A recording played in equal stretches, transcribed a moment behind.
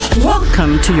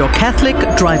Welcome to your Catholic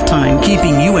Drive Time,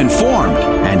 keeping you informed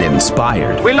and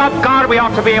inspired. We love God, we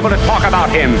ought to be able to talk about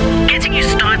Him. getting you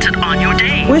started on your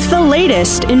day. With the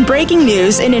latest in breaking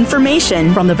news and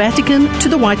information. From the Vatican to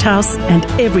the White House and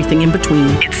everything in between.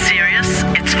 It's serious,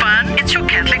 it's fun, it's your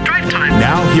Catholic Drive Time.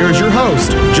 Now, here's your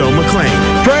host, Joe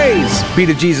McClain. Praise be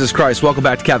to Jesus Christ. Welcome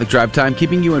back to Catholic Drive Time,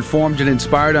 keeping you informed and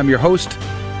inspired. I'm your host,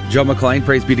 Joe McClain.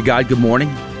 Praise be to God. Good morning.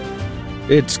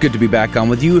 It's good to be back on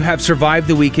with you. You have survived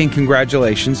the weekend.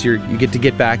 Congratulations. You get to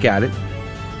get back at it.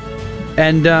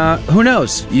 And who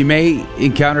knows? You may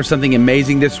encounter something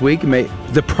amazing this week.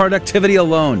 The productivity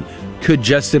alone could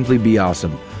just simply be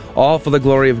awesome. All for the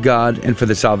glory of God and for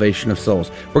the salvation of souls.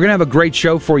 We're going to have a great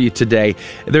show for you today.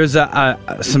 There's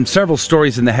several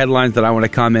stories in the headlines that I want to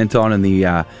comment on in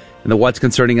the What's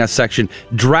Concerning Us section.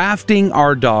 Drafting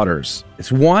our daughters.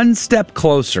 It's one step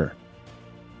closer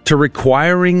to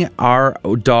requiring our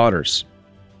daughters,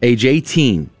 age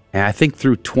 18, and I think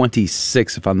through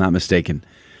 26, if I'm not mistaken,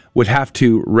 would have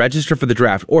to register for the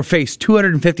draft or face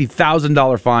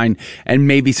 $250,000 fine and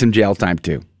maybe some jail time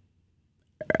too.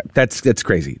 That's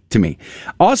crazy to me.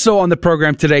 Also on the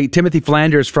program today, Timothy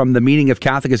Flanders from the Meaning of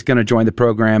Catholic is going to join the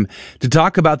program to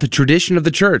talk about the tradition of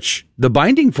the church, the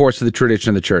binding force of the tradition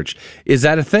of the church. Is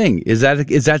that a thing? Is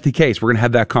that the case? We're going to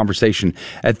have that conversation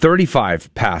at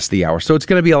 35 past the hour. So it's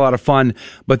going to be a lot of fun.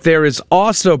 But there is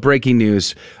also breaking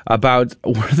news about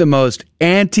one of the most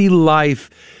anti-life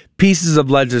pieces of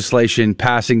legislation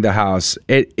passing the House.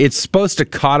 It's supposed to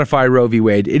codify Roe v.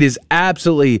 Wade. It is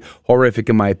absolutely horrific,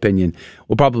 in my opinion.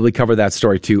 We'll probably cover that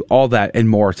story too. All that and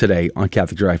more today on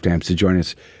Catholic Drive Time. So join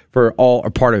us for all or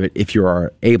part of it if you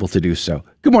are able to do so.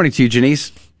 Good morning to you,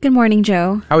 Janice. Good morning,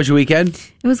 Joe. How was your weekend?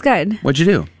 It was good. What'd you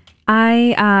do?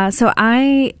 I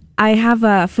have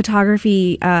a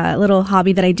photography little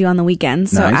hobby that I do on the weekends.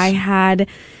 So Nice. I had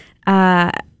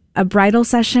a bridal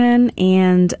session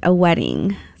and a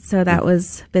wedding. So that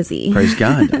was busy. Praise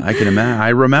God. I can imagine. I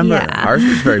remember. Yeah. Ours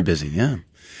was very busy. Yeah.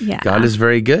 Yeah. God is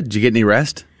very good. Did you get any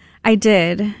rest? I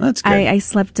did. That's good. I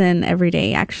slept in every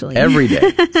day, actually. Every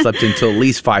day. Slept until at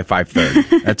least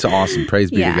 5:30. That's awesome.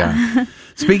 Praise be to God.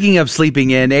 Speaking of sleeping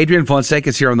in, Adrian Fonseca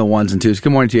is here on the ones and twos.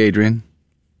 Good morning to you, Adrian.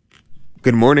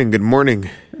 Good morning. Good morning.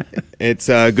 It's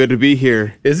good to be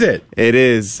here. Is it? It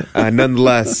is.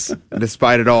 Nonetheless,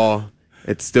 despite it all,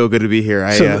 it's still good to be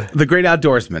here. So the Great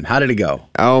Outdoorsman, how did it go?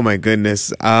 Oh my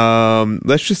goodness.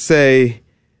 Let's just say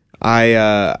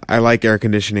I like air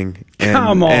conditioning.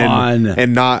 Come on.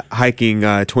 And not hiking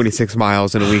 26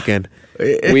 miles in a weekend.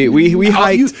 We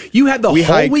hiked. You had the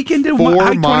whole weekend to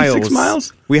hike 26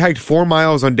 miles? We hiked 4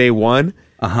 miles on day one.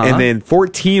 And then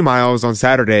 14 miles on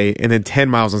Saturday, and then 10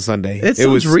 miles on Sunday. It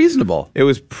was reasonable. It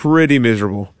was pretty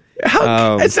miserable.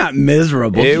 It's not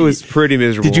miserable. It was pretty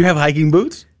miserable. Did you have hiking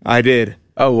boots? I did.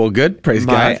 Oh, well, good. Praise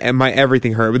God. And my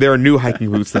everything hurt. But there are new hiking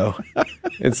boots, though.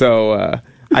 And so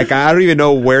I don't even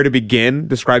know where to begin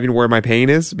describing where my pain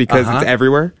is because it's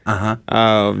everywhere.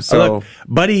 Look,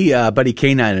 Buddy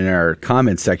K9 in our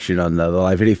comments section on the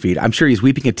live video feed, I'm sure he's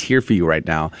weeping a tear for you right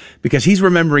now because he's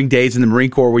remembering days in the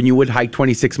Marine Corps when you would hike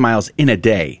 26 miles in a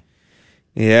day.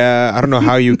 Yeah, I don't know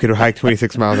how you could hike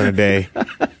 26 miles in a day.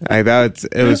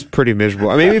 It was pretty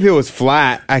miserable. I mean, maybe if it was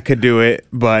flat, I could do it,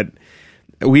 but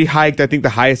we hiked, I think the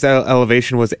highest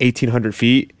elevation was 1,800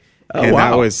 feet. And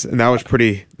wow. that was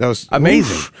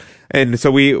amazing. Oof. And so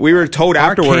we were told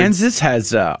afterwards. Arkansas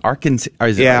has Arkansas.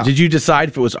 Yeah. Did you decide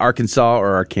if it was Arkansas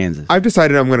or Arkansas? I've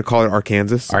decided I'm going to call it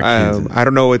Arkansas. I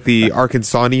don't know what the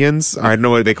Arkansanians, I don't know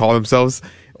what they call themselves,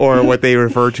 or what they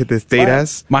refer to the state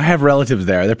as. I have relatives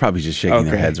there. They're probably just shaking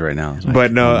their heads right now.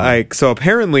 But no, so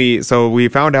apparently, we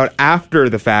found out after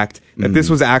the fact that this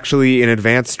was actually an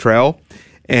advanced trail.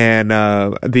 And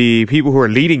the people who were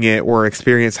leading it were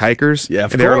experienced hikers. Yeah,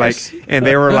 of and course.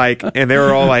 They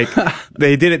were all like,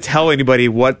 they didn't tell anybody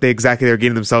what exactly they were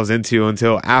getting themselves into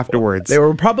until afterwards. They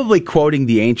were probably quoting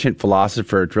the ancient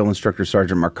philosopher, drill instructor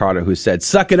Sergeant Mercado, who said,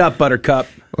 "Suck it up, Buttercup."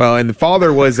 Well, and the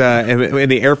father was in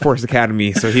the Air Force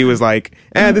Academy, so he was like,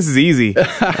 this is easy.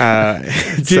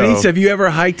 Janice, have you ever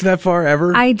hiked that far,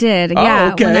 ever? I did, yeah.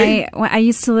 Oh, okay. When I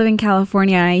used to live in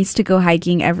California, I used to go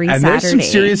hiking every Saturday. And there's some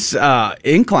serious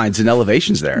inclines and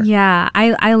elevations there. Yeah,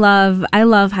 I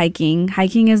love hiking.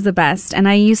 Hiking is the best. And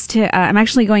I used to, I'm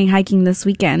actually going hiking this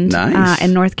weekend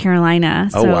in North Carolina.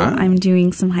 So wow. I'm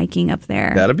doing some hiking up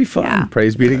there. That'll be fun. Yeah.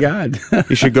 Praise be to God.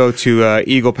 You should go to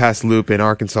Eagle Pass Loop in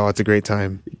Arkansas. It's a great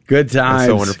time. Good times. It's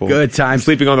so wonderful. Good times.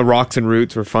 Sleeping on the rocks and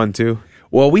roots were fun too.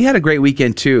 Well, we had a great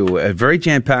weekend too. Very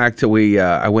jam packed.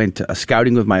 I went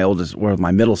scouting with my oldest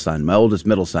middle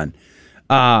son.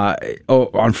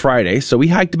 on Friday. So we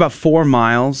hiked about 4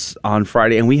 miles on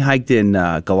Friday, and we hiked in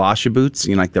Galasha boots,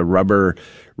 like the rubber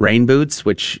rain boots,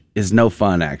 which is no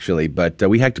fun actually. But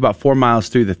we hiked about 4 miles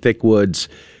through the thick woods,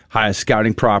 highest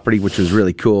scouting property, which was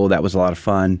really cool. That was a lot of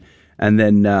fun. And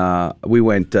then we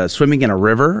went swimming in a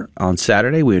river on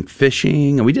Saturday. We went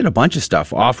fishing, and we did a bunch of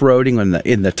stuff, off-roading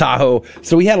in the Tahoe.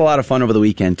 So we had a lot of fun over the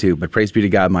weekend too. But praise be to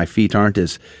God, my feet aren't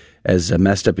as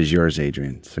messed up as yours,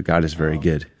 Adrian. So God is very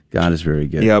good. God is very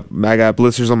good. Yep, I got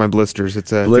blisters on my blisters.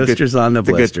 Blisters on the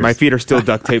blisters. My feet are still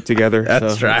duct taped together.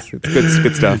 That's so right. It's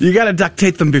good stuff. You got to duct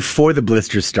tape them before the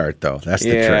blisters start, though. That's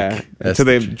the trick. So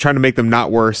they're trying to make them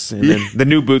not worse, and then the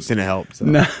new boots didn't help. So.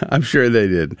 No, I'm sure they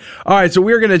did. All right, so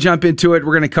we're going to jump into it.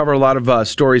 We're going to cover a lot of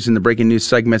stories in the breaking news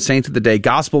segment. Saint of the day,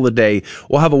 gospel of the day.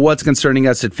 We'll have a what's concerning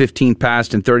us at 15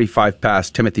 past and 35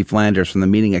 past. Timothy Flanders from the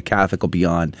meeting at Catholic will be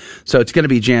on. So it's going to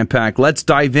be jam packed. Let's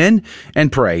dive in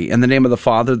and pray in the name of the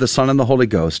Father, the Son, and the Holy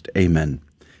Ghost. Amen.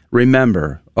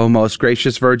 Remember, O most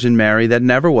gracious Virgin Mary, that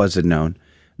never was it known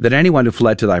that anyone who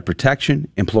fled to thy protection,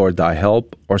 implored thy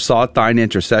help, or sought thine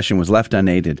intercession was left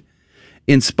unaided.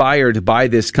 Inspired by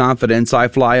this confidence, I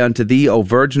fly unto thee, O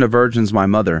Virgin of Virgins, my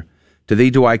mother. To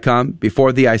thee do I come,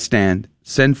 before thee I stand,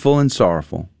 sinful and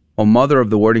sorrowful. O Mother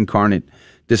of the Word incarnate,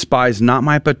 despise not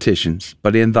my petitions,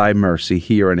 but in thy mercy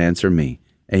hear and answer me.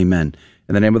 Amen.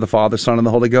 In the name of the Father, Son, and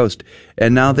the Holy Ghost.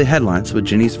 And now the headlines with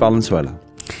Janice Valenzuela.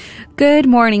 Good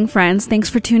morning, friends. Thanks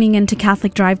for tuning in to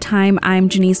Catholic Drive Time. I'm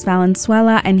Janice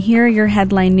Valenzuela, and here are your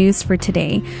headline news for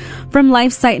today. From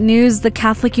LifeSite News, the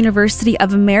Catholic University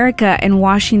of America in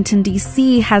Washington,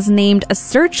 D.C. has named a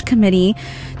search committee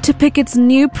to pick its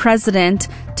new president,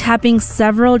 tapping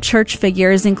several church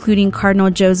figures, including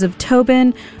Cardinal Joseph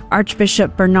Tobin,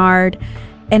 Archbishop Bernard,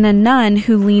 and a nun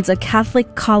who leads a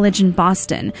Catholic college in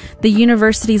Boston. The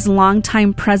university's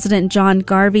longtime president, John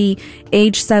Garvey,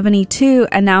 age 72,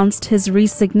 announced his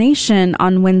resignation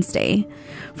on Wednesday.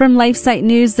 From LifeSite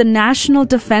News, the National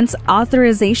Defense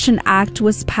Authorization Act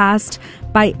was passed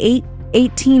by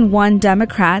 18-1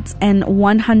 Democrats and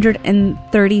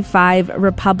 135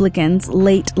 Republicans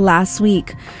late last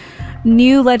week.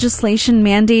 New legislation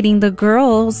mandating the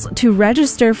girls to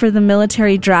register for the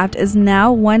military draft is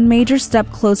now one major step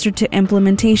closer to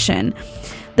implementation.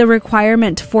 The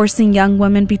requirement forcing young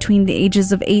women between the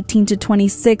ages of 18 to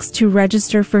 26 to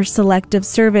register for selective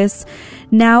service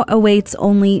now awaits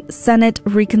only Senate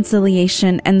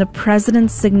reconciliation and the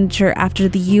president's signature after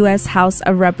the U.S. House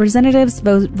of Representatives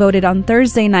voted on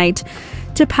Thursday night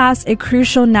to pass a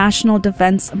crucial national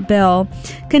defense bill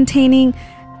containing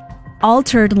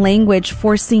altered language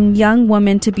forcing young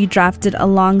women to be drafted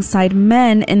alongside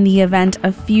men in the event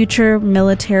of future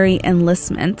military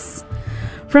enlistments.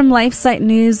 From LifeSite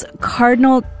News,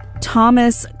 Cardinal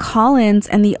Thomas Collins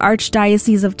and the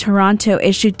Archdiocese of Toronto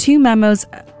issued 2 memos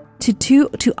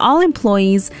to all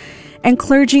employees and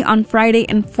clergy on Friday,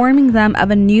 informing them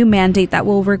of a new mandate that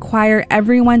will require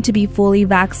everyone to be fully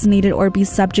vaccinated or be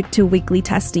subject to weekly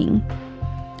testing.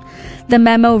 The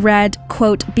memo read,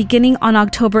 quote, beginning on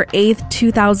October 8th,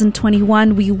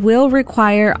 2021, we will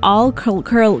require all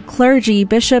clergy,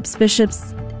 bishops,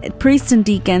 priests, and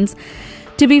deacons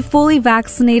to be fully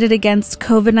vaccinated against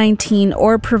COVID-19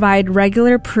 or provide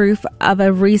regular proof of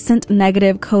a recent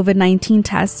negative COVID-19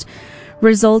 test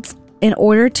results in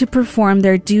order to perform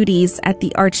their duties at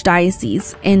the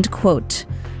Archdiocese, end quote,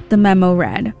 the memo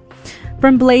read.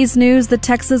 From Blaze News, the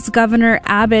Texas Governor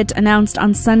Abbott announced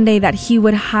on Sunday that he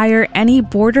would hire any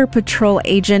Border Patrol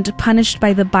agent punished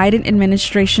by the Biden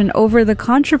administration over the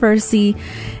controversy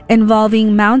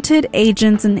involving mounted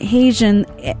agents and Haitian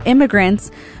immigrants.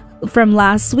 From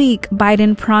last week,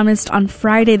 Biden promised on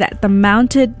Friday that the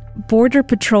mounted Border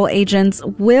Patrol agents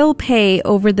will pay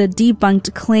over the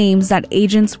debunked claims that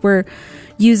agents were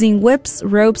using whips,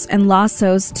 ropes, and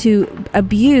lassos to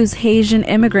abuse Haitian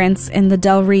immigrants in the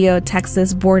Del Rio,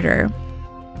 Texas border.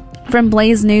 From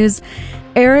Blaze News,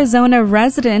 Arizona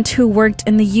resident who worked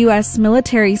in the U.S.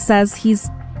 military says he's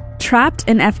trapped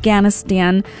in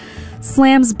Afghanistan,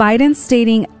 slams Biden,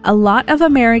 stating a lot of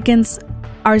Americans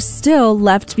are still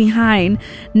left behind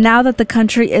now that the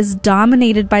country is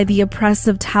dominated by the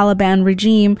oppressive Taliban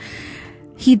regime.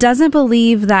 He doesn't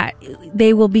believe that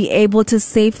they will be able to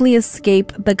safely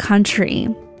escape the country.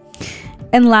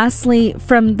 And lastly,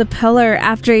 from The Pillar,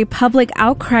 after a public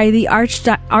outcry, the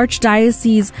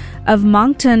Archdiocese of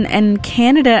Moncton in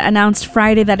Canada announced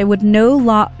Friday that it would no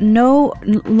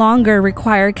longer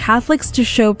require Catholics to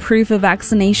show proof of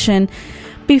vaccination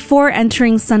before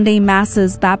entering Sunday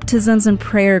masses, baptisms, and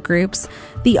prayer groups.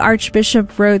 The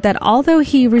Archbishop wrote that although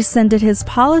he rescinded his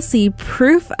policy,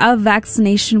 proof of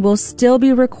vaccination will still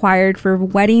be required for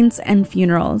weddings and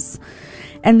funerals.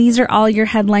 And these are all your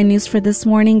headline news for this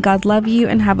morning. God love you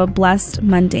and have a blessed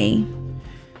Monday.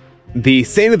 The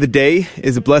saint of the day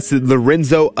is Blessed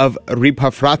Lorenzo of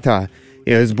Ripafrata.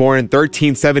 He was born in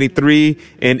 1373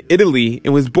 in Italy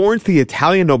and was born to the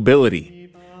Italian nobility.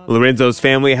 Lorenzo's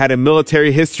family had a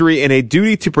military history and a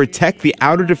duty to protect the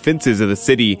outer defenses of the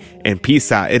city in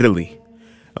Pisa, Italy.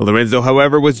 Lorenzo,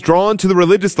 however, was drawn to the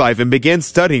religious life and began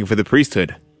studying for the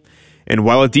priesthood. And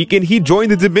while a deacon, he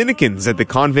joined the Dominicans at the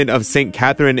convent of St.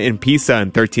 Catherine in Pisa in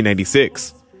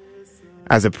 1396.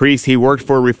 As a priest, he worked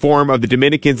for reform of the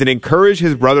Dominicans and encouraged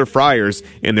his brother friars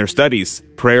in their studies,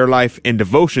 prayer life, and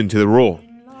devotion to the rule.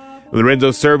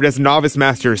 Lorenzo served as novice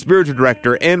master, spiritual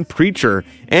director, and preacher,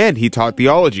 and he taught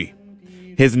theology.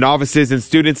 His novices and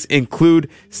students include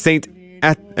Saint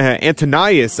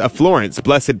Antonius of Florence,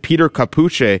 Blessed Peter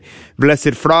Capucci,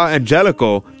 Blessed Fra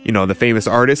Angelico, the famous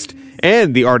artist,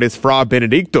 and the artist Fra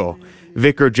Benedicto.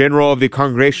 Vicar General of the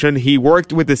congregation, he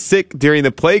worked with the sick during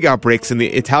the plague outbreaks in the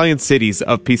Italian cities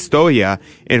of Pistoia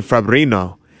and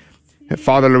Fabrino.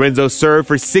 Father Lorenzo served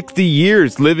for 60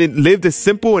 years, lived a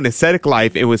simple and ascetic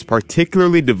life, and was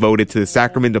particularly devoted to the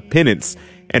sacrament of penance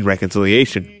and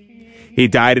reconciliation. He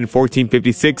died in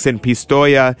 1456 in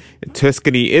Pistoia,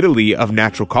 Tuscany, Italy, of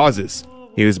natural causes.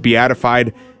 He was beatified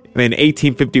in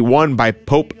 1851 by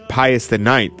Pope Pius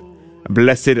IX.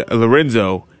 Blessed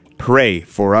Lorenzo, pray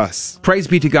for us. Praise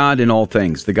be to God in all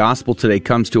things. The gospel today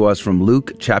comes to us from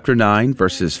Luke chapter 9,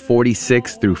 verses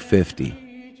 46 through 50.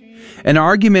 An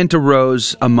argument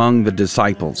arose among the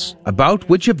disciples about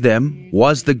which of them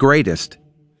was the greatest.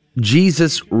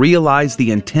 Jesus realized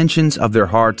the intentions of their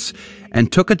hearts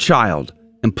and took a child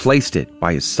and placed it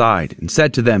by his side and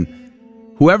said to them,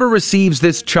 "Whoever receives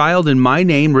this child in my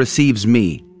name receives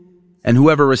me, and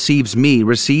whoever receives me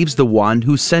receives the one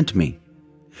who sent me.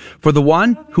 For the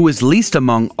one who is least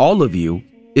among all of you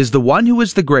is the one who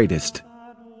is the greatest."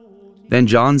 Then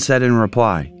John said in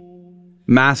reply,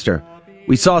 "Master,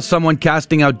 we saw someone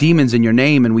casting out demons in your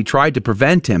name, and we tried to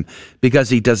prevent him because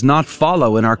he does not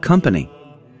follow in our company."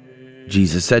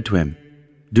 Jesus said to him,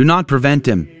 "Do not prevent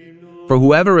him, for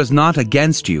whoever is not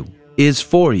against you is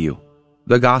for you."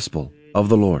 The Gospel of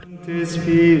the Lord.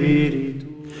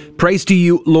 Praise to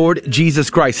you, Lord Jesus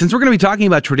Christ. Since we're going to be talking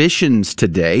about traditions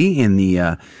today in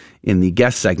the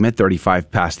guest segment, 35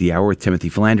 past the hour with Timothy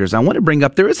Flanders, I want to bring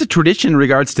up, there is a tradition in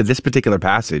regards to this particular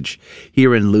passage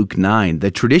here in Luke 9.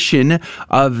 The tradition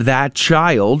of that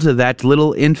child, that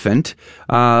little infant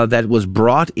that was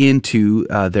brought into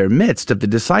their midst of the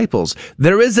disciples.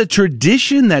 There is a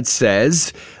tradition that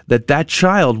says that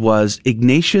child was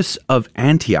Ignatius of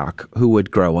Antioch, who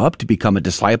would grow up to become a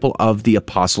disciple of the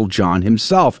Apostle John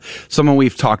himself. Someone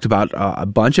we've talked about a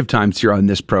bunch of times here on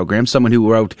this program, someone who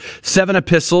wrote 7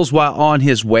 epistles while on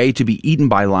his way to be eaten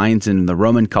by lions in the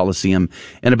Roman Colosseum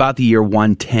in about the year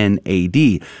 110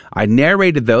 AD. I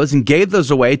narrated those and gave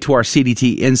those away to our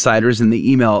CDT insiders in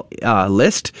the email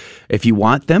list. If you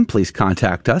want them, please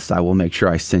contact us. I will make sure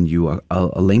I send you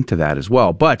a link to that as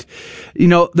well. But,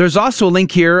 there's also a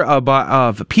link here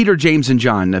of Peter, James, and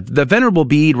John. The Venerable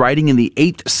Bede, writing in the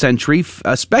 8th century,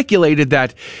 speculated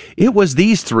that it was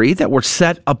these three that were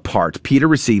set apart. Peter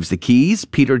receives the keys.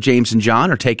 Peter, James, and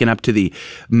John are taken up to the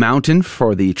mountain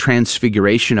for the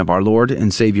transfiguration of our Lord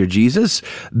and Savior Jesus.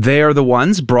 They are the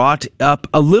ones brought up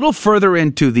a little further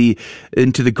into the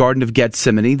Garden of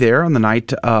Gethsemane there on the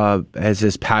night as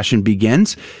his passion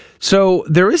begins. So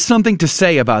there is something to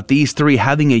say about these three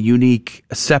having a unique,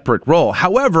 separate role.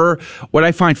 However, what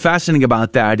I find fascinating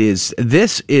about that is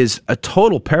this is a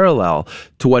total parallel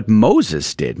to what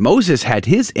Moses did. Moses had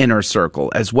his inner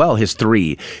circle as well, his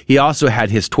 3. He also had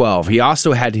his 12. He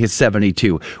also had his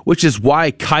 72, which is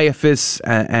why Caiaphas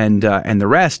and the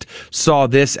rest saw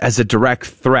this as a direct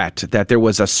threat, that there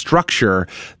was a structure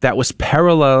that was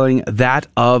paralleling that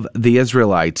of the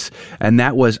Israelites, and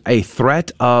that was a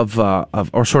threat of a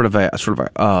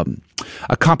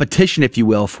competition, if you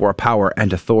will, for power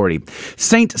and authority.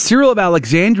 Saint Cyril of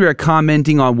Alexandria,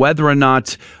 commenting on whether or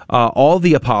not all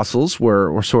the apostles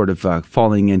were sort of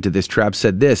falling into this trap,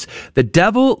 said this: "The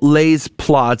devil lays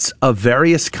plots of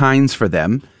various kinds for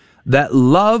them that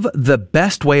love the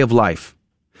best way of life.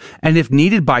 And if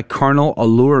needed by carnal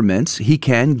allurements, he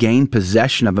can gain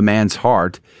possession of a man's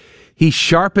heart. He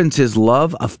sharpens his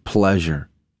love of pleasure.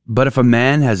 But if a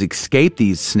man has escaped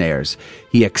these snares,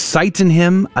 he excites in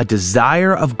him a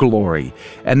desire of glory,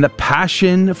 and the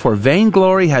passion for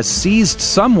vainglory has seized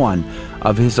someone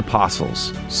of his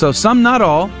apostles." So some, not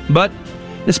all, but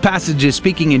this passage is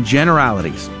speaking in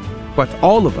generalities. But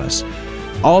all of us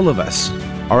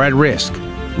are at risk.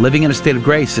 Living in a state of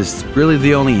grace is really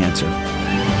the only answer.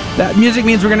 That music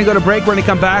means we're going to go to break. We're going to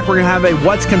come back. We're going to have a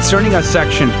What's Concerning Us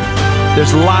section.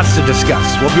 There's lots to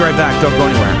discuss. We'll be right back. Don't go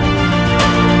anywhere.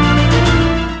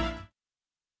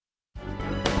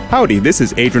 Howdy, this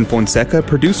is Adrian Fonseca,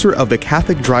 producer of the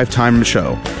Catholic Drive Time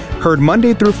Show. Heard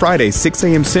Monday through Friday, 6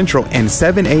 a.m. Central and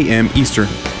 7 a.m. Eastern,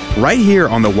 right here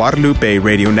on the Guadalupe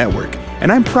Radio Network.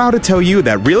 And I'm proud to tell you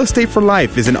that Real Estate for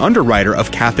Life is an underwriter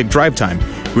of Catholic Drive Time.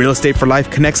 Real Estate for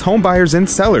Life connects home buyers and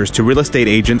sellers to real estate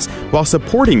agents while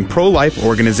supporting pro-life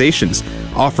organizations,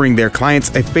 offering their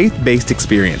clients a faith-based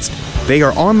experience. They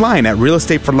are online at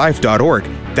realestateforlife.org.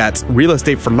 That's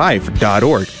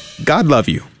realestateforlife.org. God love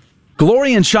you.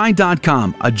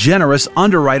 GloryandShine.com, a generous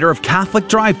underwriter of Catholic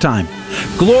Drive Time.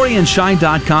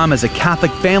 GloryandShine.com is a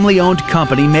Catholic family-owned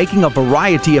company making a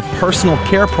variety of personal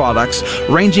care products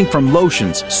ranging from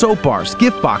lotions, soap bars,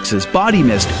 gift boxes, body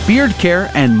mist, beard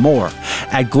care, and more.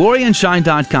 At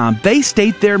GloryandShine.com, they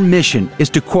state their mission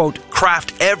is to, quote,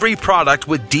 craft every product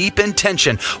with deep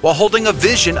intention while holding a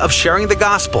vision of sharing the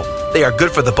gospel. They are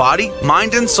good for the body,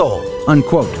 mind, and soul,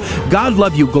 unquote. God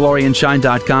love you,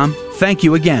 GloryandShine.com. Thank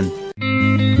you again.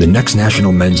 The next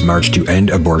National Men's March to End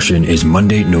Abortion is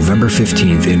Monday, November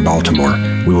 15th in Baltimore.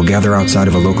 We will gather outside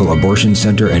of a local abortion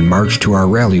center and march to our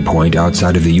rally point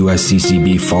outside of the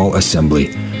USCCB Fall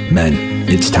Assembly. Men,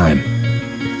 it's time.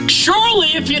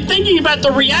 Surely, if you're thinking about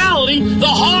the reality, the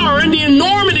horror, and the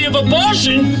enormity of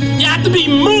abortion, you have to be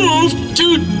moved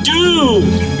to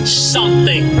do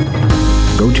something.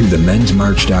 Go to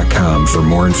themensmarch.com for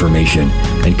more information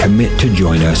and commit to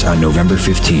join us on November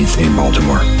 15th in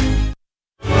Baltimore.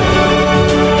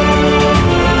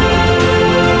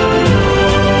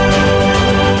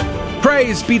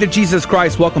 Praise be to Jesus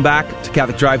Christ. Welcome back to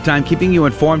Catholic Drive Time, keeping you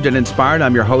informed and inspired.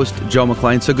 I'm your host, Joe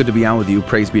McClain. So good to be on with you.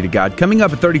 Praise be to God. Coming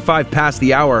up at 35 past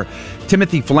the hour,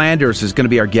 Timothy Flanders is going to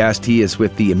be our guest. He is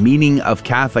with the Meaning of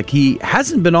Catholic. He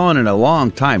hasn't been on in a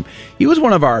long time. He was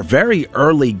one of our very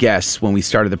early guests when we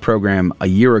started the program a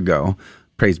year ago.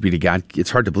 Praise be to God. It's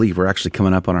hard to believe we're actually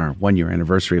coming up on our 1-year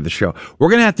anniversary of the show. We're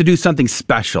going to have to do something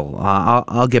special.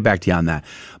 I'll get back to you on that.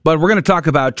 But we're going to talk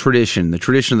about tradition, the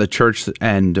tradition of the church,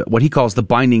 and what he calls the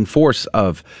binding force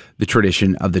of the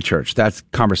tradition of the church. That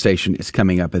conversation is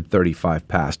coming up at 35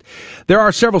 past. There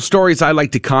are several stories I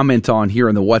like to comment on here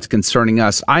in the What's Concerning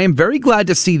Us. I am very glad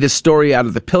to see this story out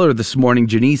of the Pillar this morning.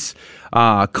 Janice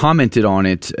commented on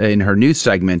it in her news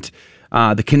segment.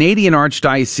 The Canadian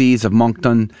Archdiocese of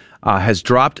Moncton has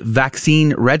dropped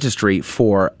vaccine registry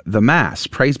for the Mass.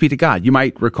 Praise be to God. You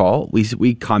might recall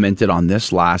we commented on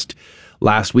this last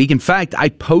week. In fact, I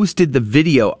posted the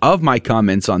video of my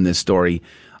comments on this story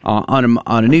on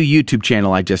a new YouTube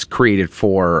channel I just created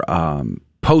for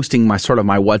posting my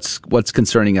What's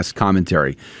Concerning Us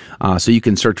commentary. So you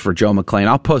can search for Joe McClain.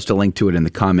 I'll post a link to it in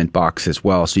the comment box as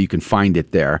well, so you can find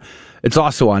it there. It's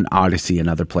also on Odyssey and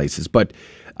other places. But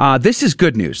this is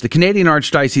good news. The Canadian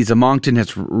Archdiocese of Moncton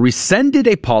has rescinded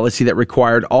a policy that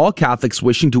required all Catholics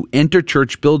wishing to enter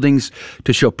church buildings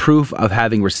to show proof of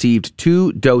having received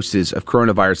 2 doses of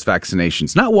coronavirus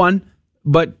vaccinations. Not 1,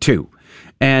 but 2.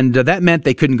 And that meant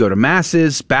they couldn't go to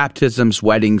masses, baptisms,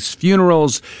 weddings,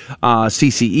 funerals,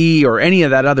 CCE, or any of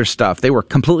that other stuff. They were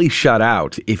completely shut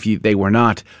out if they were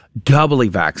not doubly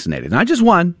vaccinated. Not just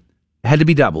 1. Had to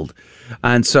be doubled.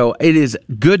 And so it is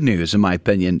good news, in my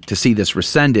opinion, to see this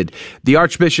rescinded. The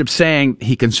Archbishop saying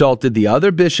he consulted the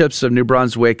other bishops of New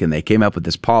Brunswick and they came up with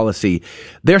this policy.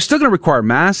 They're still going to require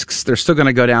masks. They're still going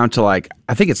to go down to I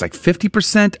think it's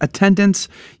 50% attendance.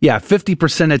 Yeah,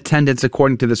 50% attendance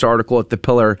according to this article at the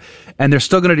Pillar. And they're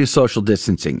still going to do social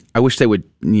distancing. I wish they would,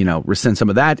 rescind some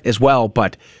of that as well,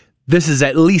 but this is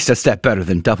at least a step better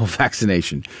than double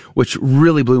vaccination, which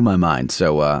really blew my mind.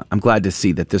 So I'm glad to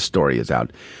see that this story is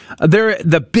out.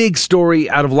 The big story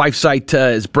out of LifeSite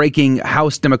is breaking.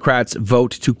 House Democrats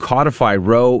vote to codify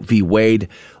Roe v. Wade,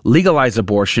 legalize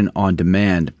abortion on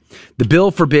demand. The bill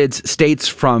forbids states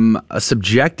from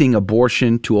subjecting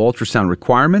abortion to ultrasound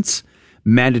requirements,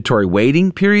 mandatory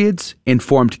waiting periods,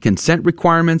 informed consent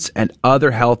requirements, and other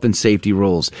health and safety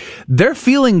rules. They're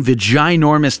feeling the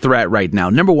ginormous threat right now.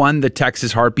 Number one, the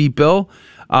Texas heartbeat bill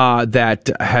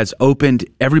that has opened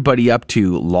everybody up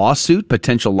to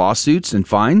potential lawsuits and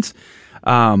fines.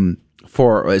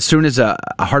 For as soon as a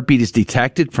heartbeat is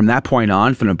detected, from that point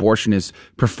on, if an abortion is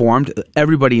performed,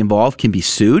 everybody involved can be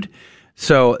sued.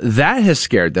 So that has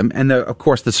scared them. And of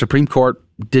course, the Supreme Court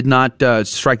did not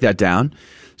strike that down.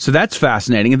 So that's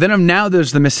fascinating. And then now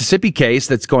there's the Mississippi case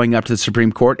that's going up to the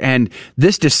Supreme Court. And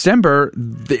this December,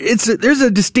 there's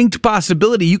a distinct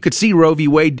possibility you could see Roe v.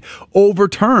 Wade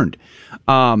overturned.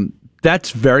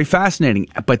 That's very fascinating,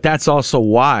 but that's also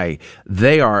why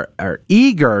they are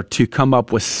eager to come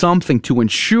up with something to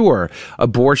ensure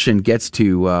abortion gets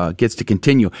to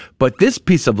continue. But this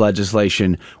piece of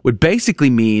legislation would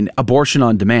basically mean abortion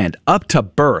on demand up to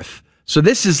birth. So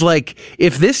this is like,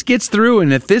 if this gets through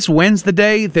and if this wins the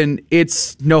day, then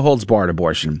it's no holds barred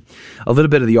abortion. A little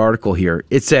bit of the article here.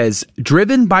 It says,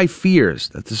 driven by fears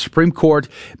that the Supreme Court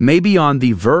may be on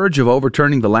the verge of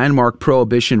overturning the landmark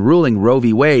prohibition ruling Roe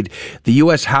v. Wade, the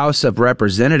U.S. House of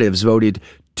Representatives voted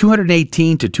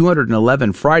 218 to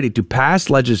 211 Friday to pass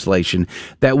legislation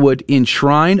that would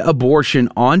enshrine abortion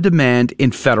on demand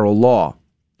in federal law.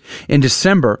 In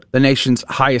December, the nation's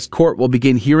highest court will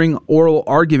begin hearing oral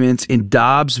arguments in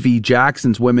Dobbs v.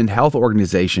 Jackson's Women's Health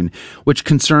Organization, which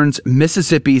concerns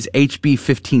Mississippi's HB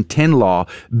 1510 law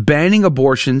banning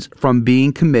abortions from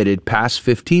being committed past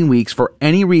 15 weeks for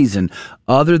any reason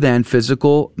other than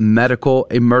physical, medical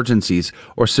emergencies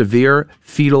or severe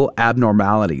fetal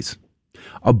abnormalities.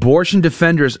 Abortion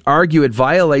defenders argue it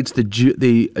violates the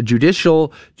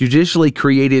judicially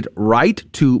created right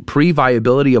to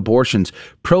pre-viability abortions.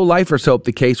 Pro-lifers hope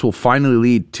the case will finally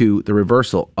lead to the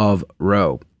reversal of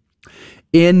Roe.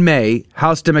 In May,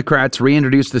 House Democrats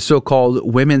reintroduced the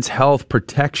so-called Women's Health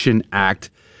Protection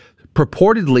Act,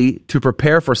 purportedly to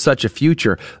prepare for such a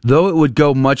future, though it would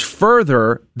go much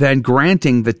further than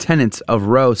granting the tenets of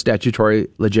Roe statutory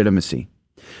legitimacy.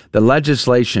 The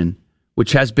legislation,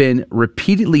 which has been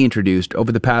repeatedly introduced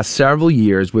over the past several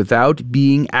years without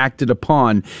being acted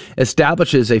upon,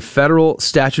 establishes a federal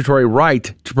statutory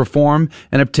right to perform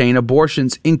and obtain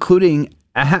abortions, including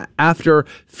after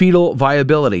fetal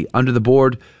viability, under the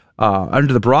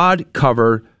broad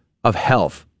cover of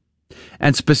health,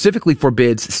 and specifically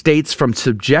forbids states from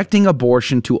subjecting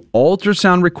abortion to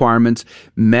ultrasound requirements,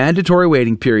 mandatory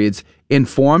waiting periods,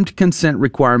 informed consent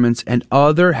requirements, and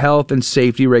other health and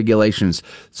safety regulations,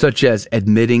 such as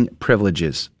admitting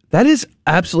privileges. That is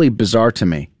absolutely bizarre to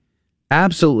me.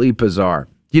 Absolutely bizarre.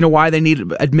 You know why they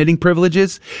need admitting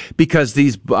privileges? Because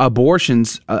these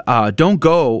abortions don't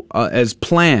go as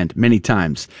planned many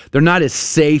times. They're not as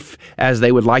safe as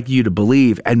they would like you to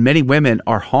believe, and many women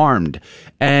are harmed.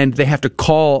 And they have to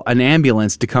call an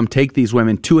ambulance to come take these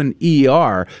women to an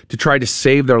ER to try to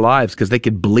save their lives because they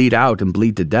could bleed out and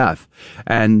bleed to death.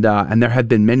 And there have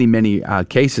been many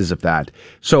cases of that.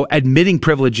 So admitting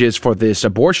privileges for this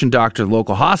abortion doctor at the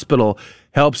local hospital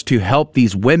helps to help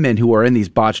these women who are in these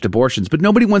botched abortions. But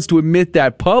nobody wants to admit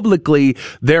that publicly.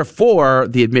 Therefore,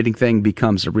 the admitting thing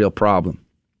becomes a real problem.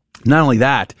 Not only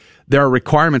that, there are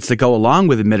requirements that go along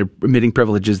with admitting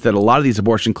privileges that a lot of these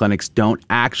abortion clinics don't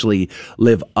actually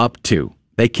live up to.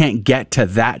 They can't get to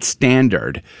that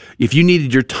standard. If you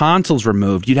needed your tonsils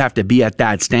removed, you'd have to be at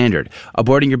that standard.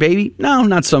 Aborting your baby? No,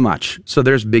 not so much. So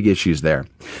there's big issues there.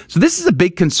 So this is a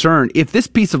big concern. If this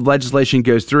piece of legislation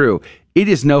goes through, it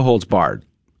is no holds barred.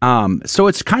 So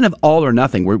it's kind of all or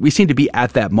nothing. We seem to be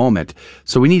at that moment.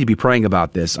 So we need to be praying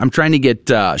about this. I'm trying to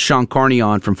get Sean Carney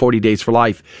on from 40 Days for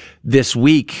Life this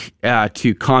week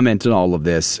to comment on all of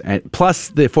this. And plus,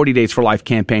 the 40 Days for Life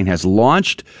campaign has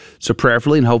launched. So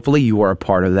prayerfully and hopefully you are a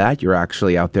part of that. You're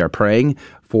actually out there praying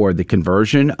for the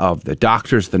conversion of the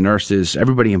doctors, the nurses,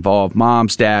 everybody involved,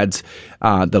 moms, dads,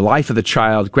 the life of the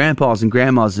child, grandpas and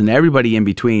grandmas, and everybody in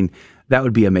between. That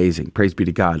would be amazing. Praise be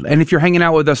to God. And if you're hanging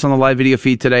out with us on the live video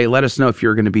feed today, let us know if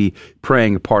you're going to be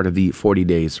praying a part of the 40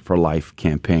 Days for Life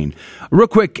campaign. Real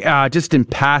quick, just in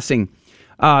passing,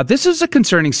 this is a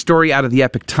concerning story out of the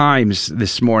Epoch Times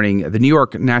this morning. The New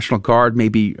York National Guard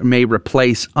may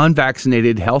replace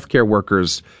unvaccinated healthcare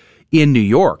workers in New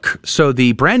York. So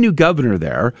the brand new governor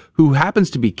there, who happens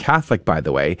to be Catholic, by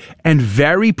the way, and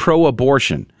very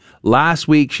pro-abortion. Last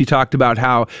week, she talked about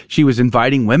how she was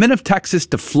inviting women of Texas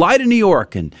to fly to New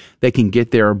York and they can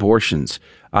get their abortions.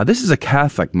 This is a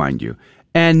Catholic, mind you.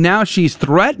 And now she's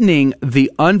threatening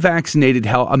the unvaccinated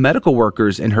medical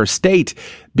workers in her state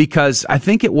because I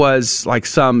think it was like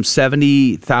some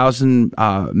 70,000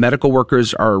 medical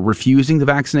workers are refusing the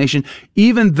vaccination,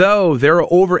 even though they're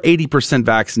over 80%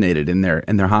 vaccinated in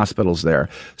their hospitals there.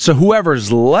 So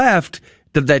whoever's left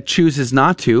that chooses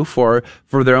not to for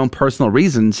their own personal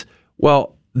reasons,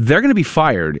 well, they're going to be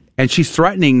fired. And she's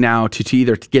threatening now to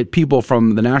either get people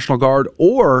from the National Guard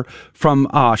or from,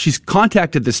 she's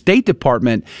contacted the State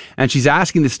Department and she's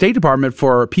asking the State Department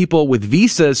for people with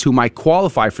visas who might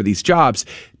qualify for these jobs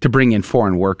to bring in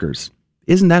foreign workers.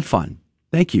 Isn't that fun?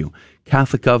 Thank you,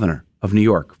 Catholic Governor of New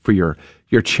York, for your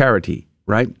charity,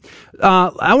 right?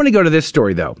 I want to go to this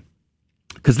story, though,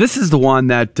 because this is the one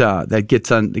that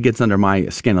gets under my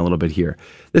skin a little bit here.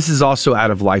 This is also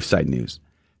out of LifeSite News.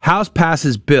 House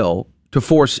passes bill to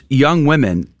force young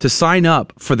women to sign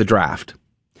up for the draft.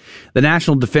 The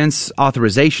National Defense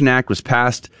Authorization Act was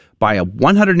passed by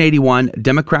 181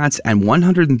 Democrats and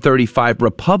 135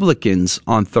 Republicans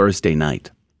on Thursday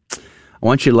night. I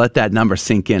want you to let that number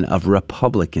sink in, of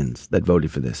Republicans that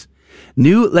voted for this.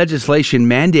 New legislation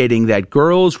mandating that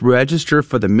girls register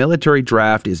for the military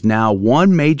draft is now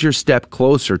one major step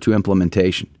closer to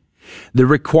implementation. The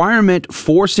requirement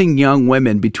forcing young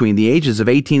women between the ages of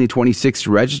 18 and 26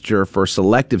 to register for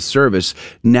selective service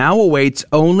now awaits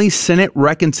only Senate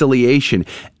reconciliation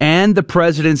and the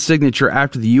president's signature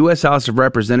after the U.S. House of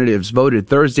Representatives voted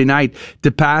Thursday night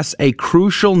to pass a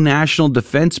crucial national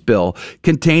defense bill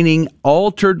containing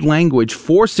altered language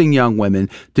forcing young women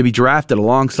to be drafted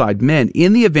alongside men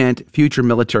in the event of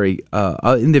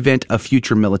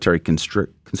future military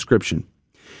conscription.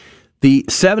 The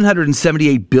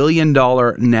 $778 billion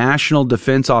National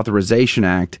Defense Authorization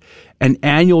Act, an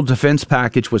annual defense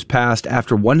package, was passed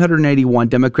after 181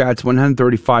 Democrats,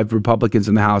 135 Republicans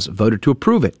in the House voted to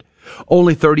approve it.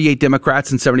 Only 38 Democrats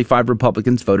and 75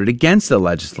 Republicans voted against the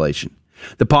legislation.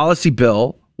 The policy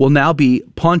bill will now be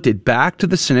punted back to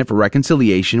the Senate for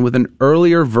reconciliation with an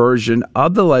earlier version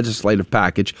of the legislative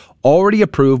package already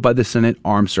approved by the Senate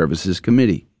Armed Services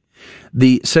Committee.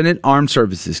 The Senate Armed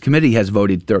Services Committee has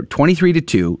voted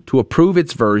 23-2 to approve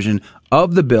its version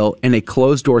of the bill in a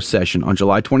closed-door session on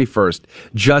July 21st,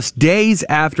 just days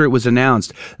after it was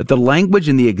announced that the language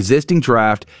in the existing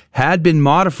draft had been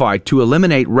modified to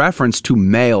eliminate reference to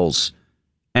males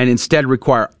and instead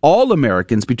require all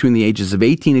Americans between the ages of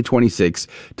 18 and 26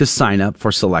 to sign up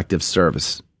for selective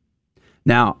service.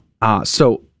 Now,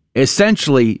 so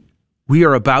essentially, we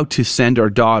are about to send our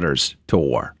daughters to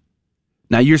war.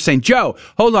 Now, you're saying, Joe,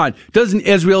 hold on. Doesn't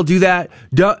Israel do that?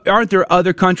 Aren't there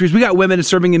other countries? We got women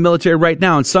serving in military right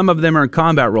now, and some of them are in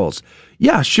combat roles.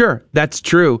 Yeah, sure, that's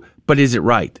true. But is it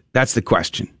right? That's the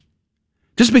question.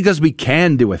 Just because we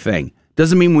can do a thing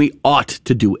doesn't mean we ought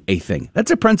to do a thing.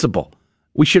 That's a principle.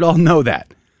 We should all know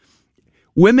that.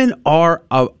 Women are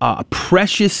a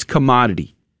precious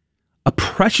commodity, a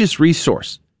precious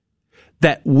resource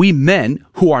that we men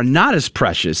who are not as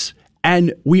precious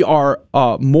and we are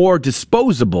more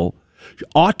disposable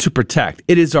ought to protect.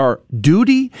 It is our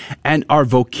duty and our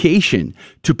vocation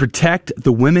to protect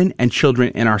the women and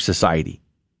children in our society.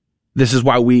 This is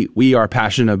why we are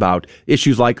passionate about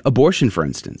issues like abortion, for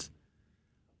instance.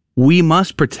 We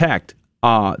must protect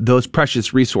those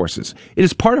precious resources. It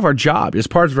is part of our job. It is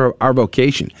part of our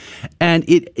vocation. And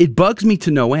it bugs me to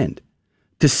no end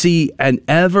to see an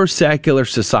ever secular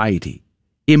society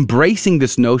embracing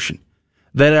this notion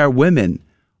that our women,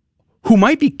 who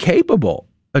might be capable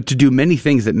to do many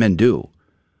things that men do,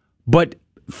 but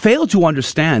fail to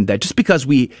understand that just because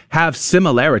we have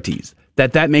similarities,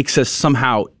 that makes us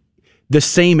somehow the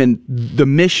same in the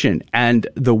mission and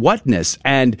the whatness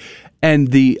and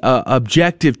the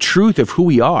objective truth of who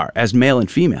we are as male and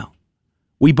female.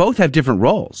 We both have different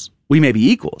roles. We may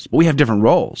be equals, but we have different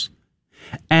roles.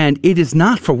 And it is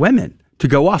not for women to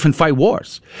go off and fight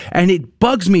wars. And it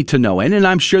bugs me to no end, and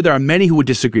I'm sure there are many who would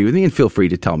disagree with me, and feel free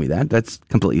to tell me that. That's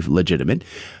completely legitimate.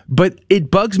 But it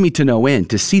bugs me to no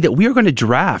end to see that we are going to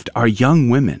draft our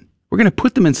young women. We're going to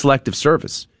put them in selective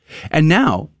service. And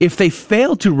now, if they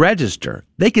fail to register,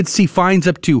 they could see fines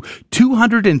up to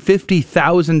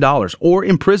 $250,000 or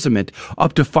imprisonment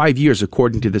up to 5 years,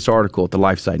 according to this article at the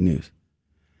LifeSite News.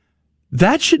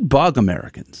 That should bug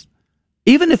Americans.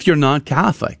 Even if you're not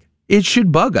Catholic, it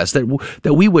should bug us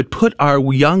that we would put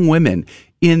our young women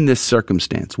in this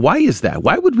circumstance. Why is that?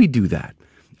 Why would we do that?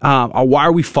 Why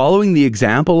are we following the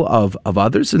example of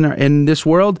others in this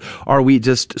world? Are we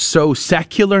just so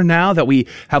secular now that we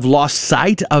have lost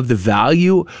sight of the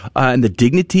value and the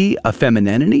dignity of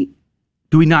femininity?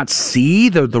 Do we not see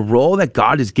the role that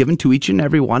God has given to each and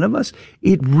every one of us?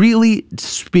 It really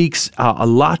speaks a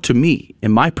lot to me,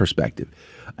 in my perspective,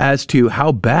 as to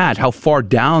how far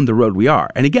down the road we are.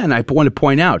 And again, I want to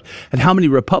point out that how many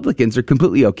Republicans are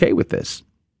completely okay with this.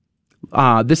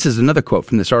 This is another quote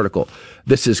from this article.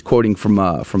 This is quoting from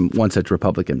one such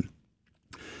Republican.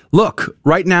 Look,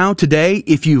 right now, today,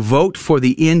 if you vote for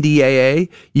the NDAA,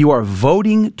 you are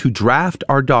voting to draft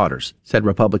our daughters, said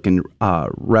Republican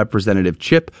Representative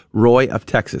Chip Roy of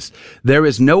Texas. There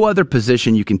is no other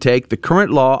position you can take. The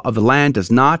current law of the land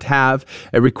does not have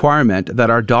a requirement that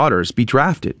our daughters be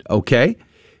drafted, okay?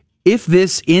 If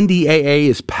this NDAA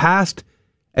is passed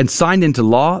and signed into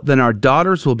law, then our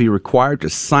daughters will be required to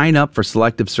sign up for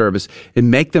selective service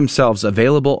and make themselves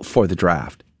available for the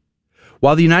draft.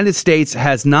 While the United States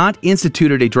has not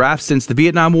instituted a draft since the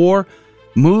Vietnam War,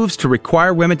 Moves to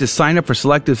require women to sign up for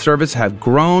selective service have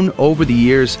grown over the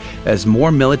years as more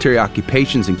military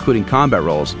occupations, including combat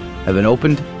roles, have been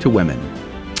opened to women.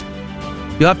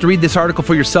 You'll have to read this article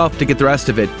for yourself to get the rest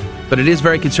of it, but it is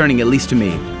very concerning, at least to me,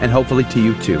 and hopefully to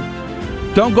you too.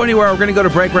 Don't go anywhere. We're going to go to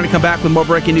break. We're going to come back with more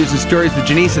breaking news and stories with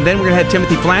Janice, and then we're going to have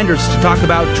Timothy Flanders to talk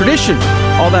about tradition.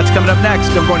 All that's coming up next.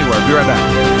 Don't go anywhere. I'll be right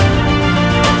back.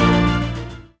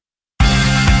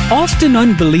 Often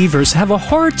unbelievers have a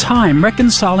hard time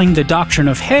reconciling the doctrine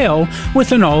of hell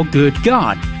with an all-good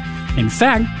God. In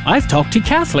fact, I've talked to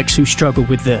Catholics who struggle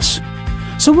with this.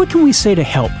 So what can we say to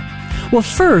help? Well,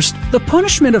 first, the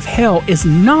punishment of hell is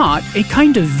not a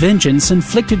kind of vengeance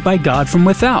inflicted by God from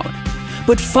without,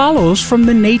 but follows from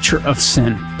the nature of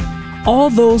sin. All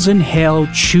those in hell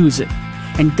choose it,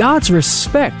 and God's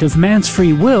respect of man's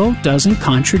free will doesn't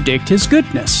contradict his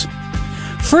goodness.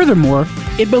 Furthermore,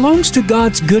 it belongs to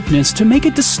God's goodness to make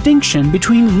a distinction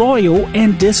between loyal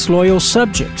and disloyal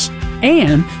subjects,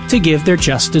 and to give their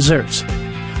just deserts.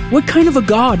 What kind of a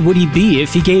God would he be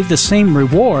if he gave the same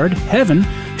reward, heaven,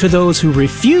 to those who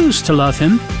refuse to love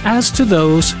him as to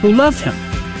those who love him?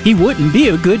 He wouldn't be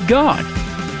a good God.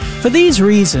 For these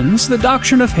reasons, the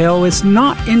doctrine of hell is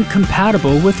not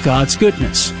incompatible with God's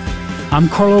goodness. I'm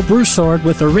Carlo Broussard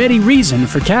with a ready reason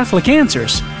for Catholic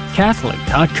Answers,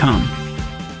 Catholic.com.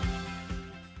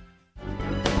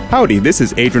 Howdy, this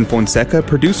is Adrian Fonseca,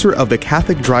 producer of the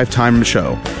Catholic Drive Time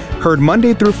Show. Heard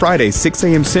Monday through Friday, 6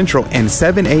 a.m. Central and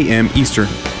 7 a.m. Eastern,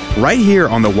 right here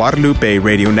on the Guadalupe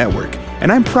Radio Network. And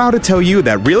I'm proud to tell you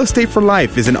that Real Estate for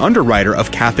Life is an underwriter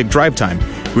of Catholic Drive Time.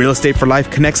 Real Estate for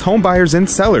Life connects home buyers and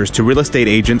sellers to real estate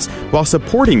agents while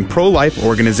supporting pro-life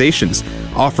organizations,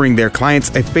 offering their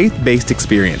clients a faith-based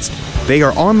experience. They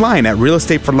are online at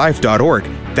realestateforlife.org.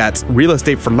 That's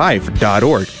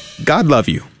realestateforlife.org. God love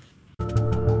you.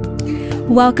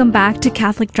 Welcome back to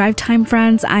Catholic Drive Time,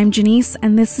 friends. I'm Janice,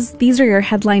 and these are your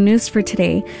headline news for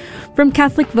today. From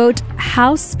Catholic Vote,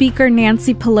 House Speaker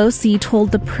Nancy Pelosi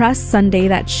told the press Sunday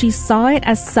that she saw it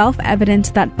as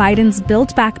self-evident that Biden's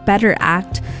Build Back Better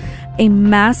Act, a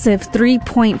massive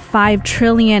 $3.5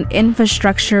 trillion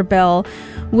infrastructure bill,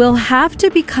 will have to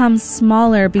become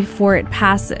smaller before it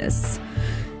passes.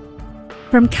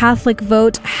 From Catholic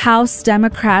Vote, House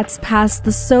Democrats passed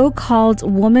the so-called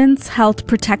Women's Health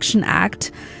Protection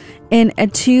Act in a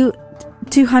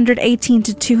 218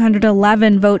 to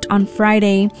 211 vote on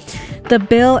Friday. The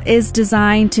bill is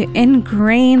designed to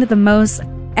ingrain the most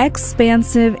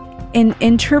expansive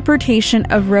interpretation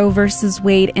of Roe v.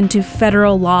 Wade into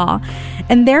federal law,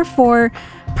 and therefore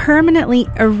permanently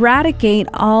eradicate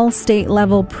all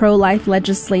state-level pro-life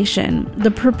legislation.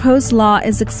 The proposed law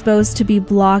is exposed to be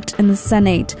blocked in the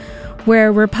Senate,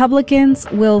 where Republicans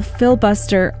will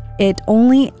filibuster it.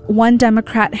 Only one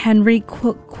Democrat, Henry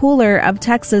Cuellar of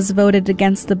Texas, voted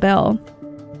against the bill.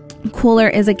 Cuellar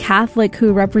is a Catholic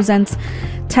who represents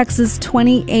Texas'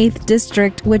 28th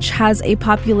district, which has a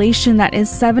population that is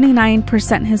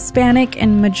 79% Hispanic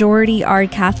and majority are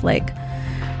Catholic.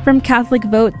 From Catholic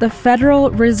Vote, the Federal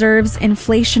Reserve's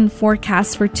inflation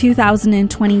forecasts for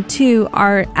 2022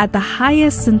 are at the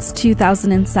highest since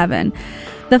 2007.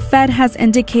 The Fed has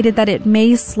indicated that it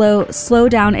may slow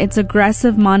down its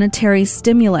aggressive monetary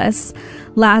stimulus.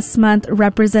 Last month,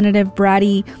 Representative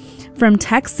Brady from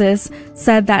Texas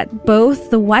said that both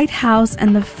the White House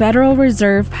and the Federal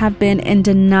Reserve have been in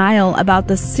denial about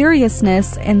the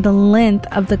seriousness and the length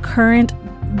of the current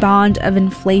bond of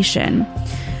inflation.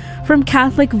 From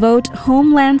Catholic Vote,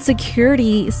 Homeland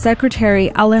Security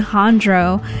Secretary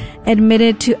Alejandro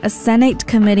admitted to a Senate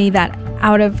committee that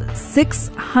out of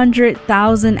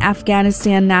 600,000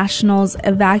 Afghanistan nationals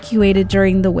evacuated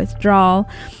during the withdrawal,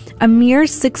 a mere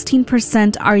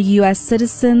 16% are U.S.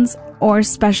 citizens or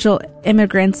special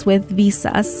immigrants with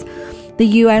visas. The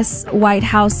U.S. White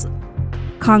House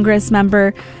Congress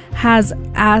member has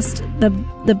asked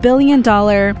the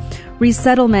billion-dollar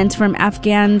resettlement from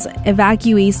Afghans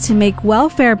evacuees to make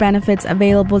welfare benefits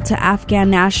available to Afghan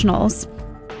nationals.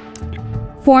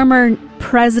 Former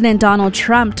President Donald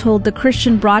Trump told the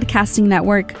Christian Broadcasting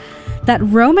Network that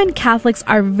Roman Catholics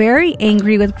are very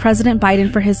angry with President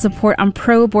Biden for his support on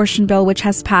pro-abortion bill, which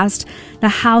has passed the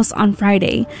House on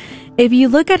Friday. If you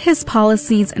look at his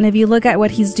policies and if you look at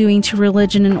what he's doing to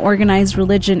religion and organized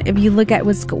religion, if you look at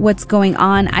what's going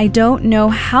on, I don't know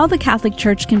how the Catholic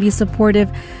Church can be supportive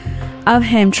of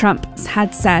him, Trump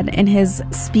had said in his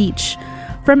speech.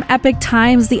 From Epoch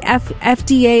Times, the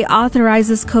FDA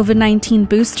authorizes COVID-19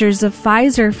 boosters of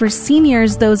Pfizer for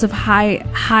seniors, those of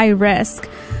high risk.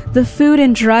 The Food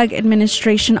and Drug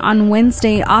Administration on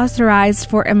Wednesday authorized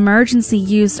for emergency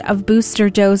use of booster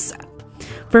dose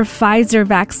for Pfizer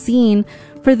vaccine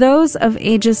for those of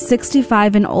ages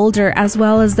 65 and older, as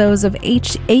well as those of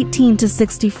age 18 to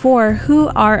 64 who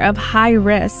are of high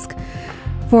risk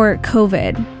for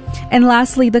COVID. And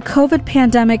lastly, the COVID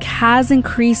pandemic has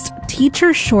increased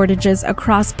teacher shortages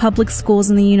across public schools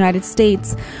in the United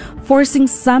States, forcing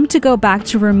some to go back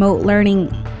to remote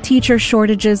learning. Teacher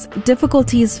shortages,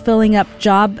 difficulties filling up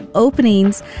job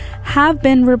openings have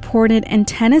been reported in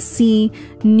Tennessee,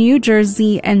 New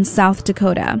Jersey, and South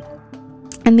Dakota.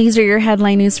 And these are your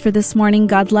headline news for this morning.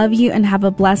 God love you and have a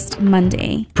blessed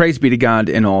Monday. Praise be to God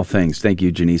in all things. Thank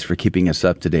you, Janice, for keeping us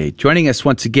up to date. Joining us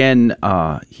once again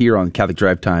here on Catholic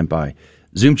Drive Time by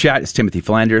Zoom chat is Timothy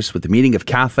Flanders with the Meaning of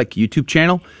Catholic YouTube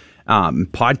channel,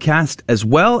 podcast, as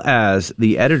well as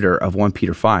the editor of 1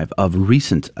 Peter 5 of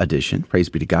recent edition. Praise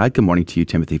be to God. Good morning to you,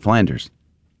 Timothy Flanders.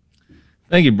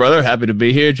 Thank you, brother. Happy to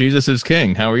be here. Jesus is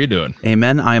King. How are you doing?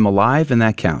 Amen. I am alive, and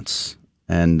that counts.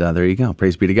 And there you go.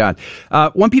 Praise be to God.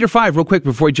 1 Peter 5, real quick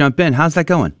before we jump in. How's that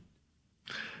going?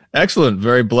 Excellent.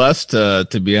 Very blessed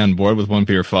to be on board with 1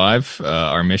 Peter 5.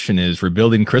 Our mission is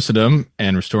rebuilding Christendom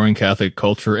and restoring Catholic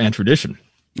culture and tradition.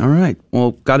 All right.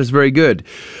 Well, God is very good.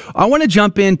 I want to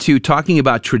jump into talking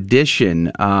about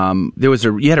tradition.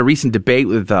 You had a recent debate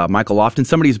with Michael Lofton.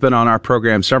 Somebody's been on our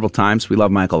program several times. We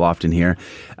love Michael Lofton here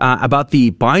about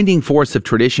the binding force of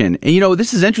tradition. And,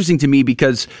 this is interesting to me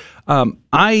because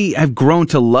I have grown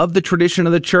to love the tradition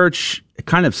of the church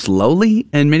kind of slowly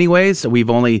in many ways. We've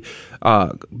only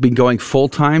been going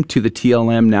full-time to the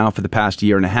TLM now for the past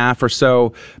year and a half or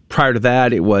so. Prior to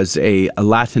that, it was a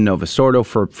Latin Novus Ordo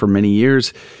for many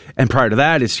years. And prior to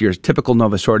that, it's your typical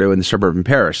Novus Ordo in the suburban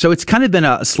parish. So it's kind of been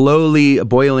a slowly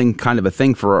boiling kind of a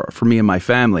thing for me and my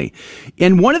family.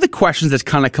 And one of the questions that's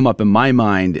kind of come up in my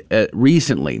mind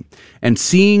recently, and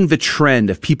seeing the trend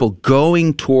of people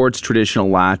going towards traditional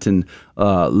Latin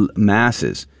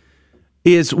masses,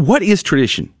 is what is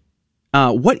tradition?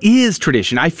 What is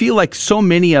tradition? I feel like so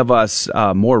many of us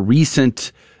more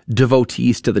recent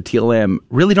devotees to the TLM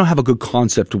really don't have a good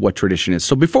concept of what tradition is.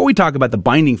 So before we talk about the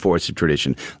binding force of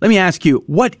tradition, let me ask you,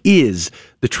 what is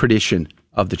the tradition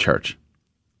of the church?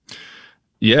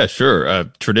 Yeah, sure.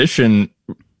 Tradition,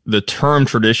 the term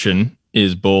tradition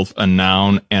is both a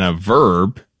noun and a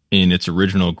verb in its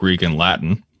original Greek and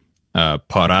Latin.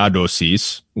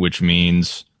 Paradosis, which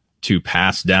means to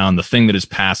pass down, the thing that is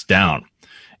passed down.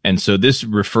 And so this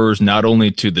refers not only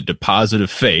to the deposit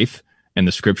of faith and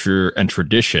the scripture and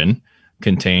tradition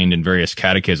contained in various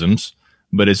catechisms,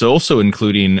 but it's also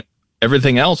including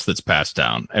everything else that's passed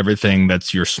down, everything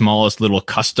that's your smallest little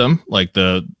custom, like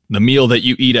the meal that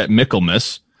you eat at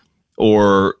Michaelmas,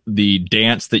 or the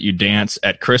dance that you dance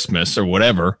at Christmas or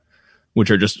whatever,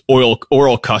 which are just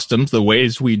oral customs, the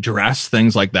ways we dress,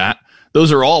 things like that.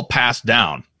 Those are all passed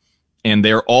down. And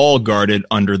they're all guarded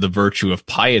under the virtue of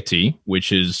piety,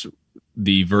 which is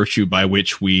the virtue by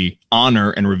which we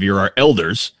honor and revere our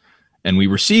elders, and we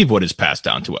receive what is passed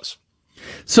down to us.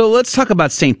 So let's talk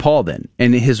about St. Paul then,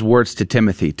 and his words to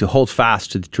Timothy, to hold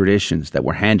fast to the traditions that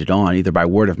were handed on either by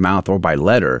word of mouth or by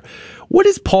letter. What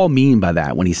does Paul mean by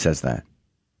that when he says that?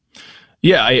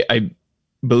 Yeah, I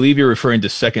believe you're referring to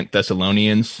 2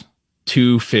 Thessalonians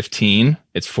 2:15.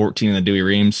 It's 14 in the Douay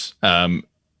Rheims.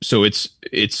 So it's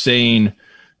saying,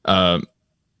 let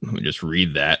me just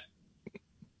read that.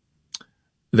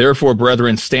 Therefore,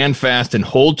 brethren, stand fast and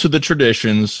hold to the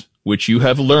traditions which you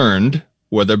have learned,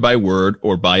 whether by word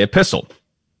or by epistle.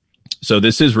 So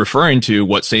this is referring to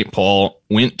what St. Paul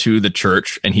went to the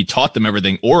church, and he taught them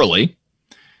everything orally,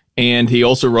 and he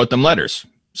also wrote them letters.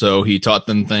 So he taught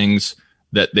them things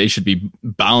that they should be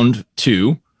bound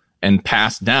to and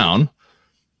passed down,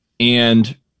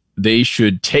 and they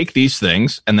should take these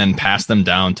things and then pass them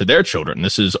down to their children.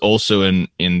 This is also in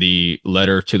the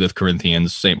letter to the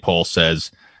Corinthians. St. Paul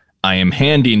says, I am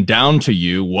handing down to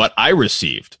you what I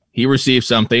received. He received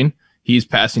something. He's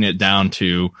passing it down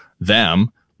to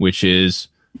them, which is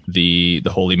the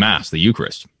Holy Mass, the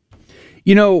Eucharist.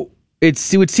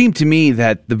 It would seem to me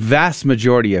that the vast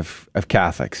majority of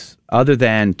Catholics, other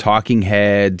than talking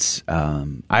heads,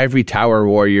 ivory tower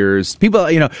warriors, people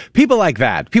like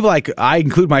that, people like, I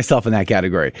include myself in that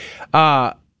category.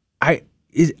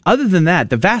 Other than that,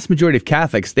 the vast majority of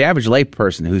Catholics, the average lay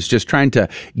person who's just trying to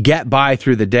get by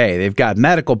through the day, they've got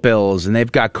medical bills and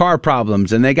they've got car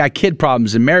problems and they got kid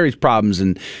problems and marriage problems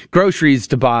and groceries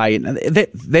to buy. And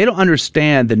they don't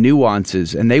understand the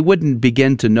nuances, and they wouldn't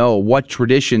begin to know what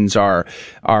traditions are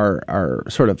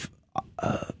sort of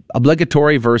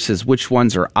obligatory versus which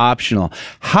ones are optional.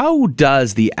 How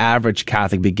does the average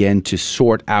Catholic begin to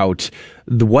sort out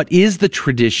what is the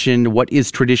tradition, what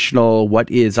is traditional, what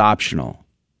is optional?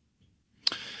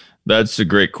 That's a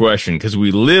great question, because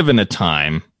we live in a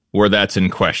time where that's in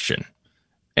question.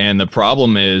 And the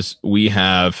problem is we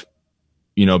have,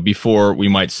 before we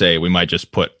might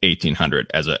just put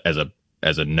 1800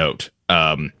 as a note.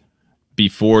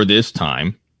 Before this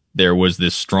time, there was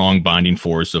this strong binding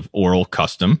force of oral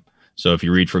custom. So if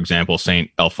you read, for example, St.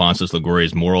 Alphonsus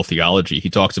Liguori's Moral Theology, he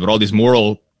talks about all these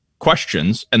moral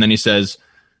questions, and then he says,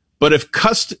 but if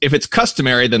it's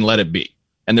customary, then let it be.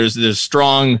 And there's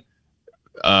strong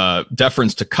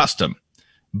deference to custom.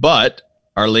 But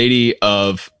Our Lady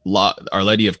of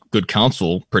Good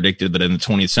Counsel predicted that in the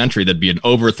 20th century there'd be an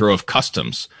overthrow of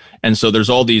customs. And so there's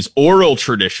all these oral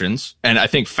traditions, and I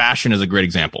think fashion is a great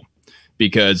example,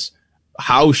 because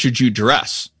how should you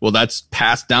dress? Well, that's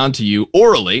passed down to you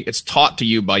orally. It's taught to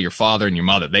you by your father and your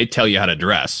mother. They tell you how to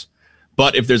dress.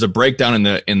 But if there's a breakdown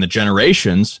in the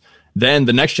generations, then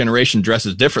the next generation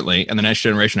dresses differently, and the next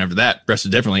generation after that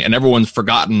dresses differently, and everyone's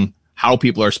forgotten how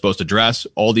people are supposed to dress,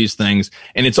 all these things.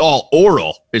 And it's all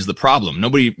oral is the problem.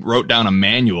 Nobody wrote down a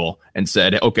manual and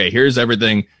said, okay, here's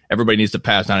everything everybody needs to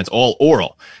pass down. It's all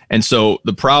oral. And so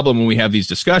the problem when we have these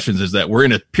discussions is that we're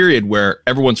in a period where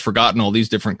everyone's forgotten all these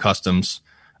different customs.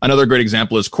 Another great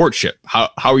example is courtship. How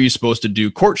are you supposed to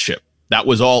do courtship? That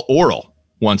was all oral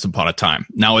once upon a time.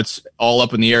 Now it's all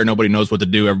up in the air. Nobody knows what to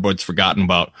do. Everybody's forgotten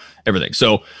about everything.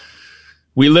 So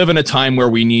we live in a time where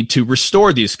we need to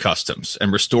restore these customs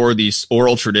and restore these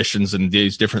oral traditions and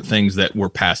these different things that were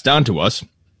passed down to us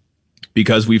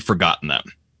because we've forgotten them.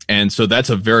 And so that's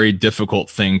a very difficult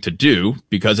thing to do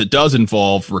because it does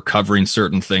involve recovering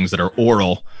certain things that are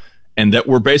oral and that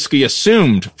were basically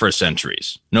assumed for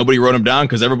centuries. Nobody wrote them down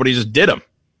because everybody just did them.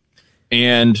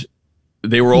 And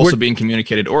they were also being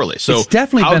communicated orally. So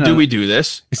how do we do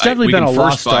this? It's definitely been a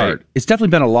lost art. It's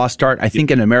definitely been a lost art, I think,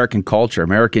 in American culture,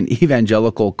 American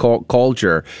evangelical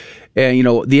culture. And,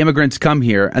 the immigrants come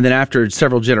here, and then after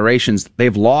several generations,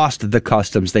 they've lost the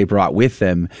customs they brought with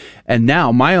them. And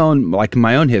now my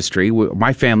own history,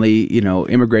 my family,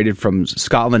 immigrated from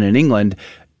Scotland and England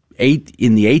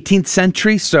in the 18th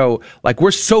century. So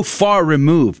we're so far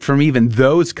removed from even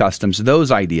those customs,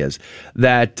 those ideas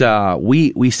that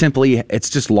we simply, it's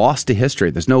just lost to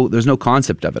history. There's no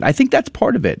concept of it. I think that's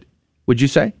part of it. Would you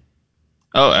say?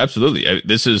 Oh, absolutely.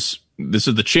 This is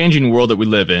the changing world that we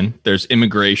live in. There's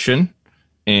immigration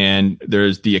and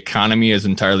there's the economy is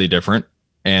entirely different.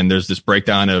 And there's this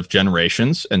breakdown of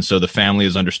generations. And so the family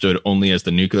is understood only as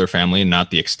the nuclear family and not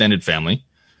the extended family.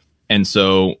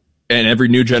 And every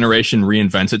new generation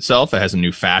reinvents itself. It has a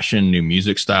new fashion, new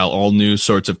music style, all new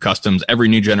sorts of customs. Every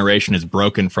new generation is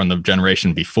broken from the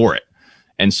generation before it.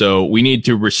 And so we need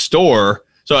to restore.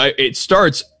 So it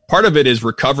starts, part of it is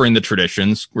recovering the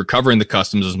traditions, recovering the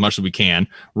customs as much as we can,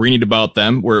 reading about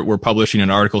them. We're publishing an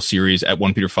article series at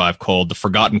 1 Peter 5 called The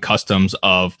Forgotten Customs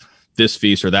of This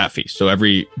Feast or That Feast. So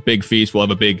every big feast will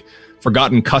have a big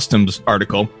Forgotten Customs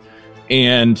article.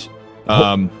 And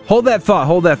hold that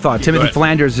thought. Timothy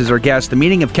Flanders is our guest. The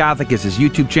Meaning of Catholic is his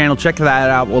YouTube channel. Check that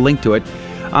out. We'll link to it.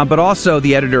 But also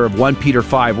the editor of 1 Peter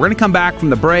 5. We're going to come back from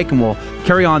the break and we'll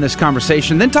carry on this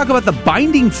conversation. Then talk about the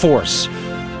binding force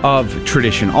of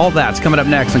tradition. All that's coming up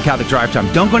next on Catholic Drive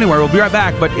Time. Don't go anywhere. We'll be right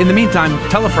back. But in the meantime,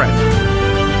 tell a friend.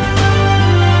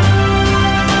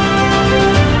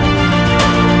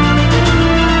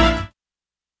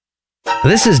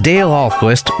 This is Dale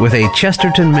Ahlquist with a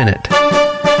Chesterton Minute.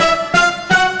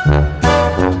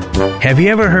 Have you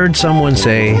ever heard someone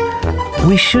say,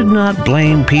 we should not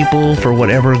blame people for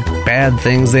whatever bad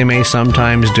things they may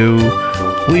sometimes do.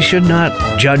 We should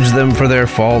not judge them for their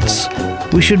faults.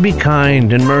 We should be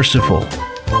kind and merciful.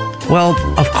 Well,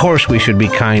 of course we should be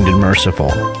kind and merciful.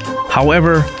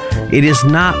 However, it is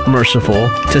not merciful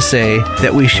to say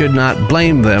that we should not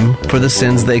blame them for the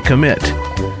sins they commit.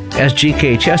 As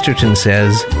G.K. Chesterton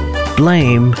says,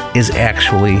 blame is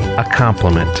actually a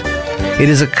compliment. It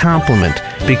is a compliment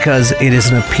because it is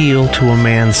an appeal to a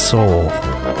man's soul.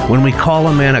 When we call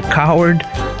a man a coward,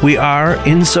 we are,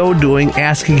 in so doing,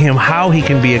 asking him how he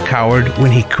can be a coward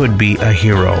when he could be a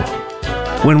hero.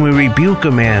 When we rebuke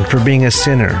a man for being a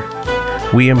sinner,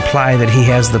 we imply that he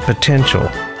has the potential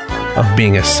of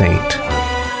being a saint.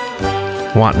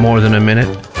 Want more than a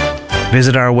minute?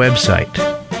 Visit our website,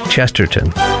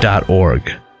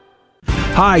 chesterton.org.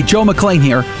 Hi, Joe McClain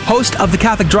here, host of the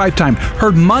Catholic Drive Time,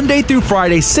 heard Monday through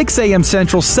Friday, 6 a.m.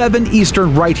 Central, 7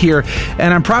 Eastern, right here.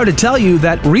 And I'm proud to tell you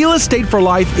that Real Estate for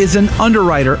Life is an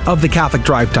underwriter of the Catholic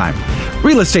Drive Time.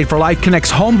 Real Estate for Life connects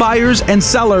home buyers and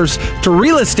sellers to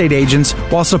real estate agents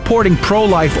while supporting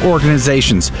pro-life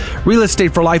organizations. Real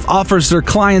Estate for Life offers their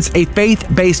clients a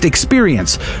faith-based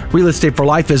experience. Real Estate for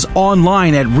Life is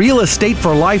online at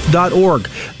realestateforlife.org.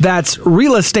 That's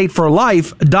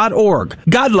realestateforlife.org.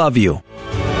 God love you.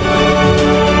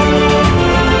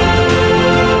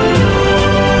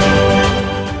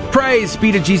 Praise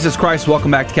be to Jesus Christ. Welcome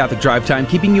back to Catholic Drive Time,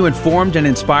 keeping you informed and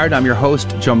inspired. I'm your host,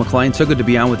 Joe McClain. So good to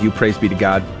be on with you. Praise be to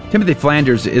God. Timothy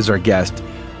Flanders is our guest.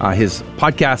 His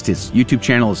podcast, his YouTube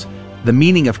channel is The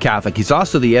Meaning of Catholic. He's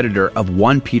also the editor of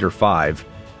 1 Peter 5.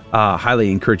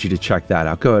 Highly encourage you to check that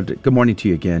out. Good morning to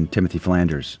you again, Timothy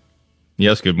Flanders.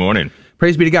 Yes, good morning.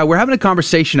 Praise be to God. We're having a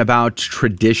conversation about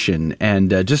tradition.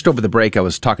 And just over the break, I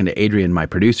was talking to Adrian, my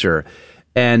producer,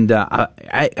 and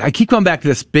I keep going back to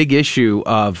this big issue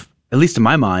of, at least in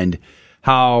my mind,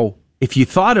 how if you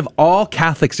thought of all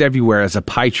Catholics everywhere as a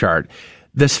pie chart,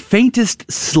 this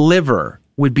faintest sliver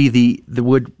would be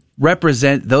would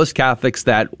represent those Catholics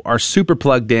that are super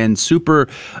plugged in, super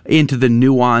into the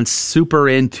nuance, super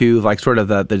into like sort of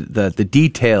the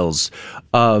details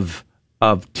of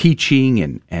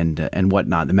teaching and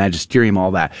whatnot, the magisterium,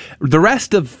 all that. The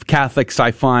rest of Catholics,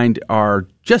 I find, are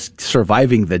just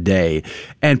surviving the day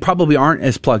and probably aren't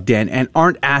as plugged in and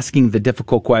aren't asking the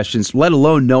difficult questions, let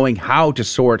alone knowing how to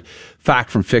sort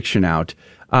fact from fiction out.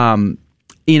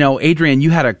 Adrian, you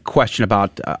had a question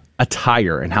about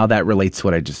attire and how that relates to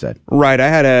what I just said. Right. I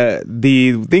had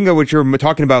the thing of which you're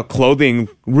talking about, clothing,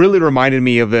 really reminded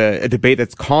me of a debate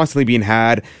that's constantly being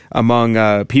had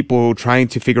among people trying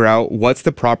to figure out what's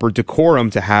the proper decorum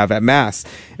to have at Mass.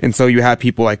 And so you have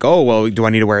people like, oh, well, do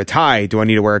I need to wear a tie? Do I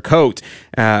need to wear a coat?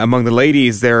 Among the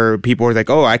ladies, there are people who are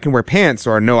like, oh, I can wear pants,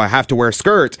 or no, I have to wear a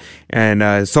skirt,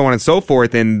 and so on and so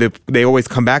forth. And they always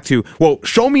come back to, well,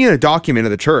 show me in a document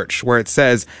of the church where it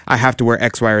says I have to wear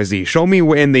X, Y, or Z. Show me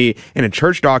in a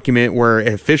church document where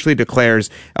it officially declares,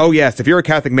 oh yes, if you're a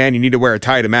Catholic man, you need to wear a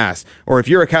tie to Mass. Or if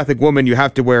you're a Catholic woman, you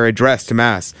have to wear a dress to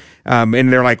Mass. And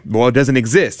they're like, well, it doesn't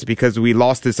exist because we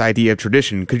lost this idea of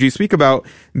tradition. Could you speak about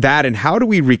that, and how do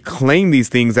we reclaim these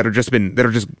things that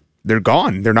they're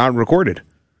gone? They're not recorded.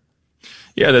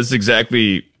 Yeah, that's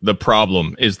exactly the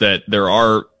problem, is that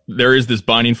there is this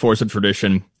binding force of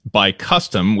tradition by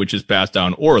custom, which is passed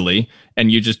down orally,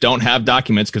 and you just don't have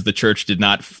documents because the church did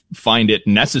not find it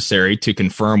necessary to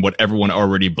confirm what everyone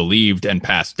already believed and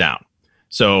passed down.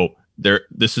 So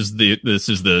this is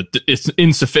the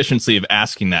insufficiency of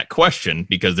asking that question,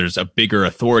 because there's a bigger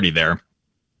authority there.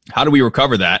 How do we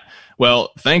recover that?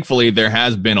 Well, thankfully, there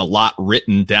has been a lot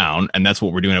written down, and that's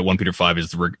what we're doing at 1 Peter 5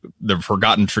 is the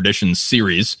Forgotten Traditions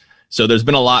series. So there's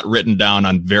been a lot written down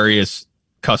on various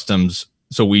customs.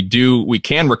 So we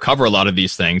can recover a lot of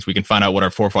these things. We can find out what our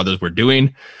forefathers were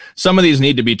doing. Some of these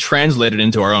need to be translated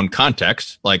into our own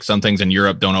context. Like some things in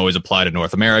Europe don't always apply to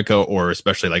North America, or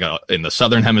especially like in the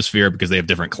Southern Hemisphere, because they have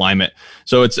different climate.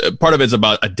 So it's part of it's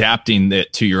about adapting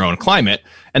it to your own climate.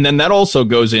 And then that also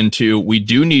goes into, we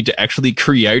do need to actually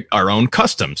create our own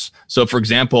customs. So for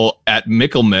example, at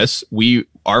Michaelmas,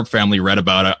 our family read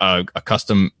about a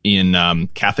custom in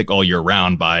Catholic All Year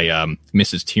Round by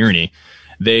Mrs. Tierney.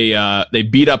 They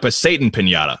beat up a Satan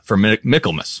piñata for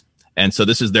Michaelmas. And so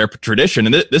this is their tradition.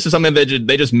 And this is something that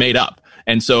they just made up.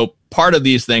 And so part of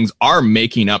these things are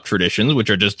making up traditions, which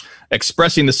are just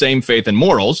expressing the same faith and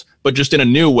morals, but just in a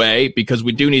new way, because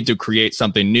we do need to create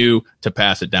something new to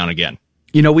pass it down again.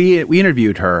 We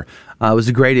interviewed her. It was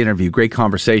a great interview, great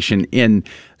conversation. And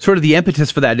sort of the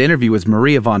impetus for that interview was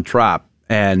Maria von Trapp.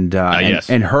 And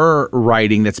her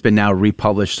writing that's been now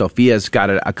republished. Sophia's got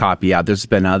a copy out. There's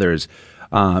been others.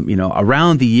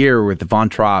 Around the year with the Von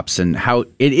Trapps, and how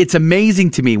it's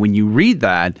amazing to me when you read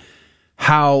that,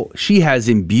 how she has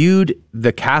imbued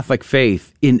the Catholic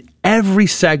faith in every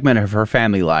segment of her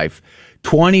family life,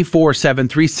 24/7,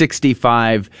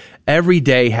 365, every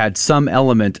day had some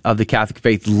element of the Catholic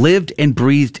faith lived and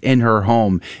breathed in her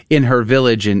home, in her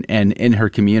village, and in her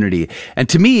community. And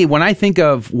to me, when I think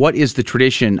of what is the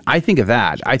tradition, I think of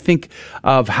that. I think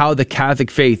of how the Catholic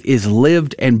faith is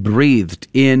lived and breathed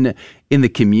in the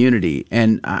community.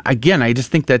 And again, I just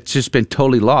think that's just been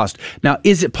totally lost. Now,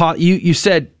 is it you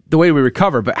said the way we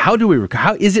recover, but how do we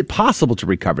how is it possible to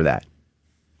recover that?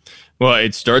 Well,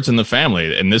 it starts in the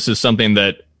family, and this is something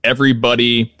that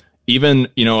everybody, even,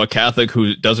 a Catholic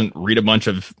who doesn't read a bunch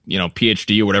of,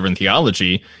 PhD or whatever in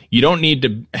theology, you don't need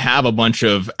to have a bunch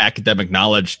of academic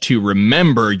knowledge to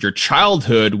remember your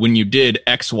childhood when you did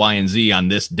X, Y, and Z on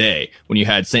this day, when you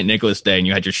had St. Nicholas Day and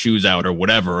you had your shoes out or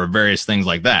whatever, or various things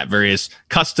like that, various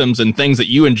customs and things that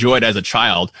you enjoyed as a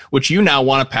child, which you now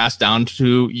want to pass down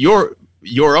to your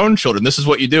own children. This is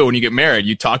what you do when you get married.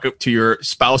 You talk to your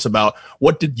spouse about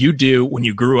what did you do when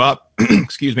you grew up,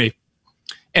 excuse me,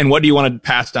 and what do you want to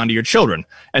pass down to your children?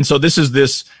 And so this is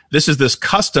this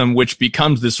custom, which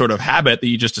becomes this sort of habit that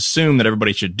you just assume that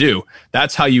everybody should do.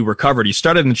 That's how you recover it. You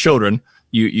start it in the children.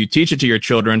 You teach it to your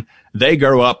children. They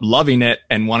grow up loving it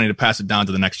and wanting to pass it down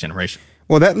to the next generation.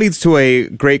 Well, that leads to a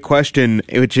great question,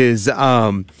 which is,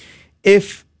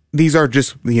 if these are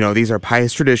just, these are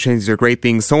pious traditions. These are great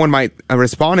things. Someone might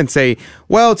respond and say,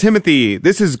 well, Timothy,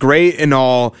 this is great and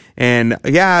all. And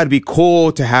yeah, it'd be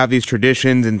cool to have these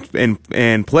traditions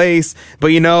in place.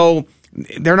 But,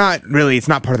 they're not really, it's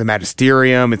not part of the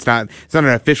magisterium. It's not an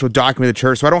official document of the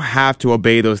church. So I don't have to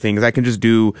obey those things. I can just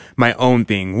do my own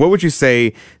thing. What would you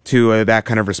say to that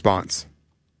kind of response?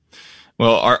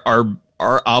 Well,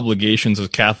 our obligations as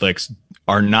Catholics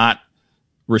are not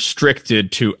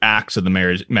restricted to acts of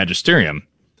the magisterium,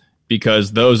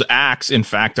 because those acts, in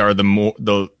fact, are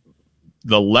the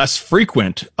less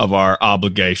frequent of our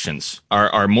obligations.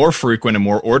 Our more frequent and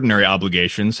more ordinary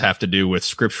obligations have to do with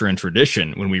scripture and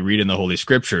tradition, when we read in the Holy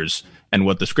Scriptures and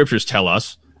what the scriptures tell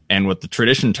us and what the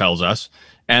tradition tells us.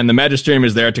 And the magisterium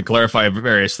is there to clarify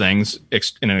various things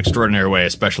in an extraordinary way,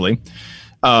 especially.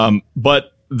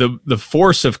 But the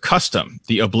force of custom,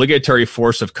 the obligatory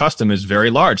force of custom, is very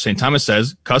large. St. Thomas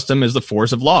says custom is the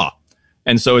force of law.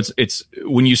 And so it's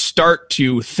when you start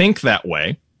to think that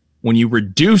way, when you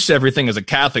reduce everything as a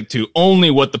Catholic to only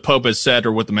what the Pope has said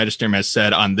or what the magisterium has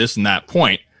said on this and that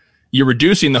point, you're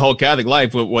reducing the whole Catholic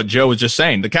life with what Joe was just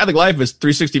saying. The Catholic life is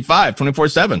 365,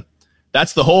 24/7.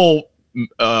 That's the whole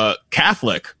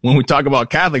Catholic. When we talk about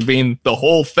Catholic being the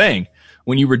whole thing,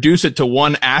 when you reduce it to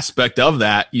one aspect of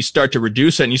that, you start to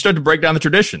reduce it and you start to break down the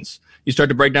traditions. You start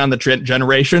to break down the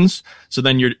generations. So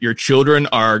then your children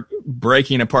are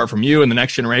breaking apart from you and the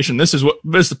next generation. This is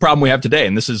the problem we have today.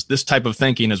 And this type of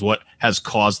thinking is what has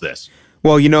caused this.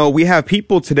 Well, we have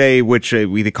people today which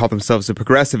they call themselves the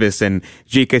progressivists, and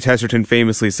G.K. Chesterton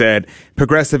famously said,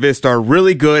 progressivists are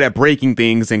really good at breaking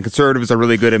things and conservatives are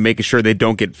really good at making sure they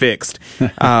don't get fixed.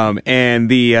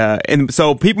 And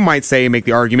so people might make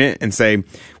the argument and say,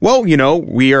 well,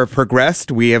 we are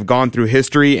progressed. We have gone through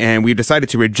history and we've decided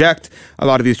to reject a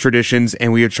lot of these traditions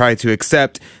and we have tried to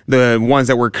accept the ones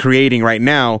that we're creating right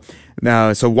now.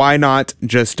 So why not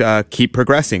just keep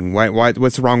progressing?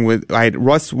 What's wrong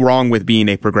with being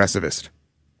a progressivist?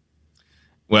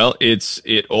 Well,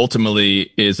 it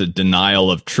ultimately is a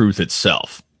denial of truth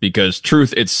itself, because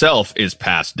truth itself is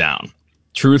passed down.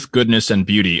 Truth, goodness, and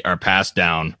beauty are passed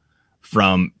down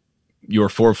from your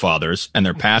forefathers, and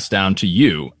they're passed down to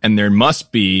you. And there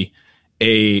must be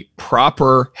a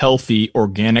proper, healthy,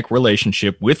 organic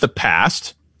relationship with the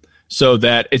past, so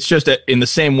that it's just in the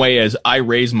same way as I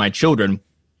raise my children,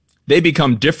 they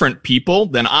become different people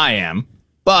than I am,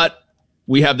 but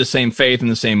we have the same faith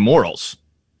and the same morals.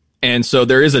 And so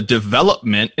there is a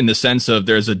development in the sense of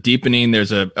there's a deepening,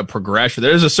 there's a progression,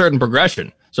 there's a certain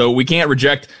progression. So we can't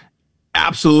reject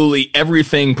absolutely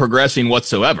everything progressing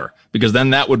whatsoever, because then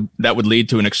that would lead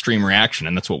to an extreme reaction.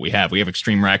 And that's what we have. We have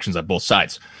extreme reactions on both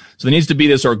sides. So there needs to be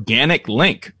this organic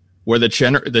link where the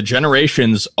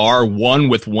generations are one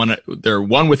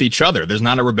with each other. There's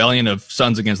not a rebellion of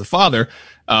sons against the Father.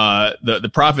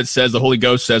 The prophet says, the Holy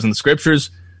Ghost says in the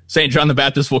scriptures, St. John the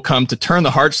Baptist will come to turn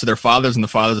the hearts to their fathers and the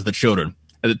fathers of the children,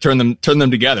 and to turn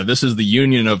them together. This is the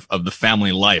union of the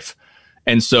family life.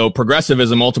 And so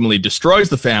progressivism ultimately destroys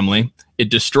the family. It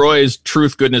destroys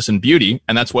truth, goodness, and beauty.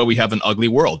 And that's why we have an ugly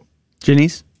world.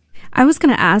 Janice? I was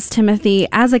going to ask Timothy,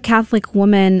 as a Catholic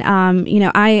woman, I'm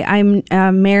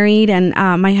married,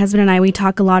 and my husband and I, we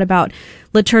talk a lot about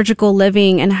liturgical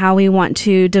living and how we want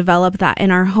to develop that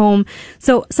in our home.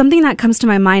 So something that comes to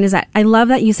my mind is that I love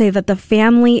that you say that the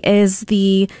family is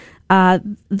the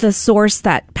source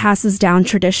that passes down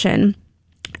tradition.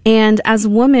 And as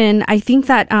women, I think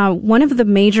that one of the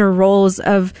major roles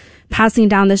of passing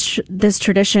down this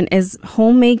tradition is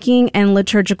homemaking and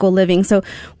liturgical living. So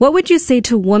what would you say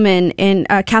to women in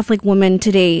Catholic women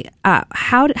today?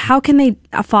 How can they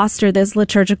foster this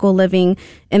liturgical living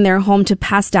in their home to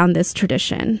pass down this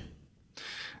tradition?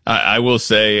 I will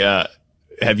say,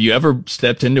 have you ever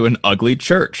stepped into an ugly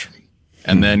church?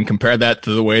 And then compare that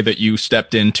to the way that you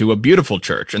stepped into a beautiful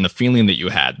church and the feeling that you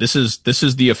had. This is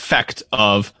the effect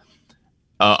of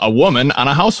a woman on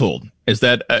a household, is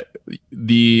that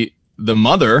the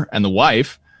mother and the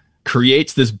wife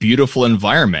creates this beautiful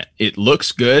environment. It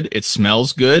looks good. It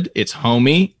smells good. It's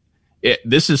homey.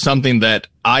 This is something that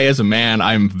I, as a man,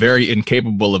 I'm very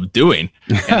incapable of doing.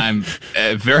 And I'm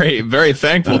very, very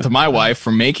thankful to my wife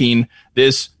for making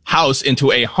this house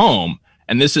into a home.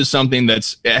 And this is something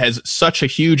that has such a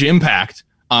huge impact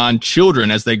on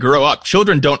children as they grow up.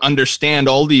 Children don't understand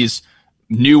all these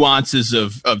nuances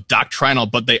of doctrinal,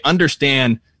 but they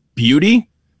understand beauty.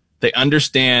 They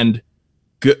understand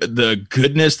the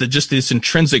goodness, just this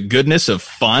intrinsic goodness of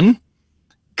fun,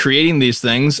 creating these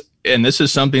things. And this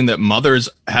is something that mothers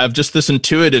have, just this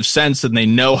intuitive sense, and they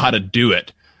know how to do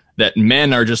it. that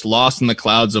men are just lost in the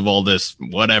clouds of all this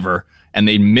whatever, and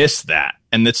they miss that.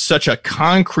 And it's such a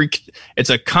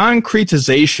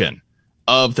concretization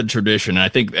of the tradition. And I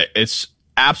think it's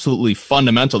absolutely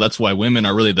fundamental. That's why women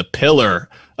are really the pillar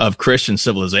of Christian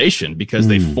civilization, because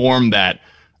they form that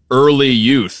early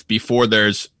youth before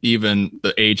there's even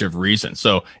the age of reason.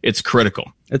 So it's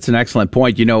critical. That's an excellent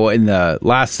point. You know, in the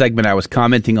last segment, I was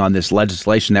commenting on this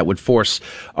legislation that would force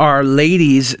our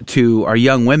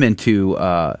young women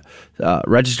to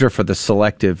register for the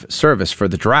selective service for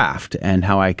the draft, and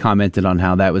how I commented on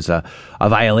how that was a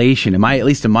violation, at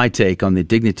least in my take, on the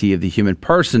dignity of the human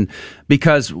person,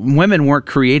 because women weren't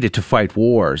created to fight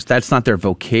wars. That's not their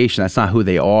vocation. That's not who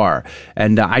they are.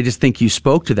 And I just think you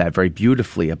spoke to that very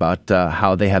beautifully about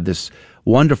how they have this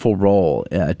wonderful role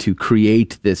to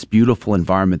create this beautiful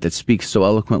environment that speaks so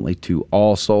eloquently to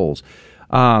all souls.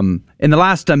 In the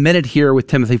last minute here with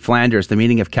Timothy Flanders, the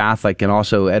Meaning of Catholic, and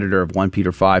also editor of 1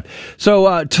 Peter 5.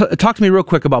 So talk to me real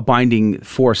quick about Binding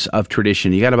Force of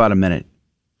Tradition. You got about a minute.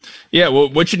 Yeah, well,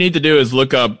 what you need to do is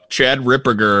look up Chad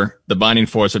Ripperger, The Binding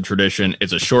Force of Tradition.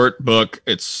 It's a short book.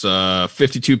 It's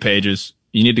 52 pages.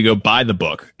 You need to go buy the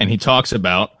book. And he talks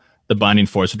about the Binding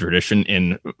Force of Tradition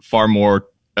in far more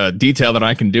detail that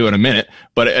I can do in a minute,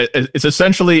 but it's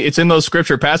essentially, it's in those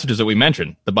scripture passages that we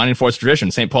mentioned, the binding force of tradition.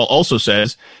 St. Paul also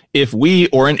says, if we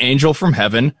or an angel from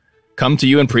heaven come to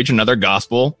you and preach another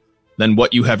gospel than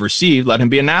what you have received, let him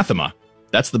be anathema.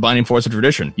 That's the binding force of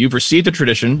tradition. You've received the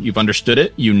tradition, you've understood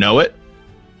it, you know it,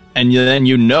 and then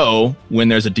you know when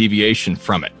there's a deviation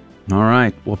from it. All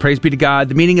right. Well, praise be to God.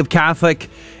 The Meaning of Catholic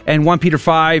and 1 Peter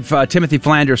 5, Timothy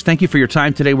Flanders, thank you for your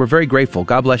time today. We're very grateful.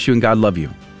 God bless you and God love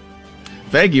you.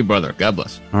 Thank you, brother. God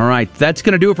bless. All right. That's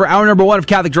going to do it for hour number 1 of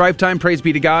Catholic Drive Time. Praise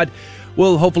be to God.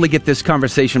 We'll hopefully get this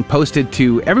conversation posted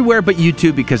to everywhere but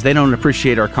YouTube, because they don't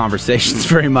appreciate our conversations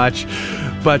very much.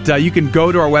 But you can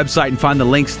go to our website and find the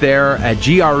links there at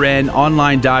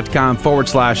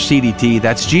grnonline.com/CDT.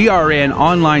 That's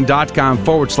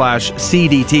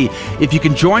grnonline.com/CDT. If you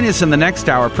can join us in the next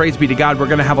hour, praise be to God, we're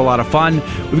going to have a lot of fun.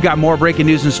 We've got more breaking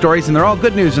news and stories, and they're all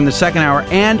good news in the second hour,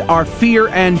 and our Fear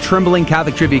and Trembling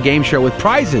Catholic Trivia Game Show with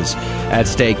prizes at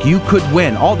stake. You could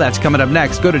win. All that's coming up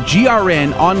next. Go to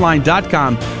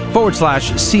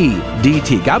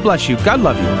grnonline.com/CDT. God bless you. God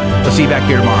love you. We'll see you back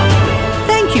here tomorrow.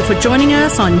 Thank you for joining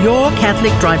us on Your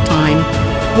Catholic Drive Time,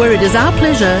 where it is our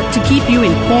pleasure to keep you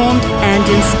informed and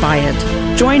inspired.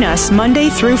 Join us Monday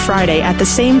through Friday at the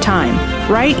same time,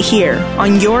 right here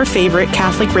on your favorite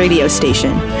Catholic radio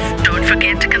station. Don't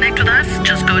forget to connect with us.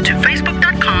 Just go to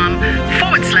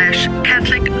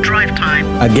facebook.com/Catholic Drive Time.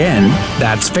 Again,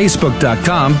 that's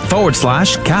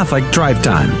facebook.com/Catholic Drive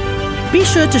Time. Be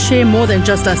sure to share more than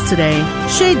just us today.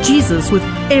 Share Jesus with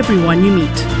everyone you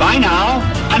meet. Bye now,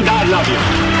 and God love you.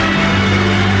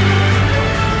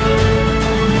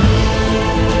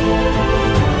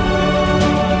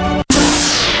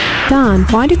 Don,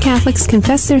 why do Catholics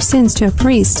confess their sins to a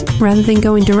priest rather than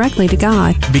going directly to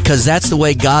God? Because that's the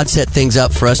way God set things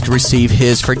up for us to receive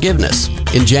His forgiveness.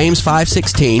 In James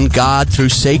 5:16, God, through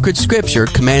sacred Scripture,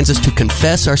 commands us to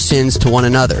confess our sins to one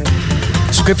another.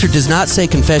 Scripture does not say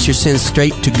confess your sins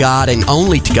straight to God and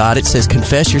only to God. It says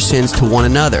confess your sins to one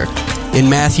another. In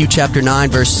Matthew chapter 9,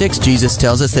 verse 6, Jesus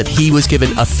tells us that He was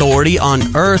given authority on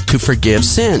earth to forgive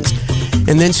sins.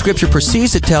 And then Scripture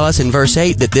proceeds to tell us in verse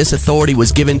 8 that this authority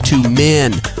was given to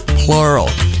men, plural.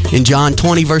 In John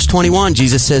 20, verse 21,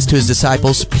 Jesus says to His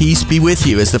disciples, peace be with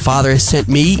you. As the Father has sent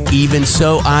me, even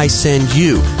so I send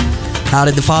you. How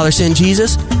did the Father send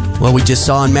Jesus? Well, we just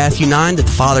saw in Matthew 9 that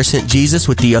the Father sent Jesus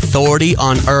with the authority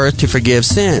on earth to forgive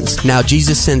sins. Now,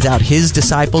 Jesus sends out His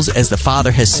disciples as the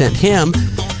Father has sent Him.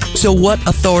 So what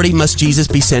authority must Jesus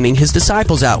be sending His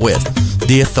disciples out with?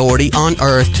 The authority on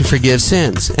earth to forgive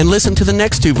sins. And listen to the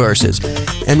next two verses.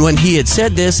 And when He had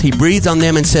said this, He breathed on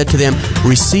them and said to them,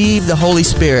 receive the Holy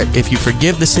Spirit. If you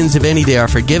forgive the sins of any, they are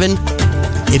forgiven.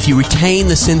 If you retain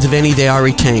the sins of any, they are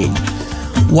retained.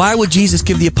 Why would Jesus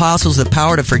give the apostles the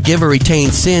power to forgive or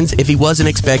retain sins if He wasn't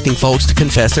expecting folks to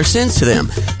confess their sins to them?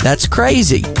 That's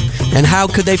crazy. And how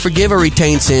could they forgive or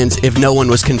retain sins if no one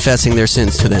was confessing their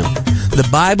sins to them? The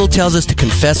Bible tells us to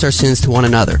confess our sins to one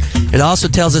another. It also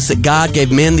tells us that God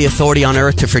gave men the authority on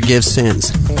earth to forgive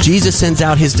sins. Jesus sends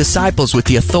out His disciples with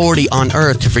the authority on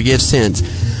earth to forgive sins.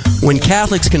 When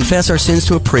Catholics confess our sins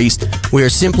to a priest, we are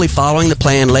simply following the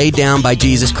plan laid down by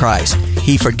Jesus Christ.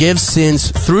 He forgives sins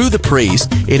through the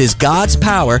priest. It is God's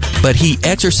power, but He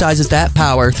exercises that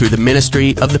power through the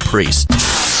ministry of the priest.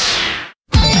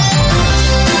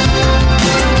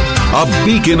 A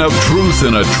beacon of truth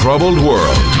in a troubled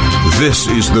world. This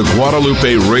is the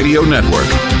Guadalupe Radio Network,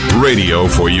 radio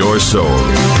for your soul.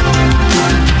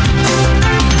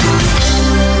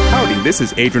 This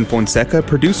is Adrian Fonseca,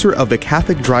 producer of the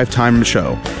Catholic Drive Time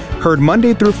Show. Heard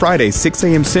Monday through Friday, 6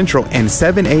 a.m. Central and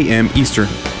 7 a.m. Eastern,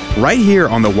 right here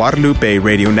on the Guadalupe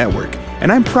Radio Network. And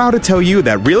I'm proud to tell you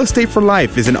that Real Estate for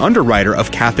Life is an underwriter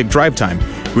of Catholic Drive Time.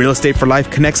 Real Estate for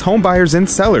Life connects home buyers and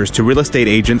sellers to real estate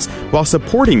agents while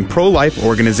supporting pro-life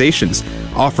organizations,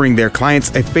 offering their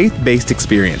clients a faith-based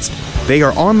experience. They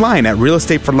are online at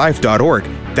realestateforlife.org.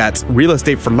 That's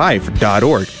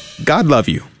realestateforlife.org. God love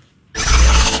you.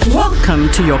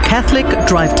 Welcome to your Catholic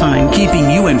Drive Time,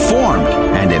 keeping you informed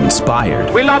and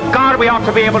inspired. We love God, we ought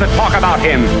to be able to talk about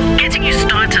Him. Getting you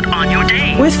started on your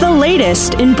day. With the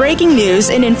latest in breaking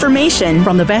news and information.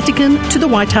 From the Vatican to the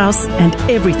White House and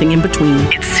everything in between.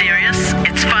 It's serious,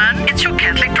 it's fun, it's your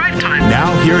Catholic Drive Time.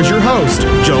 Now, here's your host,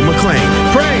 Joe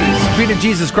McClain. Praise be to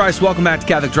Jesus Christ. Welcome back to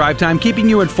Catholic Drive Time, keeping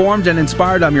you informed and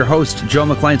inspired. I'm your host, Joe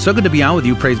McClain. So good to be on with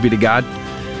you. Praise be to God.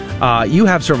 You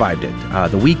have survived it.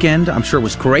 The weekend, I'm sure,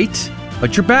 was great,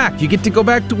 but you're back. You get to go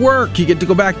back to work. You get to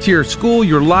go back to your school,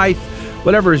 your life,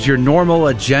 whatever is your normal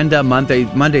agenda,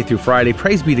 Monday through Friday.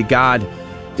 Praise be to God.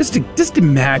 Just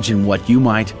imagine what you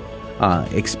might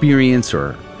experience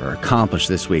or accomplish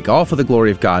this week, all for the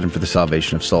glory of God and for the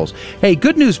salvation of souls. Hey,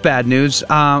 good news, bad news.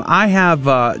 I have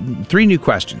 3 new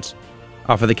questions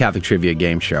for the Catholic Trivia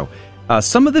Game Show.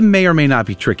 Some of them may or may not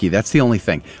be tricky. That's the only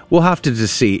thing. We'll have to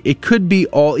just see. It could be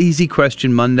all easy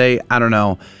question Monday. I don't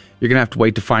know. You're going to have to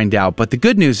wait to find out. But the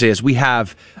good news is we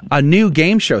have a new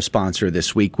game show sponsor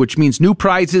this week, which means new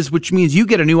prizes, which means you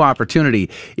get a new opportunity.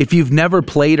 If you've never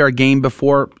played our game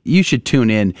before, you should tune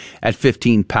in at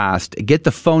 15 past. Get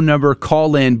the phone number,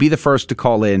 call in, be the first to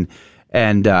call in,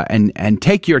 and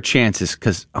take your chances,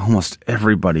 because almost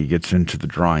everybody gets into the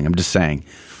drawing. I'm just saying.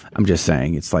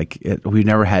 It's like we've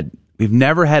never had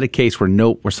a case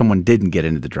where someone didn't get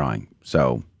into the drawing.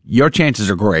 So your chances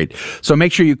are great. So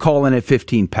make sure you call in at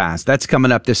 15 past. That's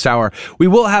coming up this hour. We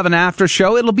will have an after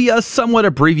show. It'll be a somewhat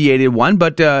abbreviated one,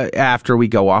 but after we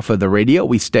go off of the radio,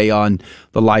 we stay on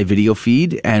the live video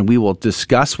feed and we will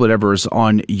discuss whatever's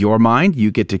on your mind.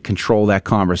 You get to control that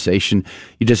conversation.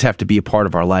 You just have to be a part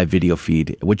of our live video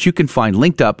feed, which you can find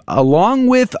linked up along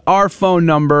with our phone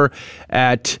number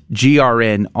at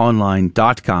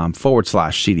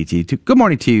grnonline.com/CDT. Good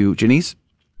morning to you, Janice.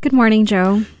 Good morning,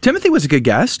 Joe. Timothy was a good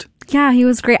guest. Yeah, he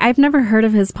was great. I've never heard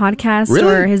of his podcast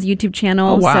or his YouTube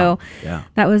channel. Oh, wow. So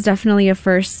that was definitely a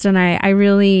first, and I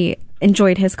really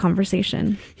enjoyed his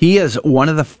conversation. He is one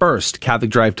of the first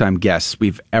Catholic Drive Time guests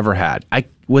we've ever had.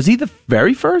 Was he the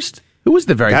very first? Who was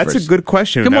the very first? That's a good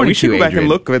question. Good morning, we should go back and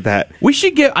look at that. We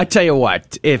should I tell you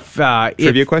what,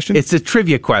 trivia question? It's a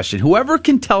trivia question. Whoever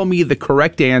can tell me the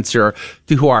correct answer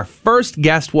to who our first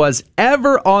guest was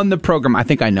ever on the program, I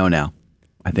think I know now.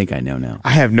 I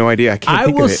have no idea. I can't think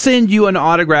of it. I will send you an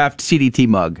autographed CDT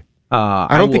mug.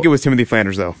 I don't think it was Timothy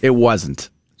Flanders, though. It wasn't.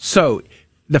 So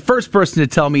the first person to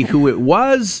tell me who it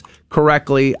was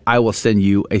correctly, I will send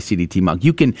you a CDT mug.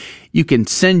 You can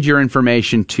send your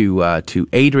information to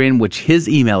Adrian, which his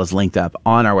email is linked up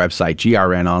on our website,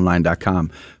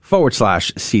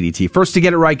 grnonline.com/CDT. First to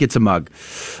get it right gets a mug.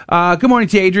 Good morning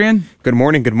to you, Adrian. Good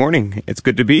morning. It's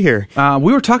good to be here.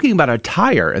 We were talking about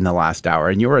attire in the last hour,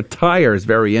 and your attire is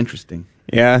very interesting.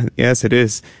 Yeah, yes, it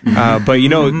is. But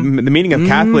the meaning of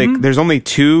Catholic, there's only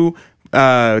 2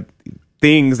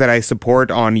 things that I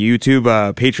support on YouTube,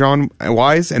 Patreon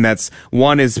wise, and that's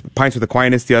one is Pints with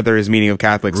Aquinas, the other is Meaning of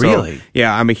Catholic. Really? So,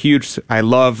 yeah, I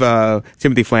love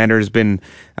Timothy Flanders, been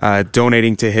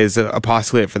donating to his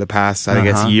apostolate for the past, I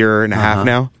guess, year and a half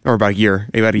now, or about a year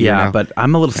now. Yeah, but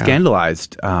I'm a little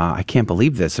scandalized. I can't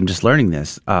believe this. I'm just learning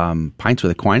this. Pints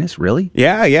with Aquinas, really?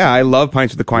 Yeah, I love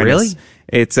Pints with Aquinas. Really?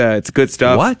 It's good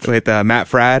stuff. What? With Matt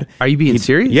Fradd. Are you being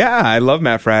serious? Yeah, I love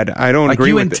Matt Fradd. I don't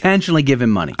agree with intentionally give him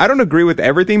money. I don't agree with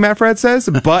everything Matt Fradd says,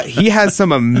 but he has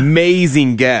some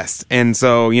amazing guests, and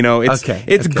so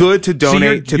it's good to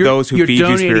donate to those who feed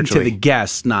you spiritually. You're donating to the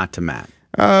guests, not to Matt.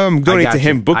 Donate to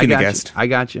him booking the guest. I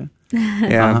got you.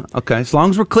 Yeah. Okay. As long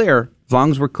as we're clear.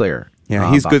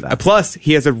 Yeah, he's good. Plus,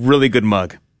 he has a really good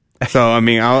mug. So,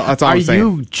 that's all I'm saying. Are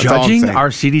you judging our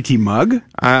CDT mug?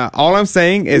 All I'm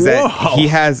saying is that he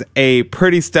has a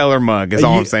pretty stellar mug, is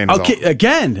all I'm saying. Okay,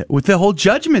 again, with the whole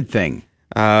judgment thing.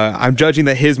 I'm judging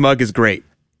that his mug is great.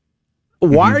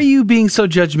 Why are you being so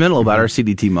judgmental about our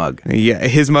CDT mug? Yeah,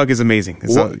 his mug is amazing.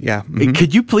 So, yeah.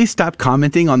 Could you please stop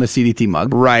commenting on the CDT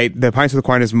mug? Right. The Pints with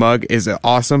Aquinas mug is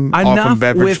awesome. Enough all from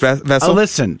beverage vessel.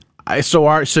 Listen,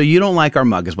 so you don't like our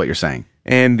mug is what you're saying.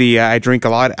 And I drink a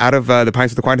lot out of the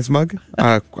Pints with Aquinas mug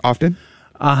often.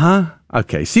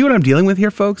 Okay. See what I'm dealing with here,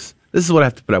 folks? This is what I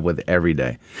have to put up with every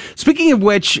day. Speaking of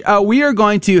which, we are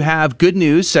going to have Good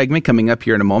News segment coming up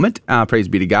here in a moment. Praise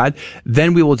be to God.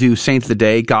 Then we will do Saint of the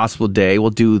Day, Gospel Day.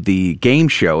 We'll do the game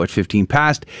show at 15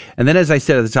 past. And then, as I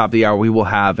said at the top of the hour, we will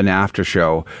have an after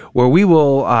show where we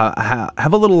will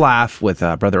have a little laugh with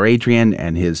Brother Adrian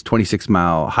and his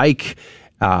 26-mile hike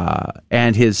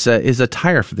and his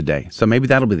attire for the day. So maybe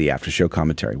that'll be the after show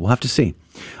commentary. We'll have to see.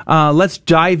 Let's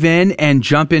dive in and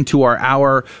jump into our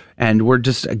hour. And we're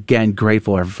just, again,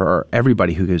 grateful for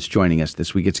everybody who is joining us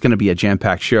this week. It's going to be a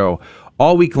jam-packed show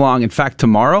all week long. In fact,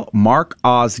 tomorrow, Mark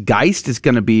Oz Geist is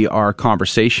going to be our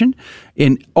conversation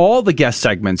in all the guest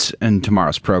segments in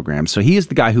tomorrow's program. So he is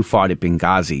the guy who fought at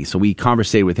Benghazi. So we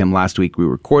conversated with him last week. We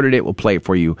recorded it. We'll play it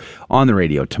for you on the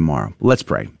radio tomorrow. Let's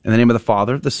pray. In the name of the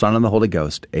Father, the Son, and the Holy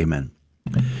Ghost. Amen.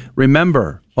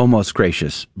 Remember, O most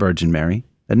gracious Virgin Mary,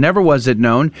 that never was it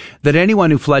known that anyone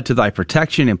who fled to thy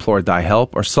protection, implored thy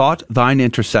help, or sought thine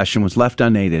intercession was left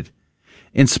unaided.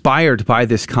 Inspired by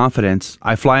this confidence,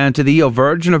 I fly unto thee, O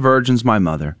Virgin of Virgins, my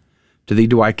mother. To thee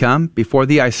do I come, before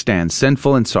thee I stand,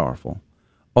 sinful and sorrowful.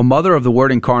 O Mother of the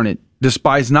Word incarnate,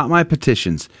 despise not my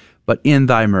petitions, but in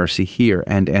thy mercy hear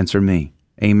and answer me.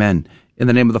 Amen. In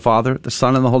the name of the Father, the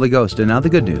Son, and the Holy Ghost. And now the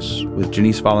good news with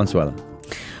Janice Valenzuela.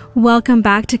 Welcome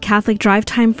back to Catholic Drive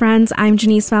Time, friends. I'm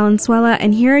Janice Valenzuela,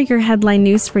 and here are your headline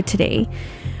news for today.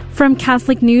 From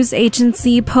Catholic News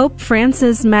Agency, Pope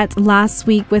Francis met last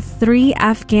week with 3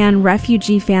 Afghan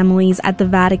refugee families at the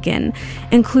Vatican,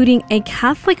 including a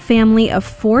Catholic family of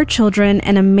 4 children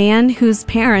and a man whose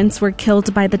parents were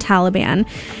killed by the Taliban.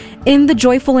 In the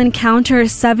joyful encounter,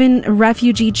 7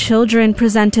 refugee children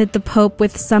presented the Pope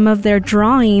with some of their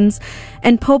drawings,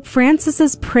 and Pope Francis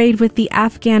has prayed with the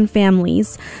Afghan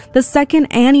families. The second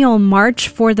annual March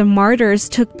for the Martyrs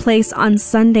took place on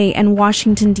Sunday in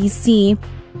Washington, D.C.,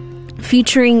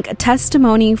 featuring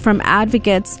testimony from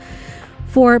advocates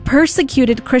for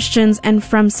persecuted Christians and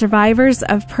from survivors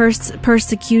of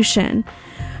persecution.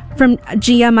 From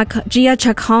Gia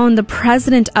Chacon, the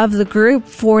president of the group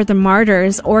for the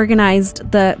Martyrs,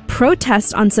 organized the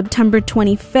protest on September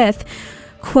 25th,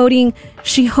 quoting,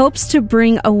 "She hopes to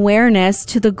bring awareness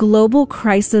to the global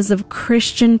crisis of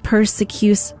Christian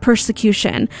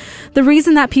persecution. The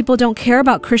reason that people don't care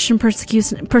about Christian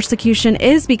persecution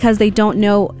is because they don't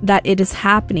know that it is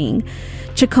happening,"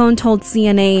 Chacon told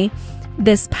CNA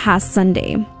this past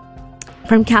Sunday.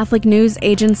 From Catholic News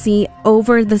Agency,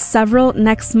 over the several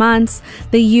next months,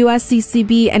 the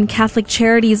USCCB and Catholic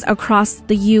charities across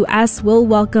the U.S. will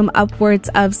welcome upwards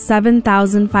of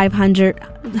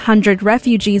 7,500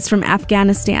 refugees from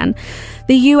Afghanistan.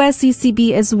 The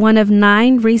USCCB is one of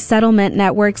 9 resettlement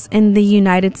networks in the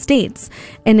United States,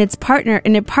 and it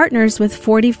partners with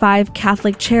 45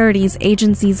 Catholic charities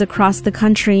agencies across the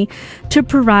country to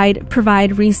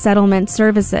provide resettlement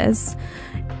services.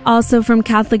 Also from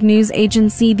Catholic News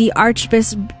Agency, the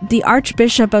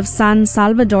Archbishop of San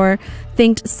Salvador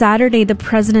thanked Saturday the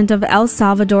president of El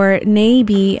Salvador,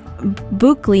 Nayib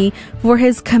Bukele, for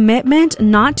his commitment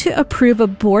not to approve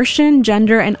abortion,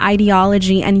 gender and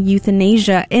ideology, and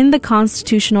euthanasia in the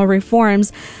constitutional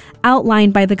reforms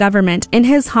outlined by the government. In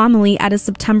his homily at a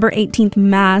September 18th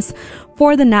Mass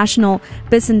for the National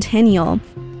Bicentennial,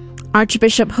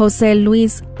 Archbishop Jose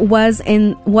Luis was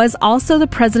also the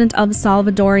president of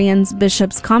Salvadorian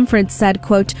Bishops' Conference, said,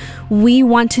 quote, "We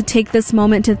want to take this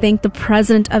moment to thank the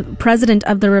President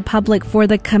of the Republic for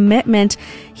the commitment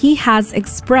he has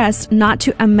expressed not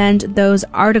to amend those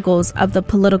articles of the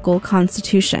political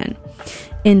constitution."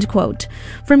 End quote.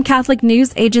 From Catholic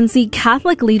News Agency,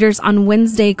 Catholic leaders on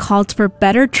Wednesday called for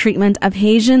better treatment of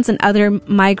Haitians and other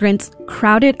migrants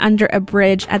crowded under a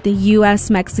bridge at the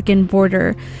U.S.-Mexican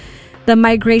border. The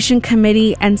Migration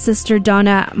Committee and Sister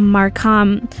Donna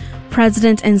Markham,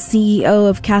 president and CEO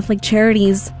of Catholic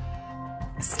Charities,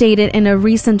 stated in a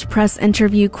recent press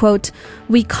interview, quote,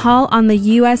 "We call on the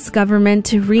U.S. government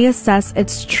to reassess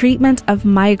its treatment of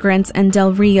migrants in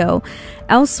Del Rio,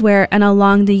 elsewhere and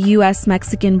along the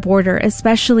U.S.-Mexican border,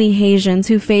 especially Haitians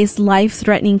who face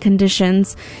life-threatening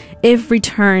conditions if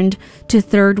returned to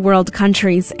third world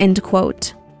countries," end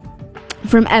quote.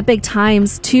 From Epic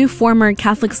Times, 2 former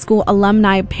Catholic school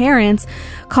alumni parents,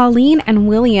 Colleen and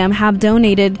William, have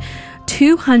donated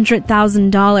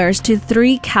 $200,000 to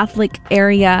 3 Catholic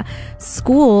area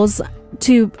schools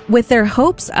with their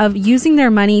hopes of using their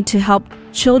money to help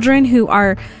children who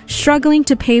are struggling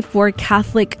to pay for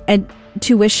Catholic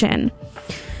tuition.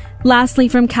 Lastly,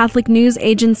 from Catholic News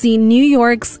Agency, New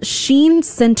York's Sheen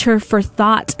Center for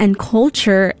Thought and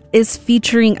Culture is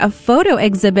featuring a photo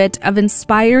exhibit of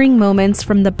inspiring moments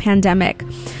from the pandemic.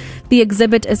 The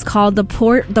exhibit is called the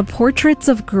Portraits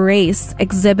of Grace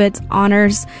exhibit,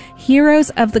 honors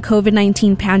heroes of the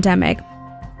COVID-19 pandemic.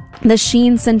 The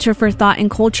Sheen Center for Thought and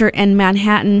Culture in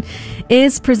Manhattan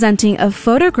is presenting a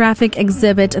photographic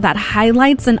exhibit that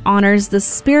highlights and honors the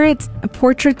spirit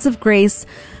Portraits of Grace,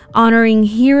 honoring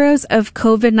heroes of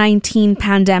COVID-19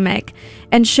 pandemic,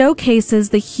 and showcases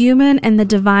the human and the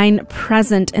divine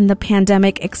present in the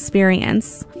pandemic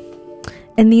experience.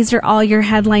 And these are all your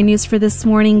headline news for this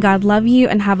morning. God love you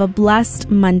and have a blessed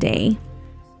Monday.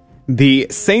 The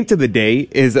saint of the day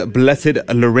is Blessed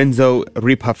Lorenzo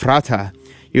Ripafrata.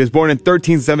 He was born in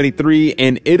 1373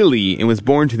 in Italy and was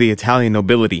born to the Italian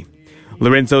nobility.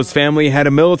 Lorenzo's family had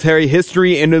a military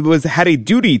history and had a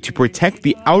duty to protect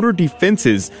the outer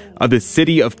defenses of the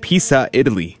city of Pisa,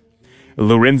 Italy.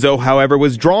 Lorenzo, however,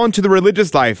 was drawn to the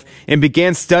religious life and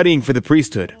began studying for the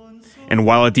priesthood. And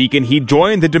while a deacon, he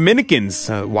joined the Dominicans,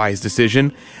 a wise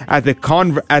decision, at the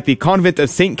convent of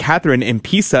St. Catherine in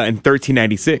Pisa in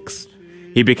 1396.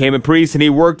 He became a priest and he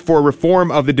worked for reform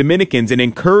of the Dominicans and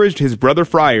encouraged his brother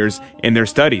friars in their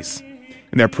studies,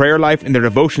 in their prayer life, and their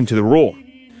devotion to the rule.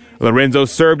 Lorenzo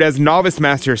served as novice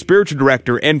master, spiritual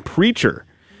director, and preacher,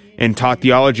 and taught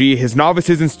theology. His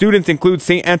novices and students include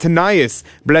St. Antonius,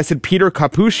 Blessed Peter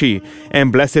Capucci,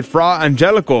 and Blessed Fra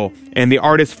Angelico, and the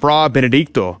artist Fra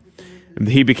Benedicto.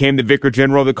 He became the vicar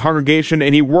general of the congregation,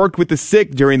 and he worked with the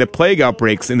sick during the plague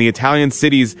outbreaks in the Italian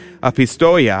cities of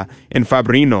Pistoia and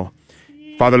Fabrino.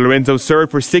 Father Lorenzo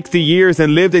served for 60 years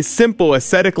and lived a simple,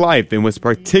 ascetic life and was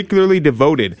particularly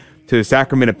devoted to the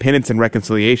sacrament of penance and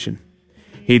reconciliation.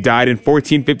 He died in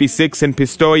 1456 in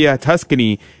Pistoia,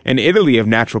 Tuscany, in Italy of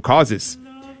natural causes.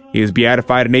 He was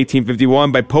beatified in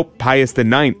 1851 by Pope Pius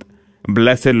IX.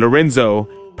 Blessed Lorenzo,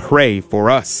 pray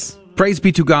for us. Praise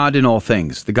be to God in all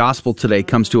things. The gospel today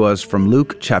comes to us from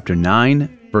Luke chapter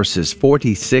 9, verses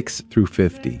 46 through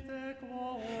 50.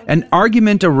 An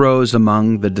argument arose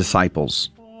among the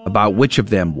disciples about which of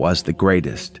them was the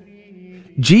greatest.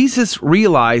 Jesus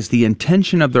realized the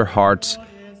intention of their hearts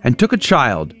and took a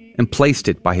child and placed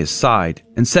it by his side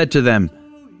and said to them,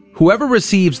 "Whoever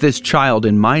receives this child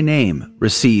in my name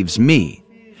receives me,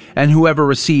 and whoever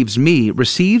receives me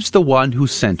receives the one who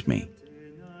sent me.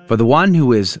 For the one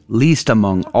who is least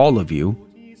among all of you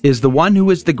is the one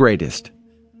who is the greatest."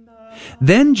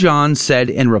 Then John said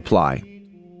in reply,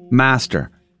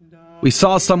 "Master, we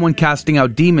saw someone casting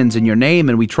out demons in your name,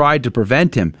 and we tried to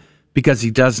prevent him, because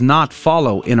he does not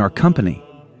follow in our company."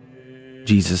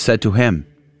 Jesus said to him,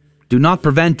 "Do not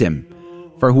prevent him,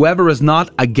 for whoever is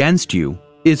not against you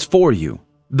is for you."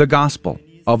 The gospel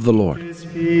of the Lord.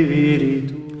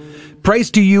 Praise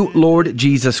to you, Lord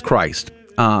Jesus Christ.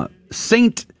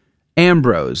 Saint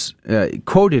Ambrose,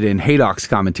 quoted in Haydock's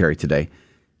commentary today,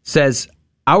 says,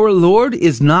 "Our Lord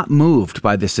is not moved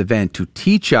by this event to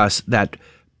teach us that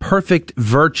perfect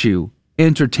virtue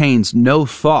entertains no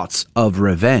thoughts of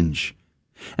revenge,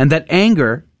 and that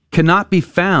anger cannot be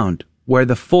found where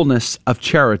the fullness of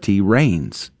charity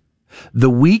reigns. The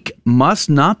weak must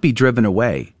not be driven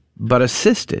away, but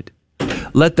assisted.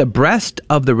 Let the breast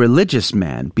of the religious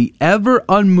man be ever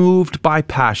unmoved by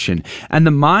passion, and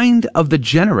the mind of the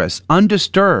generous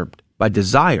undisturbed by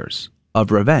desires of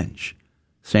revenge."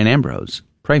 St. Ambrose,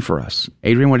 pray for us.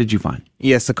 Adrian, what did you find?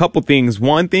 Yes, a couple things.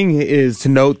 One thing is to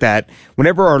note that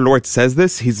whenever our Lord says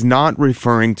this, he's not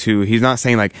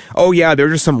saying like, oh yeah,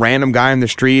 there's just some random guy on the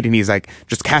street and he's like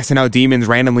just casting out demons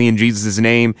randomly in Jesus'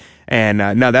 name. And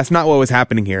no, that's not what was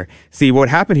happening here. See, what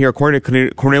happened here, according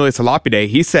to Cornelius a Lapide,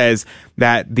 he says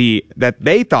that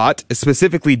they thought,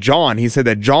 specifically John, he said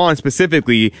that John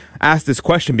specifically asked this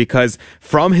question because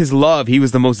from his love, he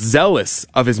was the most zealous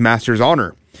of his master's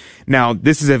honor. Now,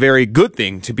 this is a very good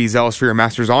thing to be zealous for your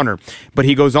master's honor. But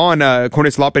he goes on,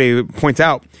 Cornelius Lapide points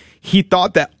out, he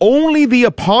thought that only the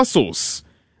apostles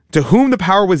to whom the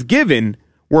power was given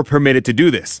were permitted to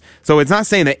do this. So it's not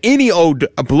saying that any old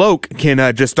bloke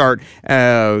can just start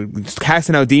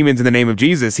casting out demons in the name of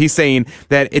Jesus. He's saying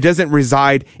that it doesn't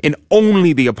reside in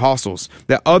only the apostles,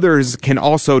 that others can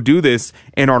also do this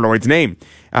in our Lord's name.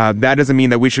 That doesn't mean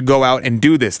that we should go out and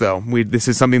do this, though. This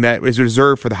is something that is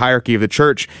reserved for the hierarchy of the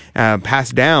church,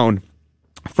 passed down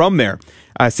from there.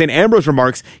 St. Ambrose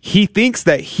remarks, he thinks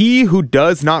that he who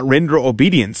does not render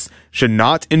obedience should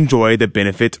not enjoy the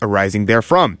benefit arising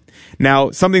therefrom.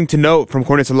 Now, something to note from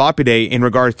Cornelius a Lapide in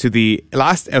regards to the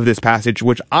last of this passage,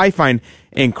 which I find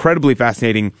incredibly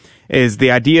fascinating, is the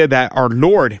idea that our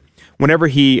Lord, whenever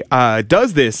he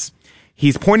does this,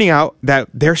 he's pointing out that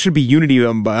there should be unity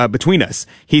between us.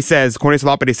 He says, Cornelius a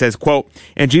Lapide says, quote,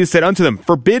 "And Jesus said unto them,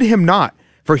 Forbid him not,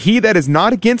 for he that is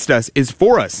not against us is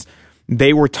for us.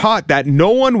 They were taught that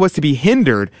no one was to be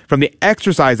hindered from the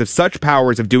exercise of such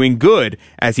powers of doing good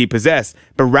as he possessed,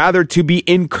 but rather to be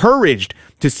encouraged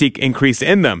to seek increase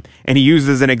in them. And he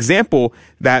uses an example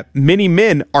that many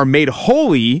men are made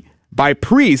holy by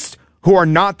priests who are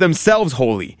not themselves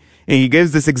holy. And he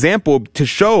gives this example to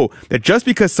show that just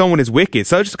because someone is wicked,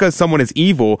 just because someone is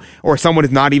evil, or someone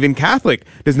is not even Catholic,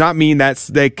 does not mean that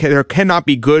there cannot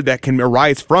be good that can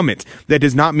arise from it. That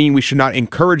does not mean we should not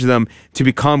encourage them to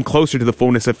become closer to the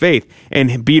fullness of faith.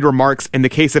 And Bede remarks, in the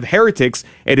case of heretics,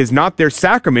 it is not their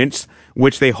sacraments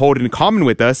which they hold in common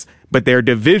with us, but their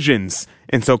divisions.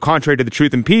 And so contrary to the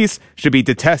truth and peace, should be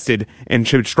detested and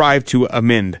should strive to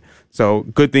amend. So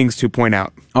good things to point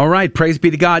out. All right. Praise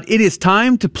be to God. It is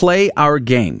time to play our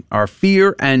game, our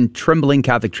Fear and Trembling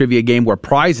Catholic Trivia game, where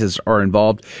prizes are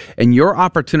involved. And your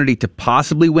opportunity to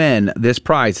possibly win this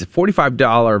prize,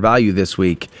 $45 value this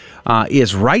week,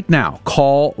 is right now.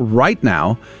 Call right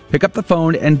now. Pick up the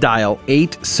phone and dial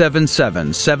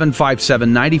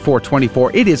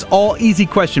 877-757-9424. It is all easy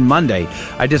question Monday.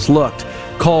 I just looked.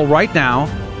 Call right now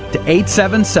to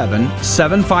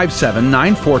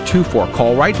 877-757-9424.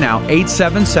 Call right now,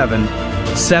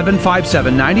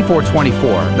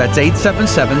 877-757-9424. That's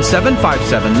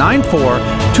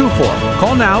 877-757-9424.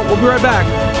 Call now. We'll be right back.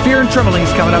 Fear and Trembling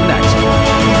is coming up next.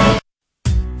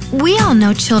 We all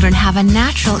know children have a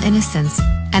natural innocence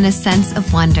and a sense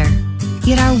of wonder.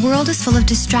 Yet our world is full of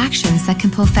distractions that can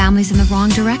pull families in the wrong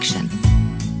direction.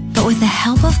 But with the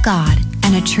help of God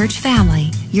and a church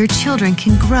family, your children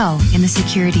can grow in the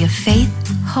security of faith,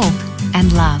 hope,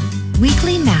 and love.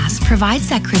 Weekly Mass provides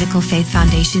that critical faith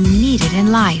foundation needed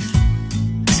in life.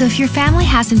 So if your family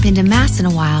hasn't been to Mass in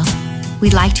a while,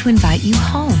 we'd like to invite you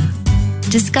home.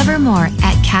 Discover more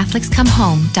at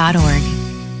CatholicsComeHome.org.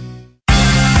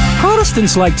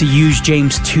 Protestants like to use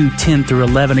James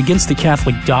 2:10-11 against the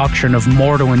Catholic doctrine of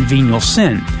mortal and venial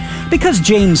sin, because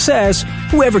James says,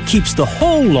 whoever keeps the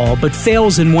whole law but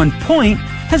fails in one point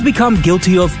has become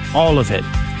guilty of all of it.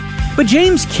 But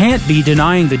James can't be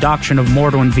denying the doctrine of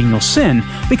mortal and venial sin,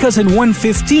 because in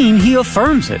 1:15 he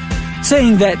affirms it,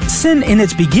 saying that sin in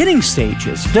its beginning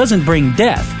stages doesn't bring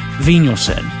death, venial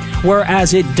sin,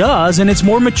 whereas it does in its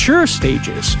more mature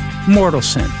stages, mortal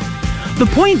sin. The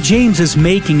point James is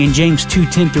making in James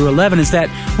 2:10-11 is that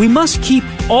we must keep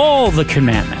all the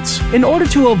commandments in order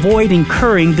to avoid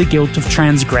incurring the guilt of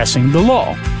transgressing the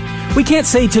law. We can't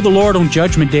say to the Lord on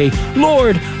Judgment Day,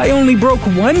 Lord, I only broke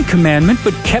one commandment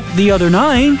but kept the other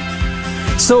 9.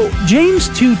 So James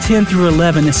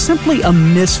 2:10-11 is simply a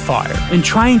misfire in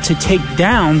trying to take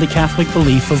down the Catholic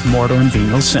belief of mortal and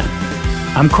venial sin.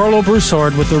 I'm Carlo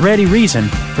Broussard with the ready reason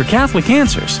for Catholic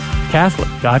Answers,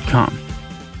 Catholic.com.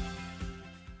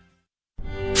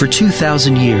 For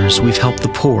 2,000 years, we've helped the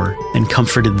poor and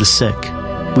comforted the sick.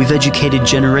 We've educated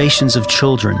generations of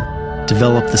children,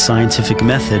 developed the scientific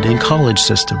method and college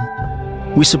system.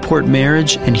 We support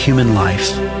marriage and human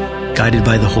life. Guided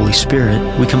by the Holy Spirit,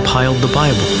 we compiled the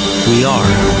Bible. We are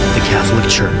the Catholic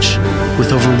Church,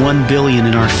 with over 1 billion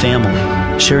in our family,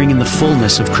 sharing in the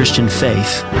fullness of Christian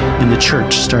faith in the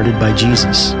church started by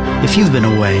Jesus. If you've been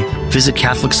away, visit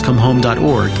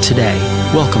CatholicsComeHome.org today.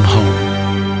 Welcome home.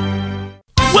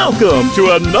 Welcome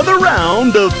to another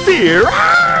round of Fear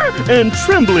and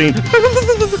Trembling,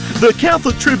 the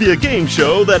Catholic trivia game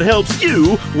show that helps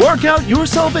you work out your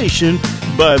salvation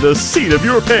by the seat of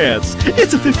your pants.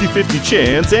 It's a 50-50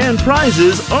 chance and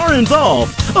prizes are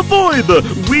involved. Avoid the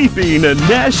weeping and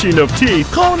gnashing of teeth.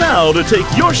 Call now to take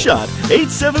your shot.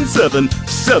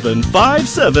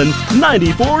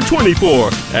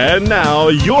 877-757-9424. And now,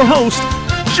 your host,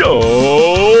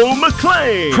 Joe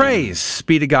McClain. Praise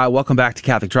be to God. Welcome back to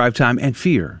Catholic Drive Time and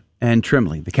Fear and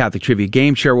Trembling, the Catholic Trivia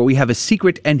Game Show, where we have a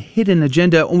secret and hidden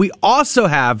agenda, and we also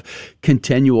have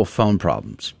continual phone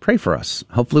problems. Pray for us.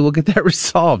 Hopefully we'll get that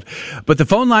resolved. But the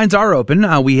phone lines are open.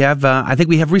 We have, I think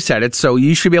we have reset it, so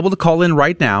you should be able to call in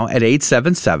right now at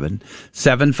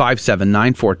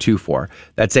 877-757-9424.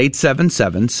 That's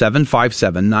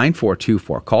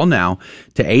 877-757-9424. Call now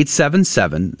to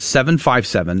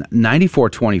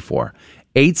 877-757-9424.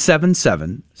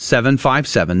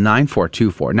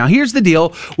 877-757-9424. Now, here's the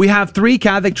deal. We have 3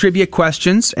 Catholic trivia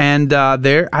questions, and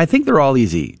I think they're all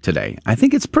easy today. I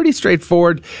think it's pretty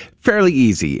straightforward, fairly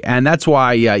easy, and that's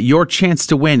why your chance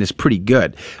to win is pretty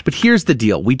good. But here's the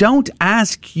deal. We don't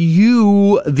ask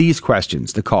you these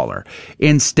questions, the caller.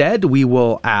 Instead, we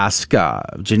will ask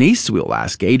Janice, we will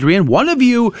ask Adrian. One of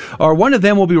you or one of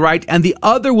them will be right, and the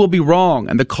other will be wrong,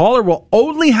 and the caller will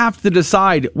only have to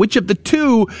decide which of the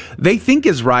 2 they think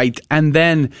is right, and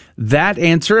then That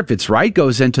answer, if it's right,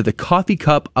 goes into the Coffee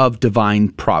Cup of Divine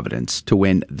Providence to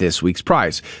win this week's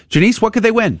prize. Janice, what could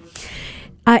they win?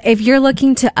 If you're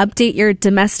looking to update your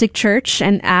domestic church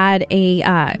and add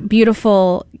a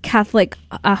beautiful Catholic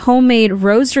homemade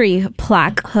rosary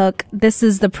plaque hook, this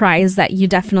is the prize that you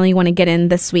definitely want to get in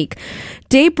this week.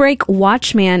 Daybreak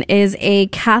Watchman is a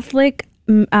Catholic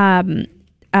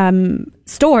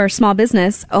store, small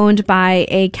business, owned by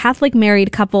a Catholic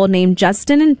married couple named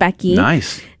Justin and Becky.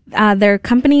 Nice. Their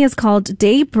company is called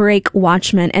Daybreak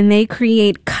Watchman, and they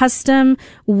create custom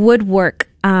woodwork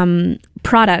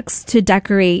products to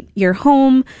decorate your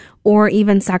home or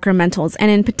even sacramentals. And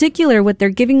in particular, what they're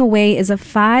giving away is a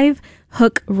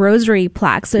 5-hook rosary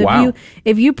plaque. So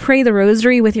if you pray the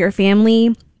rosary with your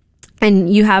family,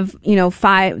 and you have,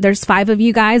 there's 5 of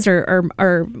you guys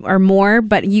or more,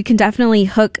 but you can definitely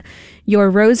hook your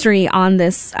rosary on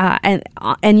this,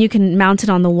 and you can mount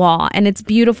it on the wall. And it's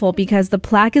beautiful because the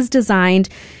plaque is designed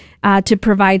to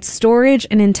provide storage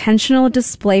and intentional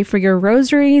display for your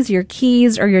rosaries, your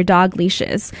keys, or your dog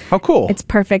leashes. How cool. It's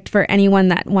perfect for anyone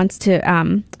that wants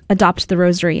to adopt the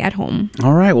rosary at home.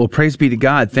 All right. Well, praise be to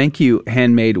God. Thank you,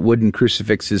 Handmade Wooden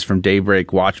Crucifixes from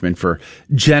Daybreak Watchman, for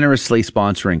generously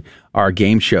sponsoring our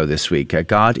game show this week.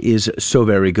 God is so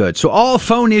very good. So all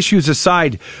phone issues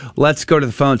aside, let's go to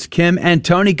the phones. Kim and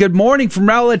Tony, good morning from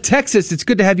Rowlett, Texas. It's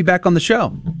good to have you back on the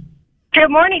show. Good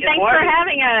morning. Thanks for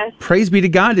having us. Praise be to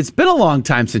God. It's been a long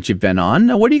time since you've been on.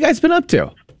 What have you guys been up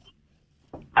to?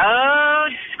 Oh,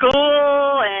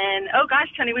 school and, oh gosh,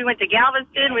 Tony, we went to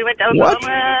Galveston. We went to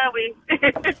Oklahoma. We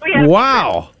had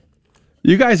Wow.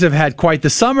 You guys have had quite the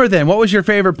summer then. What was your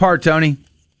favorite part, Tony?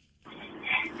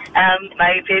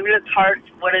 My favorite part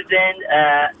would have been,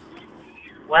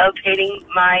 painting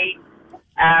my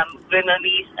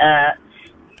grandmommies.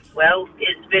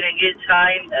 It's been a good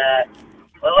time.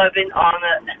 I've been on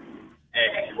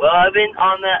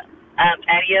the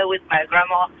patio with my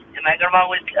grandma, and my grandma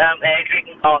was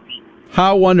drinking coffee.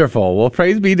 How wonderful. Well,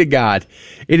 praise be to God.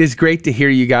 It is great to hear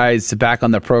you guys back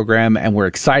on the program, and we're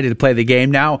excited to play the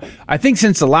game. Now, I think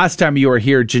since the last time you were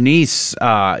here, Janice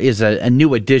is a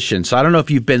new addition. So I don't know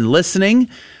if you've been listening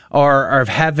or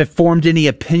have formed any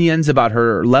opinions about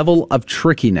her level of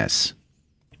trickiness.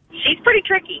 She's pretty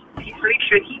tricky.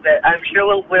 But I'm sure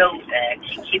we'll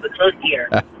keep it close here.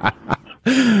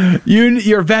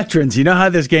 You're veterans. You know how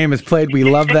this game is played. We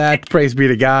love that. Praise be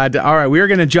to God. All right, we're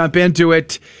going to jump into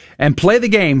it and play the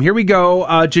game. Here we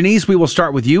go. Janice, we will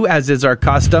start with you, as is our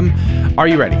custom. Are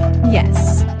you ready?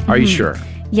 Yes. Are you sure?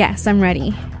 Yes, I'm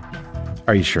ready.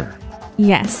 Are you sure?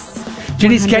 Yes.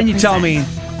 Janice, 100%. Can you tell me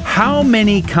how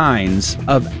many kinds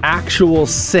of actual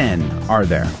sin are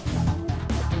there?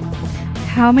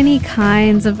 How many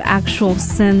kinds of actual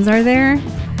sins are there?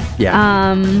 Yeah.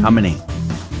 How many?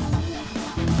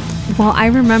 Well, I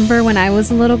remember when I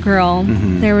was a little girl,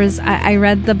 there was I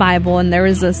read the Bible, and there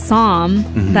was a psalm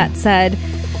that said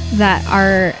that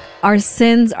our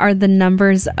sins are the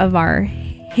numbers of our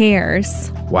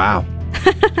hairs. Wow.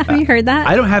 Have you heard that?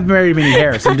 I don't have very many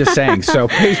hairs. I'm just saying. So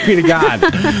praise be to God.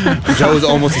 Joe's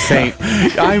almost a saint.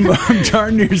 I'm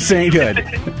darn near sainthood.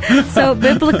 So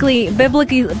biblically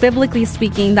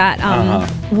speaking, that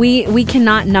we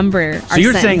cannot number. So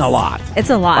you're saying a lot.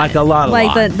 It's a lot. Like a lot.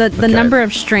 Like the number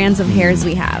of strands of hairs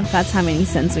we have. That's how many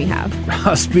sins we have.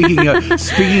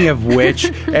 Speaking of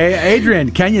which,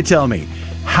 Adrian, can you tell me,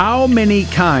 how many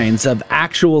kinds of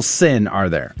actual sin are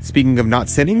there? Speaking of not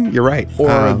sinning, you're right.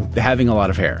 Or having a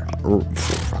lot of hair.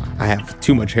 I have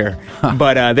too much hair.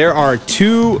 But there are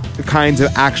 2 kinds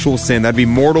of actual sin. That'd be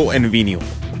mortal and venial.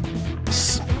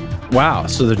 Wow.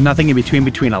 So there's nothing in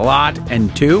between a lot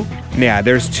and 2? Yeah,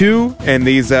 there's 2. And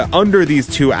these under these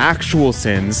 2 actual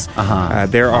sins,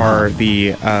 there are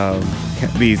the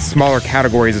smaller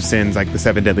categories of sins, like the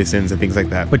 7 deadly sins and things like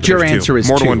that. But your answer is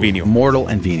mortal 2. And venial. Mortal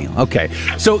and venial. Okay.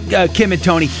 So Kim and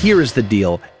Tony, here is the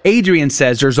deal. Adrian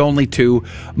says there's only 2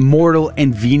 mortal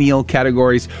and venial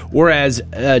categories, whereas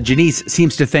Janice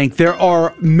seems to think there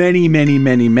are many, many,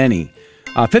 many, many.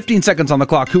 15 seconds on the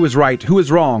clock. Who is right? Who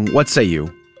is wrong? What say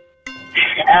you?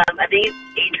 I think it's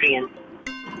Adrian.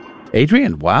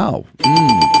 Adrian, wow.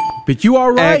 But you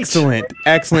are right.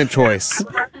 Excellent choice.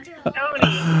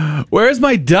 Where's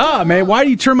my duh, man? Why do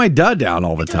you turn my duh down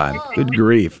all the time? Good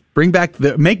grief.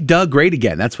 Make duh great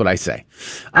again. That's what I say.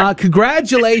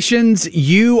 Congratulations.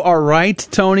 You are right,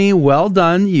 Tony. Well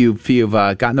done. You've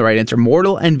gotten the right answer.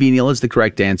 Mortal and venial is the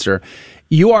correct answer.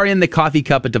 You are in the Coffee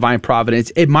Cup of Divine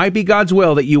Providence. It might be God's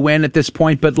will that you win at this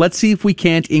point, but let's see if we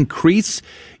can't increase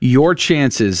your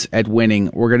chances at winning.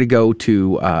 We're going to go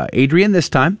to Adrian this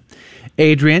time.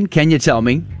 Adrian, can you tell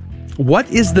me, what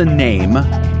is the name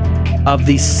of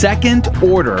the Second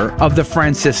Order of the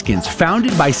Franciscans,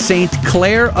 founded by Saint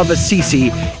Clare of Assisi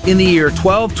in the year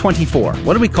 1224?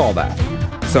 What do we call that?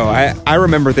 So I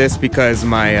remember this because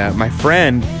my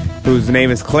friend, whose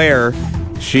name is Claire,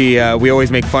 we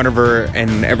always make fun of her,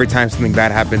 and every time something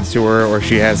bad happens to her, or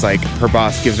she has like her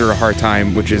boss gives her a hard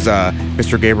time, which is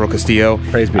Mr. Gabriel Castillo.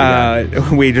 Praise be to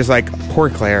God. We just like poor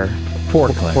Claire. Poor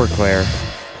Claire. Poor Claire.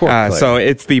 Poor Claire. So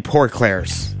it's the Poor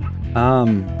Claires.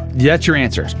 That's your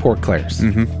answer. It's Poor Claires.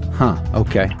 Mm-hmm. Huh.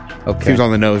 Okay. Seems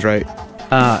on the nose, right?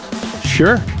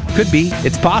 Sure. Could be.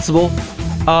 It's possible.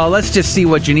 Let's just see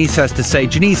what Janice has to say.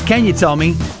 Janice, can you tell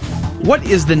me what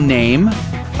is the name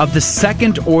of the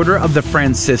Second Order of the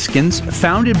Franciscans,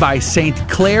 founded by Saint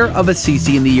Clare of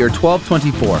Assisi in the year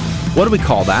 1224? What do we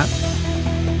call that?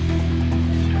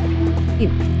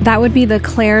 That would be the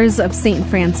Clares of St.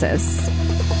 Francis.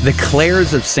 The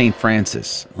Clares of St.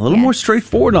 Francis. A little more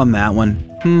straightforward on that one.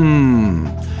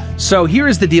 So here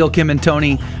is the deal, Kim and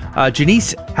Tony.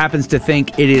 Janice happens to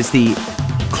think it is the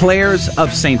Clares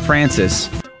of St. Francis,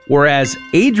 whereas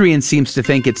Adrian seems to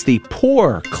think it's the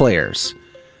Poor Clares.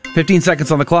 15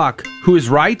 seconds on the clock. Who is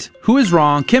right? Who is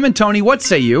wrong? Kim and Tony, what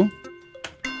say you?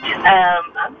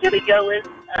 I'm going to go with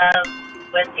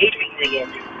Adrian again.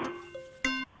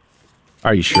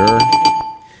 Are you sure?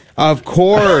 Of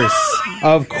course.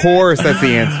 Of course, that's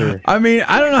the answer. I mean,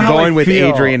 I don't know how Going I with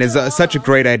feel. Adrian is such a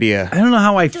great idea. I don't know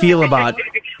how I feel about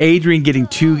Adrian getting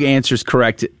two answers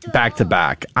correct back to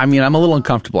back. I mean, I'm a little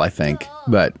uncomfortable, I think,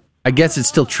 but I guess it's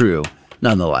still true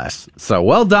nonetheless. So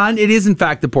well done. It is, in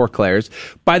fact, the Poor Clares.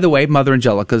 By the way, Mother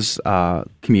Angelica's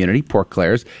community, Poor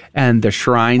Clares, and the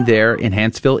shrine there in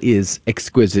Hanceville is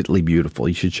exquisitely beautiful.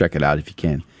 You should check it out if you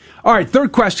can. All right,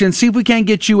 third question. See if we can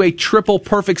get you a triple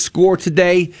perfect score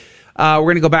today. We're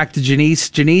going to go back to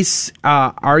Janice. Janice,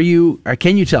 can you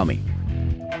tell me,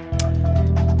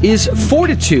 is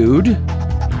fortitude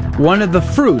one of the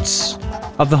fruits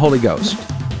of the Holy Ghost?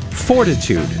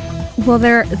 Fortitude. Well,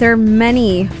 there are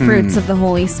many fruits of the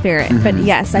Holy Spirit, but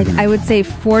yes, I would say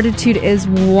fortitude is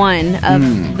one of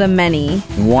the many.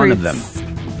 One of them.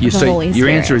 Your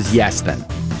answer is yes, then.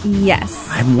 Yes.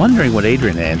 I'm wondering what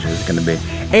Adrian's answer is going to be.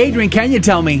 Adrian, can you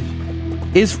tell me,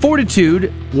 is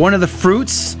fortitude one of the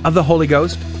fruits of the Holy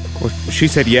Ghost? Well, she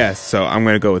said yes, so I'm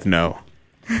going to go with no.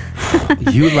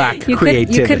 You lack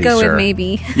creativity, You could go sir. with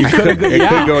maybe. You could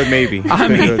go with maybe. I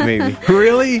mean,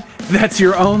 really? That's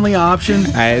your only option?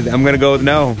 I'm going to go with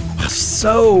no.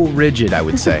 So rigid, I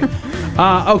would say.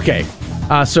 Okay.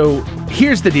 So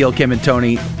here's the deal, Kim and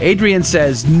Tony. Adrian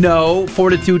says no,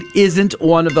 fortitude isn't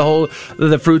one of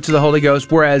the fruits of the Holy Ghost,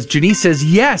 whereas Janice says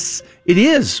yes, it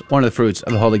is one of the fruits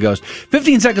of the Holy Ghost.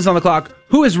 15 seconds on the clock.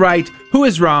 Who is right? Who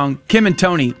is wrong? Kim and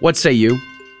Tony, what say you?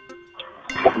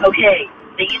 Okay,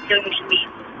 they used to me.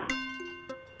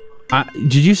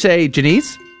 Did you say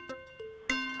Janice?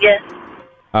 Yes.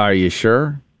 Are you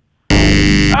sure?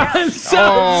 I'm so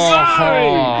sorry.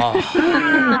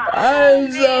 I'm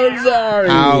so sorry.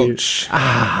 Ouch.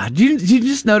 Did you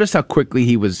just notice how quickly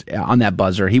he was on that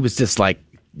buzzer? He was just like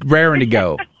raring to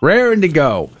go. Raring to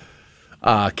go.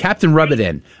 Captain Rub It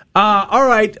In. All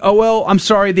right. Oh, well, I'm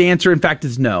sorry. The answer, in fact,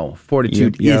 is no.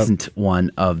 Fortitude isn't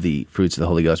one of the fruits of the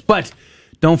Holy Ghost. But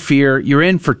don't fear. You're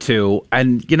in for two.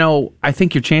 And, I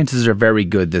think your chances are very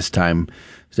good this time,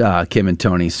 Kim and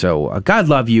Tony. So God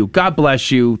love you. God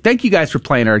bless you. Thank you guys for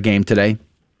playing our game today.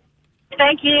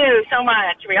 Thank you so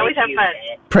much. We always have fun.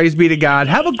 Praise be to God.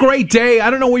 Have a great day. I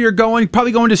don't know where you're going.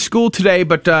 Probably going to school today,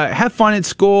 but have fun at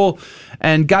school.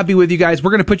 And God be with you guys.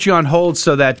 We're going to put you on hold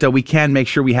so that we can make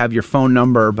sure we have your phone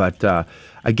number. But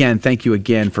again, thank you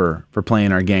again for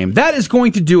playing our game. That is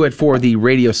going to do it for the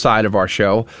radio side of our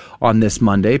show on this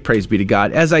Monday. Praise be to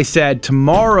God. As I said,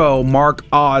 tomorrow, Mark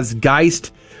Oz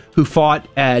Geist, who fought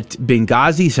at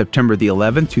Benghazi, September the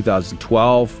 11th,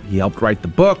 2012. He helped write the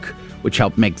book, which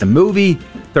helped make the movie,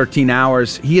 13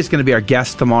 Hours. He is going to be our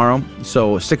guest tomorrow,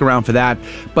 so stick around for that.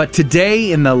 But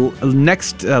today, in the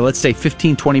next, let's say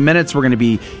 15, 20 minutes, we're going to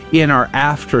be in our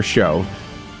after show,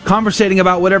 conversating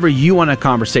about whatever you want to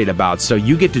conversate about. So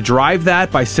you get to drive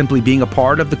that by simply being a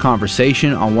part of the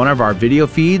conversation on one of our video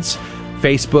feeds,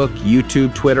 Facebook,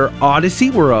 YouTube, Twitter, Odyssey.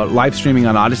 We're live streaming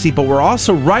on Odyssey, but we're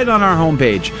also right on our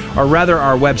homepage, or rather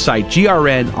our website,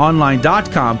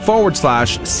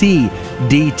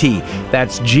 grnonline.com/CDT.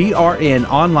 That's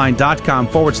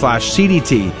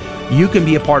grnonline.com/CDT. You can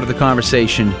be a part of the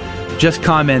conversation. Just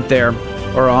comment there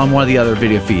or on one of the other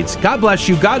video feeds. God bless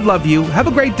you. God love you. Have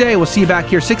a great day. We'll see you back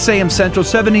here 6 a.m. Central,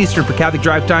 7 Eastern for Catholic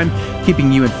Drive Time,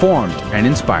 keeping you informed and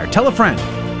inspired. Tell a friend.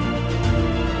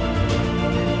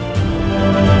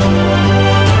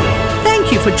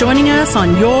 Thank you for joining us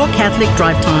on Your Catholic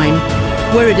Drive Time.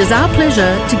 where it is our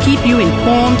pleasure to keep you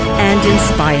informed and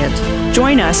inspired.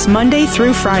 Join us Monday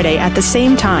through Friday at the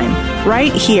same time,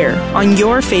 right here on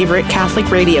your favorite Catholic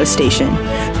radio station.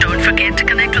 Don't forget to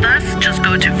connect with us. Just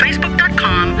go to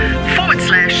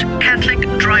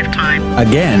facebook.com/Catholic Drive Time.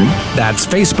 Again, that's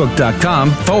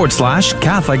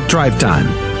facebook.com/Catholic Drive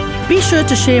Time. Be sure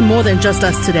to share more than just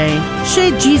us today.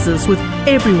 Share Jesus with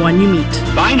everyone you meet.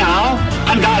 Bye now,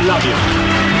 and God love you.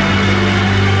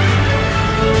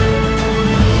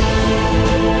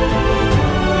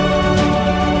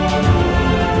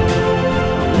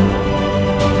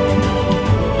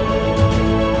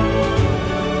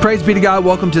 Praise be to God.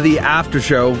 Welcome to the after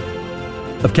show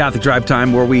of Catholic Drive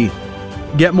Time, where we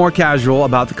get more casual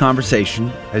about the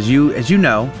conversation. As you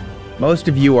know, most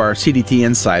of you are CDT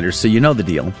insiders, so you know the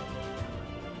deal.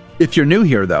 If you're new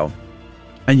here, though,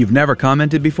 and you've never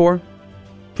commented before,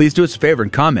 please do us a favor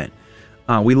and comment.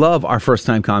 We love our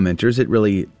first-time commenters. It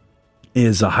really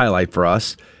is a highlight for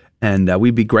us, and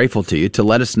we'd be grateful to you to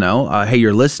let us know, hey,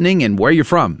 you're listening and where you're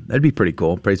from. That'd be pretty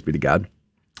cool. Praise be to God.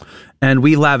 And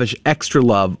we lavish extra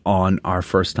love on our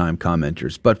first-time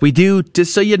commenters. But we do,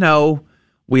 just so you know,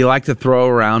 we like to throw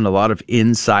around a lot of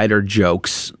insider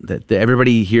jokes that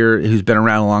everybody here who's been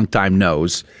around a long time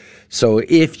knows. So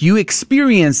if you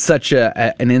experience such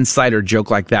an insider joke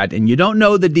like that and you don't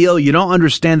know the deal, you don't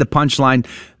understand the punchline,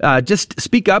 just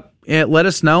speak up and let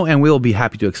us know, and we'll be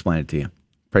happy to explain it to you.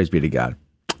 Praise be to God.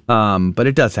 But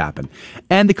it does happen.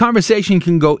 And the conversation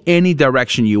can go any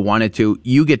direction you want it to.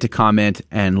 You get to comment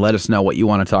and let us know what you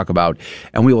want to talk about,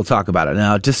 and we will talk about it.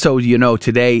 Now, just so you know,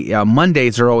 today,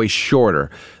 Mondays are always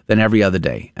shorter than every other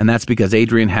day. And that's because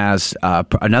Adrian has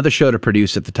another show to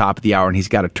produce at the top of the hour, and he's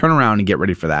got to turn around and get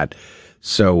ready for that.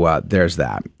 So there's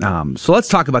that. So let's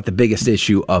talk about the biggest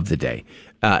issue of the day.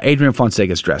 Adrian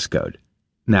Fonseca's dress code.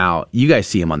 Now, you guys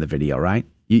see him on the video, right?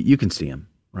 You can see him,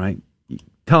 right?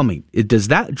 Tell me, does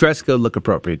that dress code look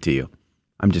appropriate to you?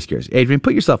 I'm just curious. Adrian,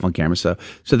 put yourself on camera so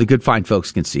the good, fine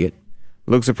folks can see it.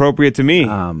 Looks appropriate to me.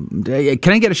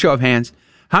 Can I get a show of hands?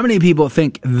 How many people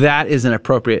think that is an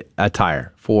appropriate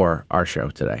attire for our show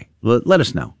today? Let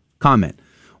us know. Comment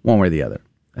one way or the other.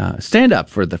 Stand up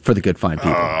for the good, fine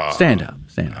people. Stand up.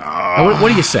 What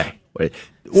do you say?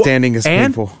 Standing is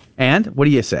painful. And what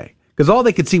do you say? Because all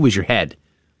they could see was your head.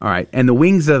 All right. And the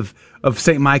wings of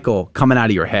St. Michael coming out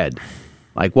of your head.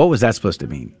 Like, what was that supposed to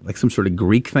mean? Like some sort of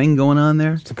Greek thing going on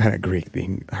there? Some kind of Greek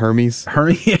thing. Hermes?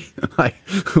 Like,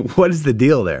 what is the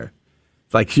deal there?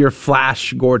 It's like you're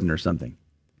Flash Gordon or something.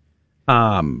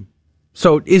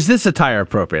 So is this attire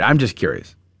appropriate? I'm just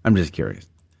curious. And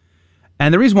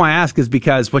the reason why I ask is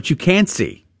because what you can't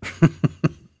see,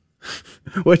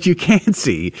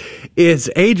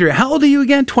 is Adrian. How old are you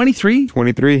again? 23?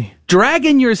 23.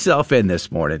 Dragging yourself in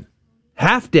this morning,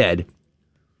 half dead,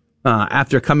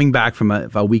 after coming back from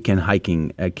a weekend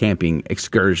hiking, camping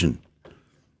excursion.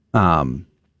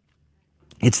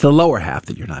 It's the lower half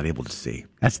that you're not able to see.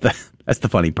 That's the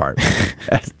funny part.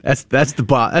 That's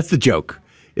the joke.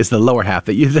 It's the lower half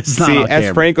that's not on as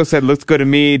camera. Franco said, looks good to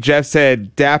me. Jeff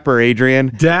said, dapper,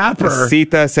 Adrian. Dapper.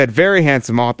 Sita said, very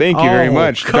handsome. Oh, thank you very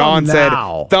much. Dawn said,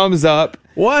 thumbs up.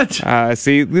 What?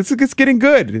 See, it's getting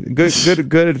good.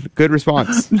 Good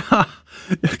response.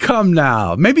 Come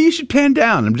now. Maybe you should pan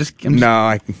down. I can't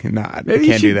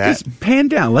do that. Just pan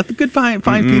down. Let the good fine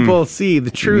people see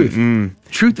the truth.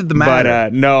 Truth of the matter.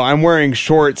 But no, I'm wearing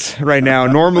shorts right now.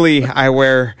 Normally, I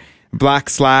wear black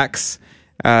slacks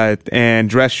and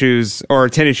dress shoes, or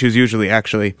tennis shoes usually,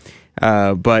 actually.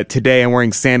 But today I'm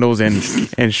wearing sandals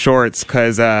and shorts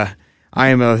because I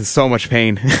am in so much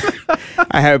pain.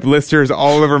 I have blisters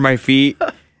all over my feet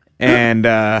and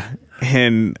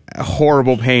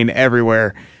horrible pain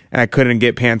everywhere. And I couldn't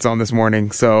get pants on this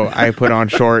morning, so I put on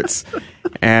shorts.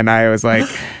 And I was like,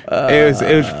 it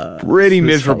was pretty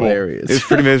miserable. It was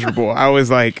pretty miserable. I was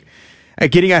like,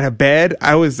 getting out of bed.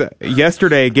 I was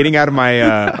yesterday getting out of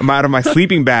my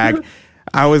sleeping bag.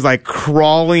 I was like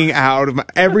crawling out of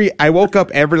I woke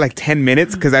up every like 10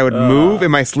 minutes because I would move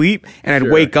in my sleep and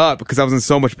I'd wake up because I was in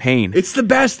so much pain. It's the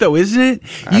best though, isn't it?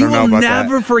 You will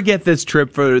never forget this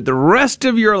trip for the rest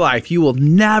of your life. You will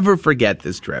never forget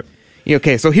this trip.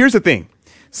 Okay, so here's the thing.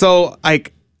 So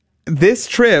like this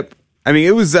trip, I mean,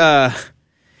 it was, I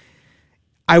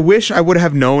wish I would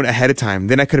have known ahead of time.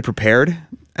 Then I could have prepared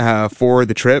for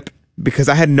the trip because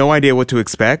I had no idea what to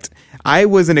expect. I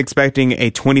wasn't expecting a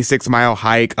 26-mile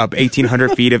hike up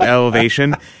 1,800 feet of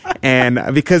elevation, and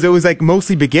because it was like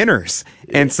mostly beginners.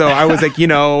 And so I was like,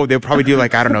 they'll probably do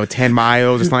like, I don't know, 10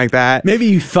 miles or something like that. Maybe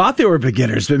you thought they were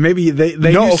beginners, but maybe they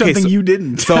knew something you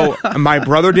didn't. So my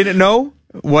brother didn't know.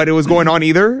 what was going on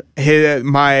either.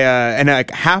 And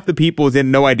like half the people had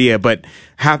no idea, but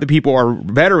half the people are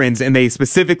veterans, and they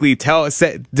specifically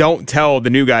don't tell the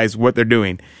new guys what they're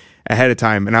doing ahead of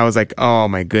time. And I was like, oh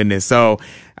my goodness. So,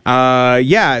 so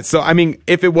I mean,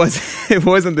 if it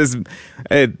wasn't this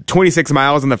 26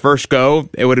 miles in the first go,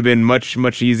 it would have been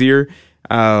much easier.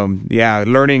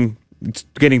 Getting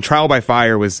trial by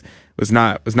fire was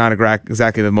not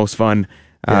exactly the most fun.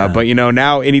 But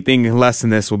now anything less than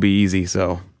this will be easy.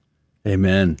 So,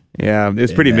 amen. Yeah,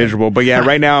 it's pretty miserable. But yeah,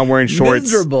 right now I'm wearing shorts.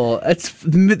 Miserable.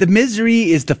 The misery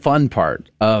is the fun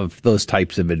part of those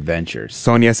types of adventures.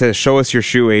 Sonia says, "Show us your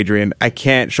shoe, Adrian." I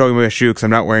can't show you my shoe because I'm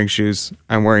not wearing shoes.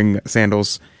 I'm wearing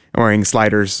sandals. I'm wearing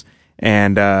sliders,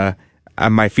 and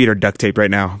my feet are duct taped right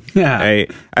now. Yeah.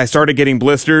 I started getting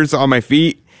blisters on my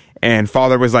feet, and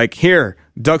Father was like, "Here,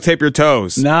 duct tape your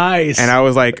toes." Nice. And I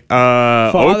was like,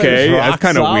 okay, that's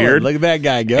kind of weird. Look at that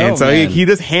guy go. And so he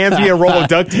just hands me a roll of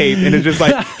duct tape and it's just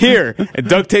like, here, and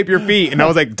duct tape your feet. And I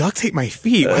was like, duct tape my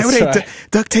feet? Why would I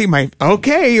duct tape my,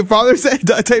 okay, your father said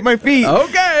duct tape my feet.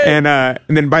 Okay. And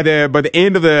then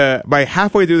by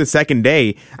halfway through the second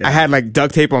day, I had like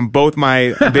duct tape on both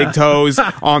my big toes,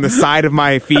 on the side of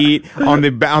my feet,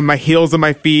 on my heels of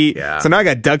my feet. Yeah. So now I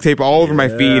got duct tape all over my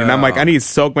feet, and I'm like, I need to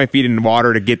soak my feet in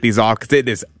water to get these off because it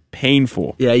is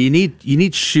painful. Yeah, you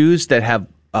need shoes that have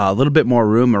a little bit more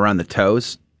room around the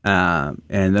toes, and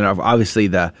then obviously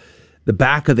the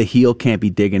back of the heel can't be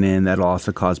digging in. That'll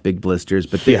also cause big blisters.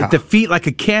 But the feet, like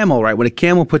a camel, right? When a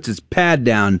camel puts its pad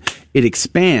down, it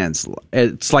expands.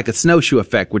 It's like a snowshoe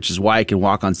effect, which is why it can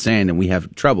walk on sand and we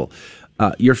have trouble.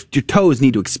 Your toes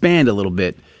need to expand a little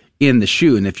bit in the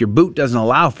shoe, and if your boot doesn't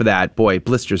allow for that, boy,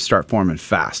 blisters start forming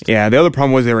fast. Yeah, the other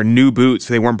problem was they were new boots,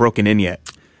 so they weren't broken in yet.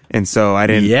 And so I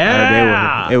didn't. Yeah,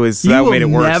 that made it worse. You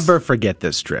will never forget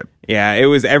this trip. Yeah, it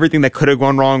was everything that could have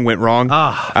gone wrong went wrong. Those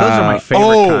are my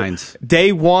favorite kinds.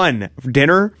 Day one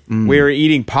dinner, we were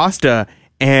eating pasta,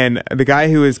 and the guy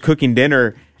who was cooking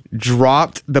dinner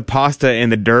dropped the pasta in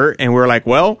the dirt, and we were like,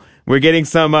 well, we're getting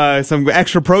some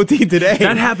extra protein today.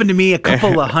 That happened to me a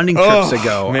couple of hunting trips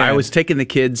ago. Man. I was taking the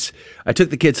kids. I took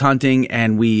the kids hunting,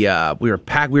 and we were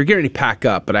getting ready to pack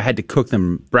up, but I had to cook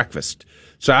them breakfast.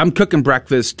 So I'm cooking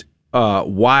breakfast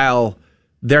while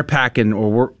they're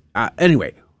packing,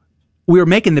 anyway. We were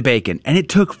making the bacon, and it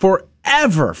took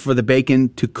forever for the bacon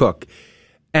to cook.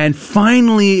 And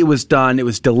finally, it was done. It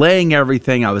was delaying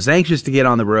everything. I was anxious to get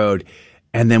on the road.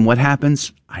 And then what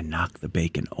happens? I knock the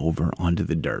bacon over onto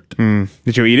the dirt.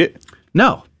 Did you eat it?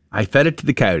 No. I fed it to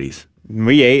the coyotes.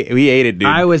 We ate it, dude.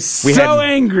 I was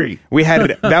angry.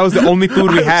 That was the only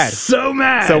food we had. So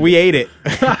mad. So we ate it.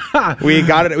 We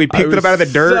got it. We picked it up out of the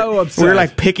dirt. So upset. We were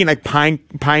like picking like pine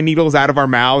needles out of our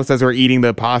mouths as we were eating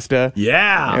the pasta.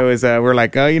 Yeah. It was. We're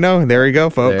like, there you go,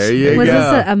 folks. There you was go.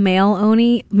 Was this a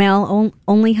male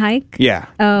only hike? Yeah.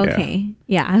 Oh, okay.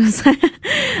 Yeah.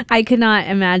 I could not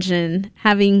imagine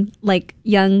having like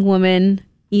young women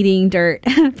eating dirt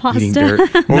pasta. Eating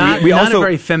dirt. Not a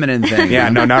very feminine thing. Yeah,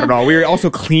 no, not at all. We were also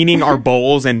cleaning our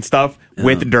bowls and stuff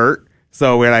with dirt.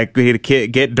 So we had to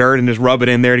get dirt and just rub it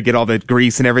in there to get all the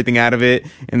grease and everything out of it,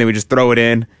 and then we just throw it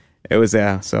in. It was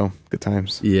so good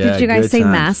times. Yeah. Did you guys say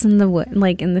mass in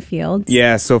the in the fields?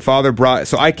 Yeah. So Father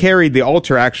so I carried the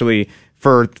altar actually.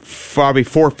 For probably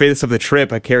 4/5 of the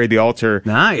trip, I carried the altar.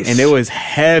 Nice. And it was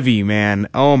heavy, man.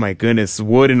 Oh, my goodness.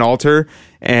 Wood and altar.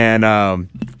 And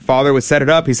Father would set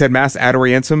it up. He said, Mass ad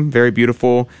orientem, very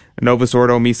beautiful, Novus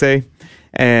Ordo Missae.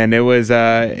 And it was,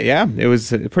 it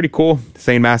was pretty cool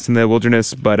saying Mass in the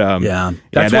wilderness. But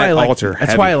that's why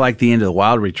I like the End of the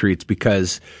Wild retreats,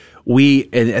 because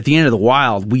at the end of the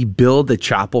Wild, we build the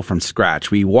chapel from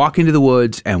scratch. We walk into the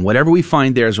woods, and whatever we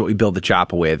find there is what we build the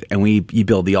chapel with. And you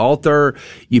build the altar,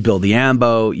 you build the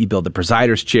ambo, you build the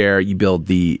presider's chair, you build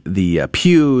the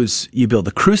pews, you build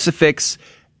the crucifix,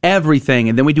 everything.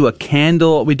 And then we do a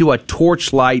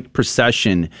torchlight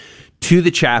procession to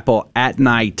the chapel at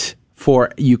night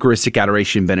for Eucharistic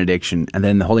adoration benediction, and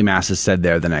then the Holy Mass is said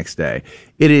there the next day.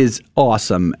 It is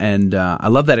awesome, and I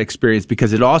love that experience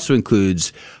because it also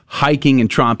includes hiking and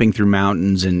tromping through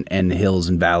mountains and hills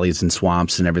and valleys and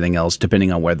swamps and everything else,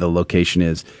 depending on where the location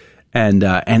is. And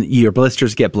your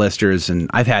blisters get blisters, and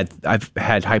I've had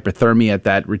hypothermia at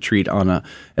that retreat on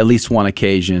at least one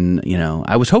occasion. You know,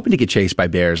 I was hoping to get chased by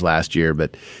bears last year,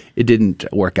 but it didn't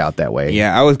work out that way.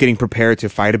 Yeah, I was getting prepared to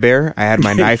fight a bear. I had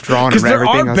my knife drawn and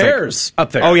everything. Because there are bears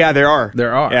up there. Oh yeah, there are.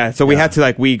 There are. Yeah, so we had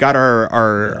to we got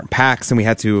our packs and we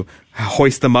had to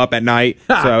hoist them up at night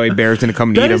so bears didn't come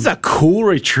and eat them. That is a cool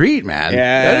retreat, man.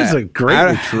 Yeah, that is a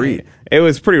great retreat. It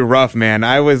was pretty rough, man.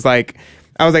 I was like,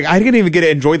 I was like, I didn't even get to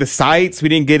enjoy the sights. We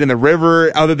didn't get in the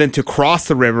river other than to cross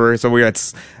the river. So we had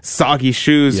soggy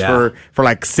shoes for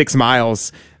like 6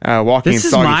 miles. Walking this in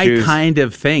is soggy my shoes. kind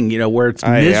of thing, where it's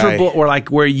miserable, or like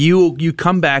where you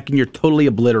come back and you're totally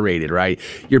obliterated, right?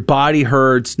 Your body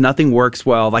hurts, nothing works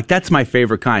well. Like that's my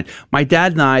favorite kind. My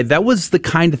dad and I, that was the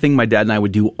kind of thing my dad and I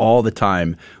would do all the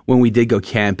time when we did go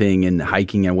camping and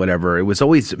hiking and whatever. It was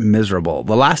always miserable.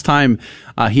 The last time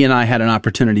he and I had an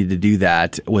opportunity to do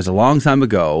that was a long time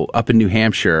ago up in New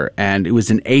Hampshire, and it was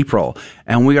in April,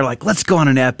 and we were like, let's go on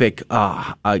an epic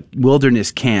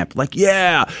wilderness camp. Like,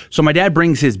 yeah. So my dad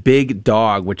brings his big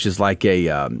dog, which is like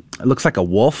it looks like a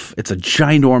wolf. It's a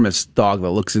ginormous dog that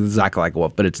looks exactly like a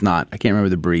wolf, but it's not. I can't remember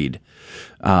the breed.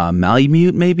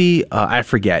 Malamute, maybe? I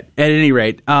forget. At any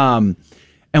rate, and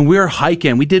we were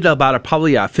hiking. We did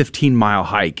probably a 15-mile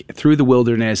hike through the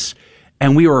wilderness,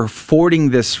 and we were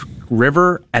fording this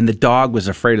river, and the dog was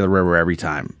afraid of the river every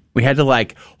time. We had to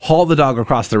haul the dog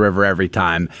across the river every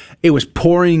time. It was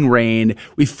pouring rain.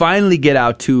 We finally get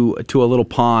out to a little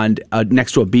pond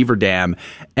next to a beaver dam,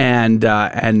 and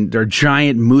there are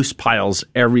giant moose piles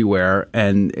everywhere.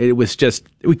 And it was just,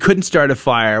 we couldn't start a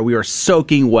fire. We were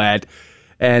soaking wet.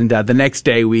 And the next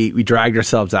day we dragged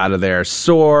ourselves out of there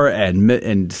sore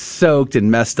and soaked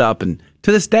and messed up. And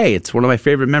to this day, it's one of my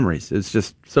favorite memories. It's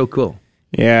just so cool.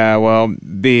 Yeah, well,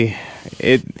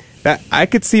 I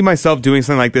could see myself doing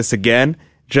something like this again.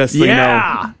 Just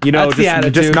that's the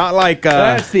attitude. Just not like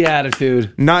that's the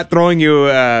attitude. Not throwing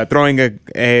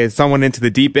someone into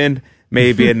the deep end.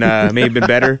 Maybe been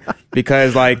better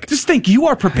because just think you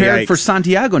are prepared for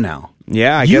Santiago now.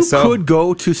 Yeah, I guess so. You could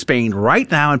go to Spain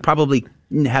right now and probably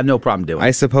have no problem doing it.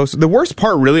 I suppose the worst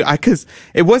part really, because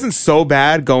it wasn't so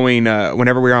bad going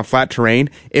whenever we were on flat terrain.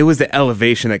 It was the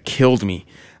elevation that killed me.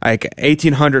 Like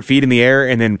 1,800 feet in the air,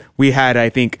 and then we had, I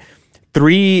think,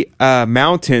 3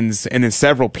 mountains and then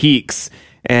several peaks,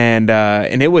 and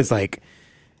it was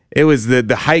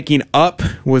the hiking up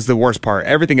was the worst part.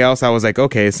 Everything else, I was like,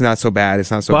 okay, it's not so bad,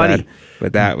 bad,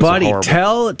 but that was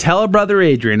horrible. Tell brother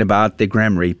Adrian about the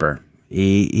Grim Reaper.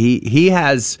 He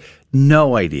has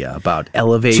no idea about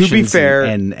elevation. To be fair,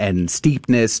 and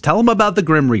steepness. Tell him about the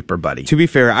Grim Reaper, buddy. To be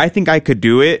fair, I think I could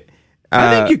do it.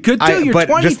 I think you could too. You're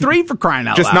 23 for crying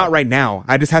out loud. Just not right now.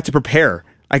 I just have to prepare.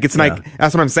 That's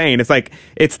what I'm saying. It's like,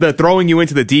 it's the throwing you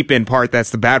into the deep end part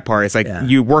that's the bad part. It's like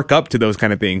you work up to those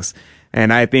kind of things.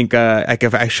 And I think,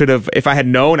 if I had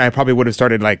known, I probably would have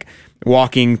started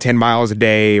walking 10 miles a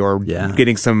day or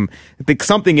getting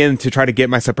something in to try to get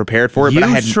myself prepared for it. But I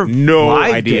had no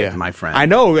idea, my friend. I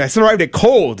know. I survived it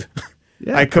cold.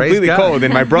 Yeah, completely cold,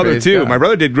 and my brother too. God. My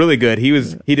brother did really good.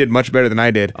 He did much better than I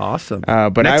did. Awesome.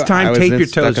 But next time, tape your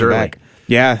toes early.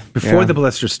 Yeah, before the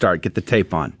blisters start, get the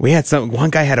tape on. We had one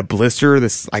guy had a blister the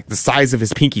size of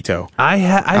his pinky toe. I've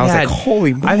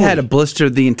had a blister.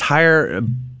 The entire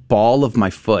ball of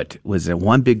my foot was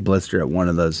one big blister at one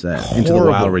of those into the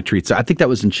wild retreats. I think that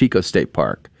was in Chico State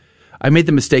Park. I made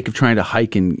the mistake of trying to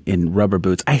hike in rubber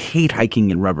boots. I hate hiking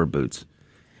in rubber boots.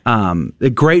 They're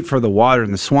great for the water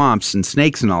and the swamps and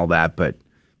snakes and all that, but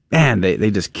man,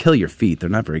 they just kill your feet. They're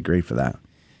not very great for that.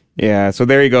 Yeah, so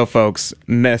there you go, folks.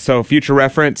 So future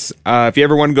reference, if you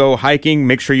ever want to go hiking,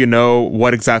 make sure you know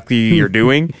what exactly you're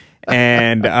doing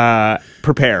and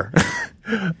prepare.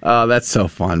 Oh, that's so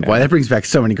fun. Boy, that brings back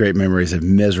so many great memories of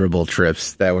miserable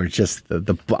trips that were just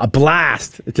a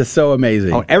blast. It's just so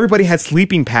amazing. Oh, everybody had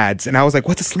sleeping pads, and I was like,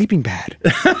 what's a sleeping pad?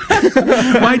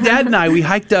 My dad and I, we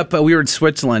hiked up, we were in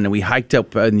Switzerland, and we hiked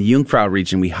up in the Jungfrau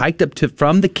region. We hiked up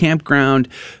from the campground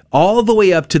all the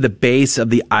way up to the base of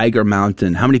the Eiger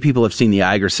Mountain. How many people have seen the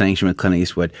Eiger Sanctum with Clint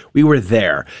Eastwood? We were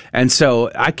there. And so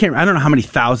I don't know how many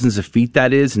thousands of feet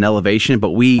that is in elevation, but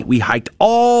we hiked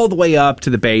all the way up to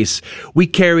the base. We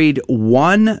carried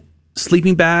one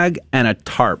sleeping bag and a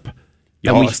tarp.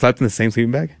 Y'all slept in the same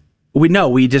sleeping bag? We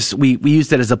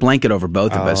used it as a blanket over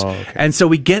both of us. Okay. And so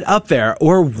we get up there,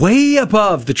 we're way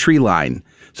above the tree line.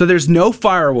 So there's no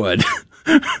firewood.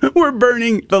 We're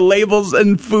burning the labels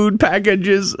and food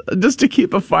packages just to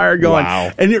keep a fire going.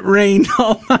 Wow. And it rained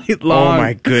all night long. Oh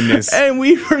my goodness. And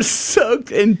we were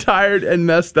soaked and tired and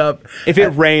messed up. If it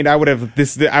rained, I would have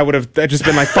just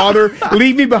been like, Father,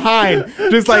 leave me behind.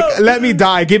 Just let me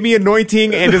die. Give me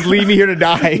anointing and just leave me here to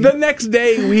die. The next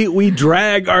day, we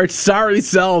drag our sorry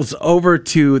selves over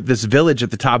to this village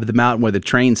at the top of the mountain where the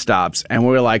train stops. And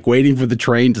we're waiting for the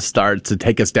train to start to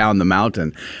take us down the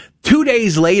mountain. 2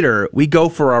 days later, we go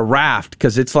for a raft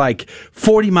because it's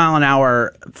 40 mile an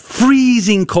hour,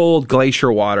 freezing cold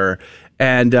glacier water.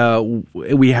 And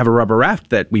we have a rubber raft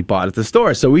that we bought at the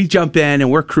store. So we jump in and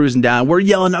we're cruising down. We're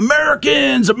yelling,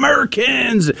 Americans,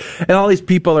 Americans. And all these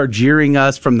people are jeering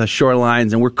us from the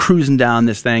shorelines, and we're cruising down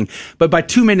this thing. But by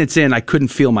 2 minutes in, I couldn't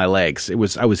feel my legs.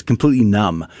 I was completely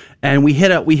numb. And we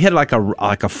hit like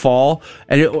a fall,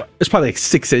 and it was probably like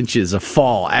 6 inches of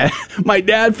fall. And my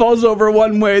dad falls over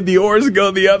one way, the oars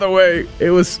go the other way. It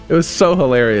was so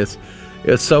hilarious. It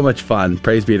was so much fun.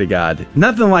 Praise be to God.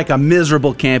 Nothing like a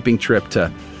miserable camping trip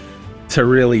to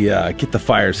really get the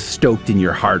fires stoked in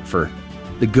your heart for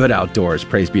the good outdoors.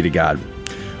 Praise be to God.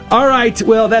 All right.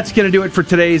 Well, that's going to do it for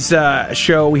today's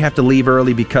show. We have to leave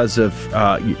early because of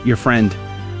your friend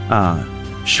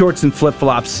Shorts and Flip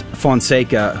Flops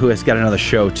Fonseca, who has got another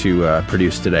show to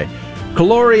produce today.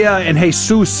 Gloria and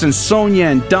Jesus and Sonia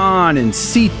and Don and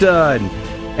Sita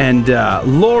and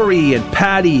Lori and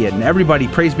Patty and everybody,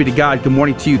 praise be to God. Good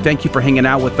morning to you. Thank you for hanging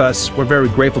out with us. We're very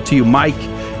grateful to you. Mike,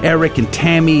 Eric, and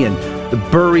Tammy, and the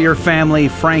Burrier family,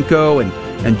 Franco, and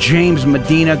James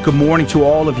Medina. Good morning to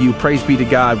all of you. Praise be to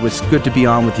God. It was good to be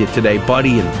on with you today.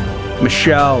 Buddy and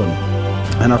Michelle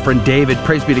and our friend David.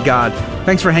 Praise be to God.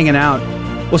 Thanks for hanging out.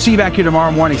 We'll see you back here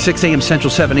tomorrow morning, 6 a.m.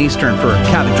 Central, 7 Eastern for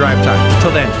Catholic Drive Time.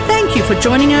 Until then. Thank you for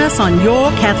joining us on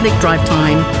Your Catholic Drive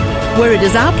Time, where it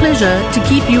is our pleasure to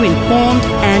keep you informed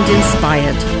and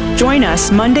inspired. Join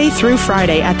us Monday through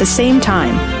Friday at the same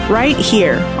time, right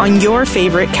here on your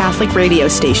favorite Catholic radio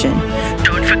station.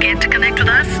 Don't forget to connect with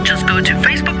us. Just go to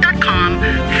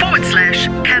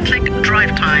facebook.com/Catholic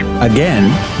Drive Time. Again,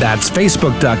 that's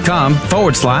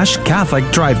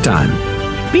facebook.com/Catholic Drive Time.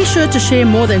 Be sure to share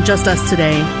more than just us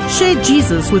today. Share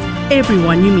Jesus with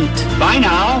everyone you meet. Bye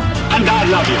now, and God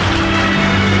love you.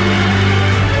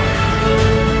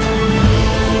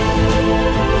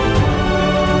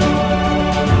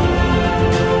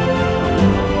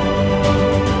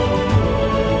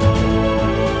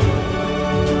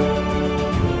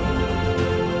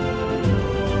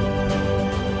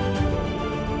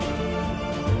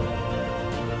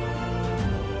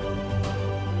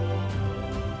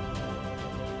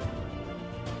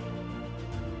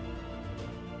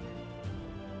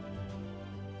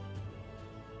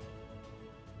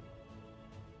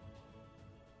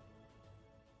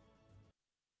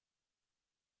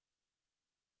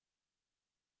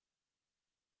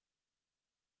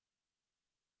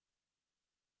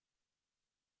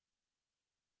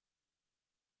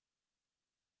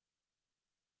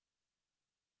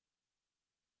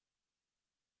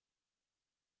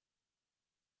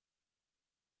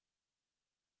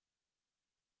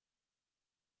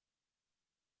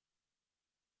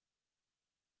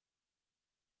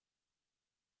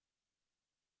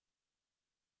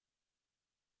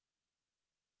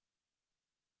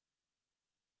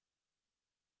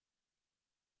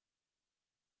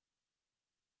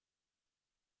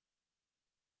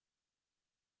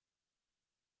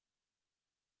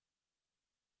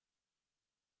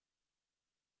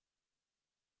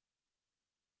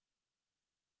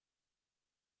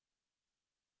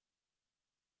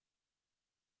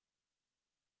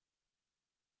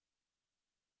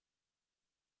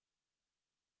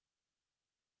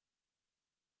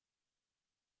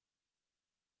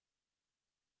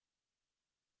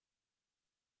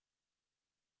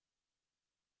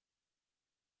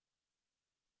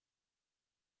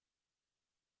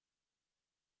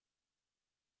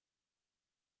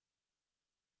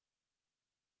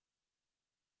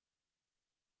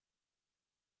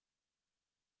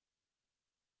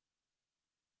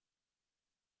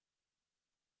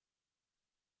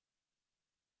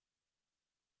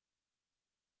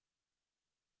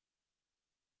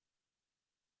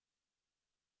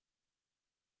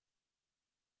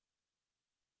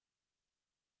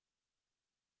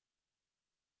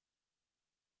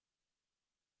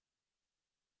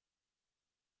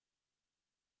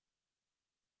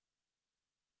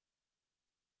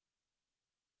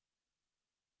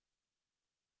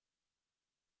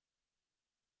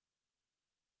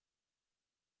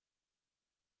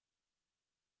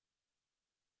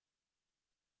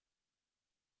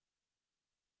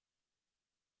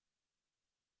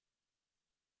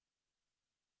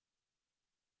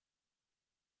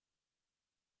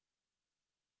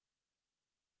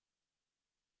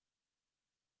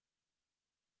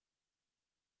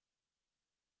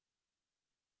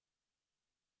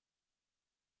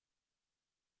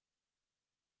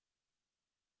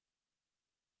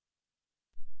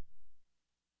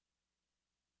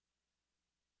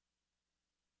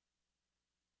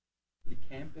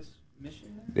 Campus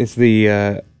mission? It's the.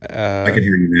 I can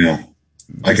hear you now.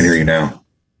 I can hear you now.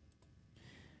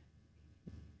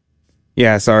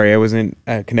 Yeah, sorry, I wasn't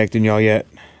connecting y'all yet.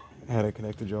 I had to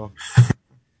connect y'all.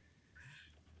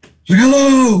 Like,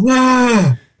 hello.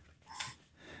 Ah.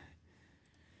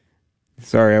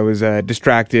 Sorry, I was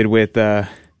distracted with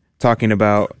talking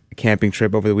about a camping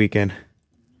trip over the weekend.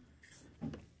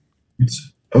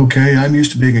 It's okay. I'm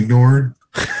used to being ignored.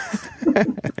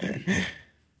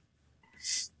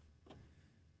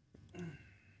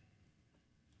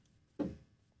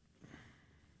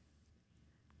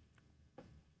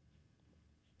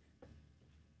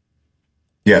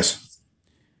 Yes.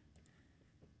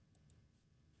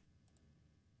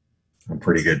 I'm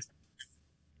pretty good.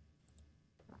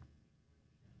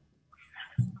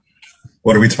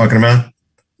 What are we talking about?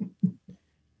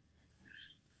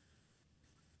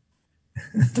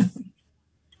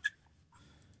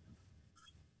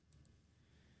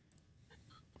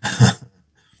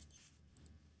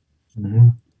 Mm-hmm.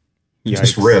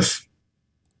 Just riff.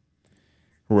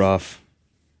 Rough.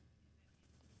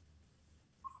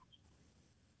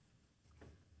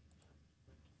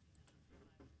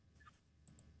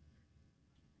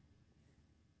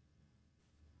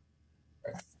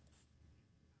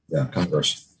 Yeah,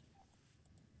 Congress.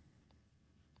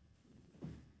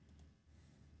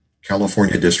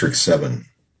 California District 7,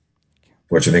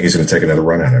 which I think he's going to take another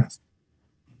run at it.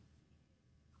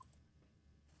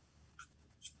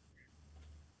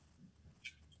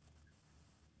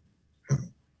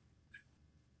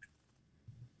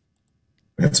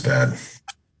 That's bad.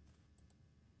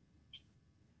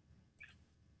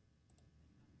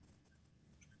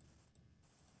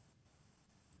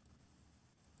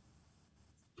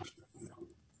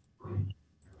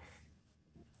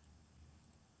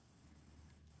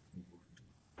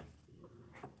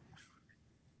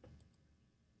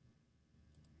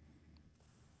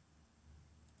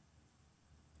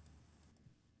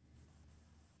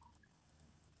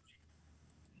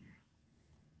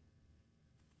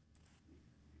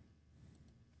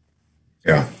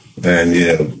 Yeah. And,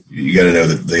 you got to know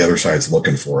that the other side's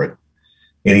looking for it.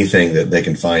 Anything that they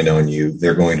can find on you,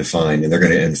 they're going to find, and they're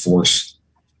going to enforce.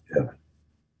 Yeah.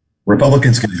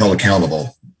 Republicans get held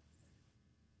accountable.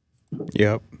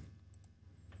 Yep.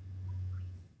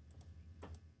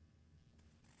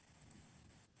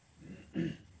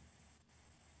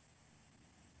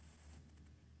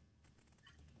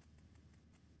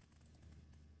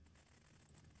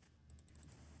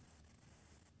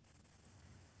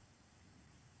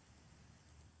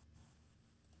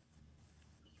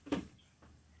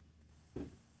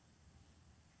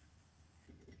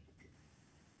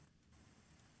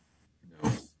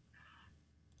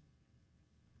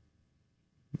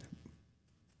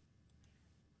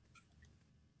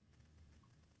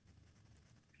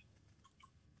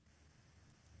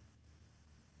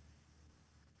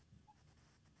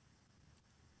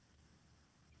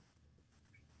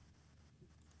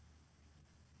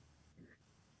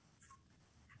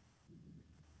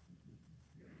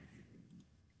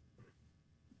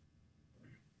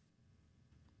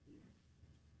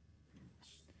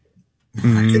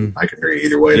 I can hear you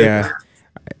either way. Yeah.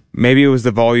 Maybe it was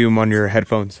the volume on your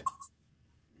headphones.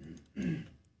 I'm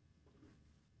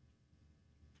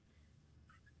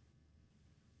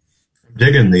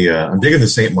digging the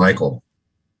St. Michael.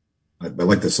 I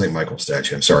like the St. Michael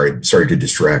statue. I'm sorry to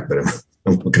distract, but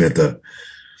I'm looking at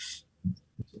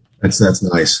that's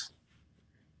nice.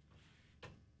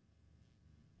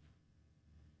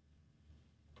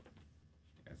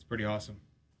 That's pretty awesome.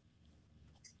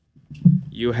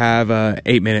 You have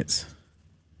 8 minutes.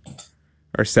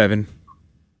 Or 7.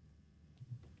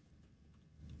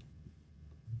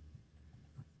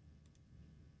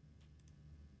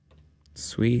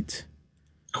 Sweet.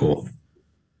 Cool.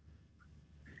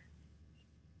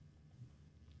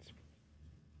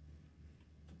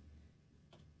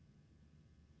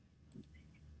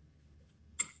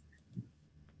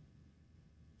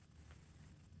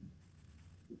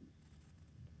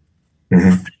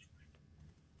 Mm-hmm.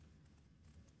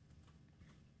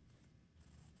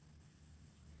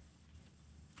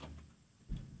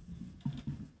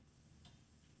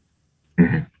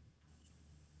 Mm-hmm.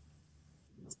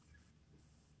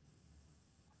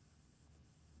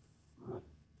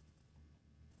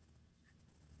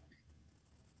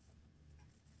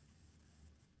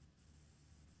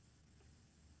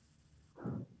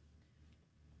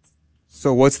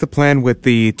 So what's the plan with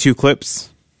the 2 clips?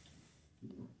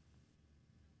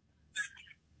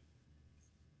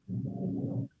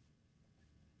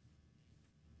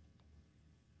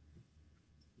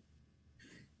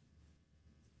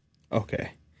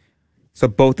 Okay. So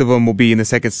both of them will be in the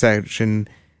second section,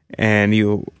 and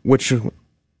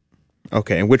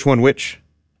okay, and which one which?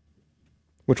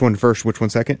 Which one first, which one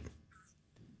second?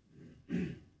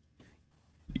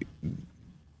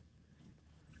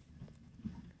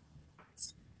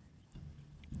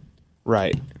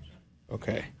 Right.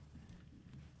 Okay.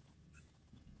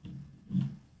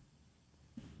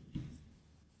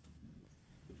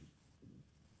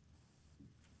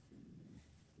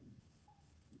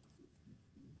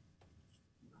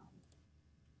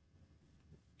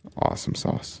 Awesome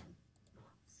sauce.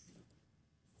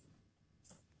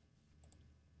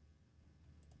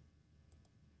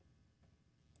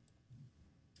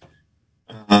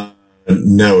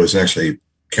 No, it's actually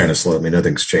kind of slow. I mean,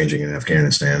 nothing's changing in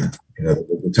Afghanistan. You know,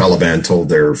 the Taliban told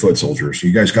their foot soldiers,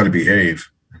 "You guys got to behave."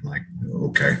 I'm like,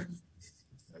 okay,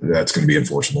 that's going to be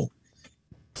enforceable.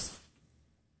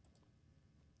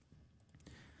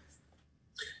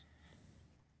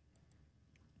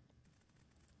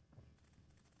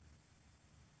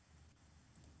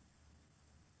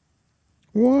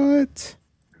 What?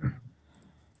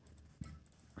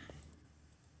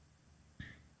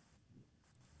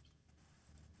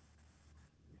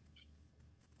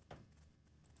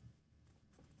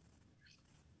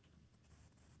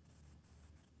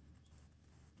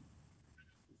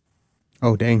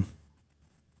 Oh, dang.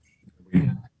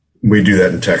 We do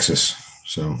that in Texas,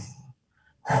 so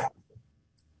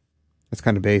that's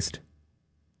kind of based.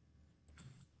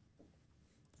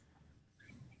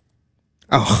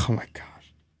 Oh my gosh.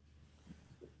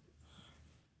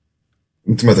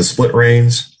 It's about the split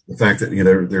reins, the fact that, you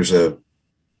know, there's a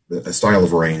style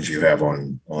of range you have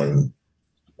on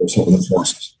some of the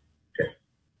forces. Okay.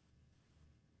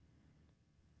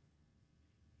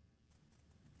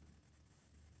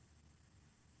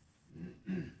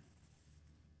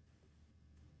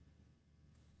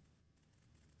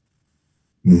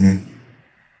 Mm-hmm.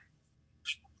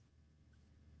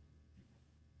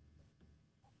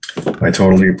 I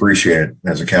totally appreciate it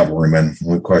as a cavalryman. The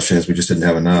only question is we just didn't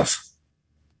have enough.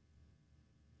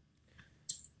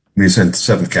 We sent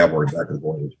 7th Cavalry back to the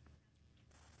voyage.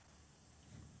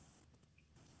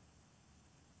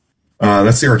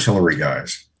 That's the artillery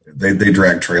guys. They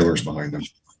drag trailers behind them.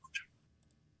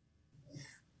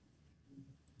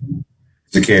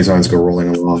 The Kazons go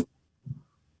rolling along.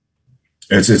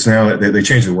 It's now they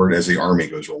change the word as the army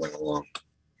goes rolling along.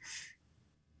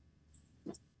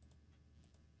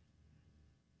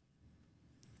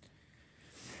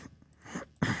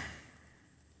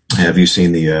 Have you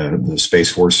seen the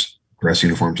Space Force dress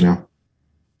uniforms now?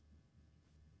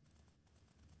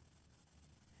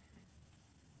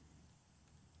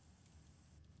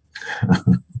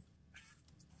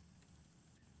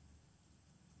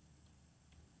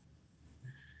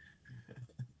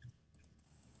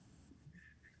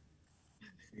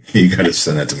 You got to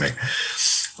send that to me.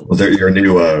 Well, their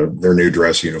new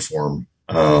dress uniform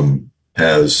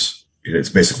it's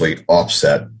basically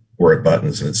offset where it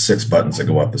buttons, and it's 6 buttons that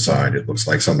go up the side. It looks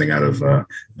like something out of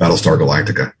Battlestar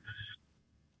Galactica.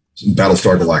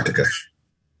 Battlestar Galactica.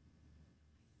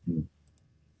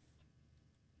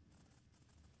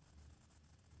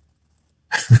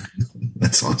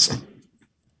 That's awesome.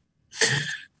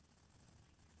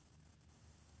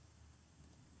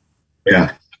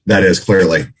 Yeah, that is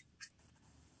clearly.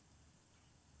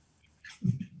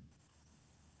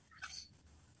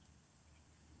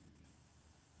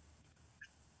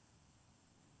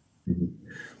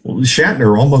 Well,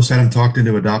 Shatner almost had him talked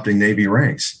into adopting Navy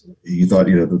ranks. He thought,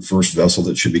 the first vessel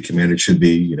that should be commanded should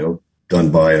be,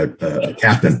 done by a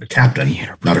captain,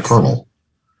 not a colonel.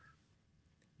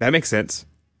 That makes sense.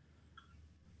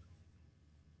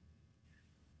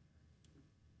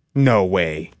 No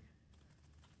way.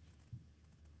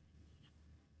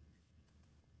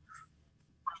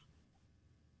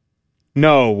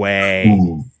 No way.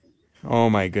 Ooh. Oh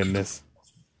my goodness.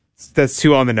 That's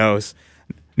too on the nose.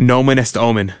 Nomen est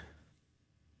omen.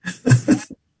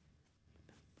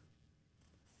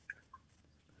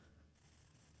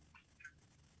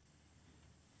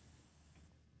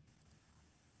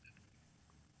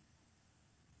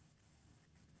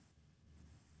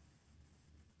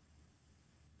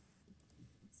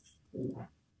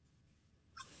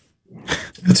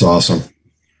 That's awesome.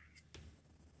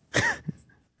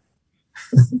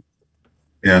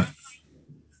 Yeah.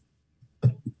 I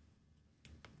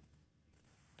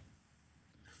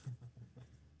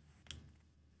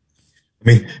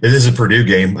mean, it is a Purdue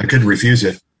game. I couldn't refuse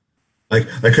it. I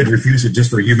could refuse it just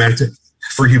for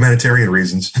humanitarian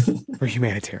reasons. For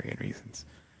humanitarian reasons.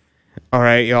 All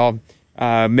right, y'all.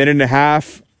 Minute and a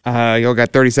half. Y'all got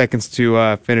 30 seconds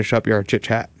to finish up your chit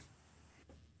chat.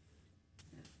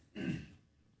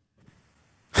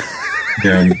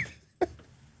 Yeah.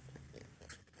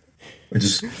 I'm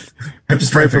just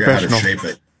trying to figure out how to shape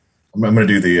it. I'm going to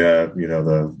do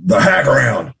the hack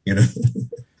around.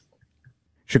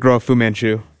 Should grow a Fu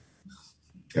Manchu.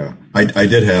 Yeah, I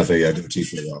did have a goatee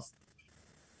for off.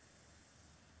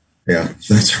 Yeah,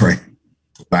 that's right.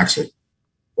 Wax it.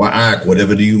 Why,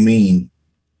 whatever do you mean?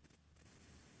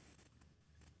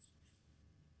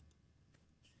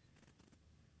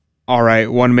 All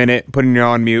right, 1 minute. Putting you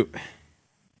on mute.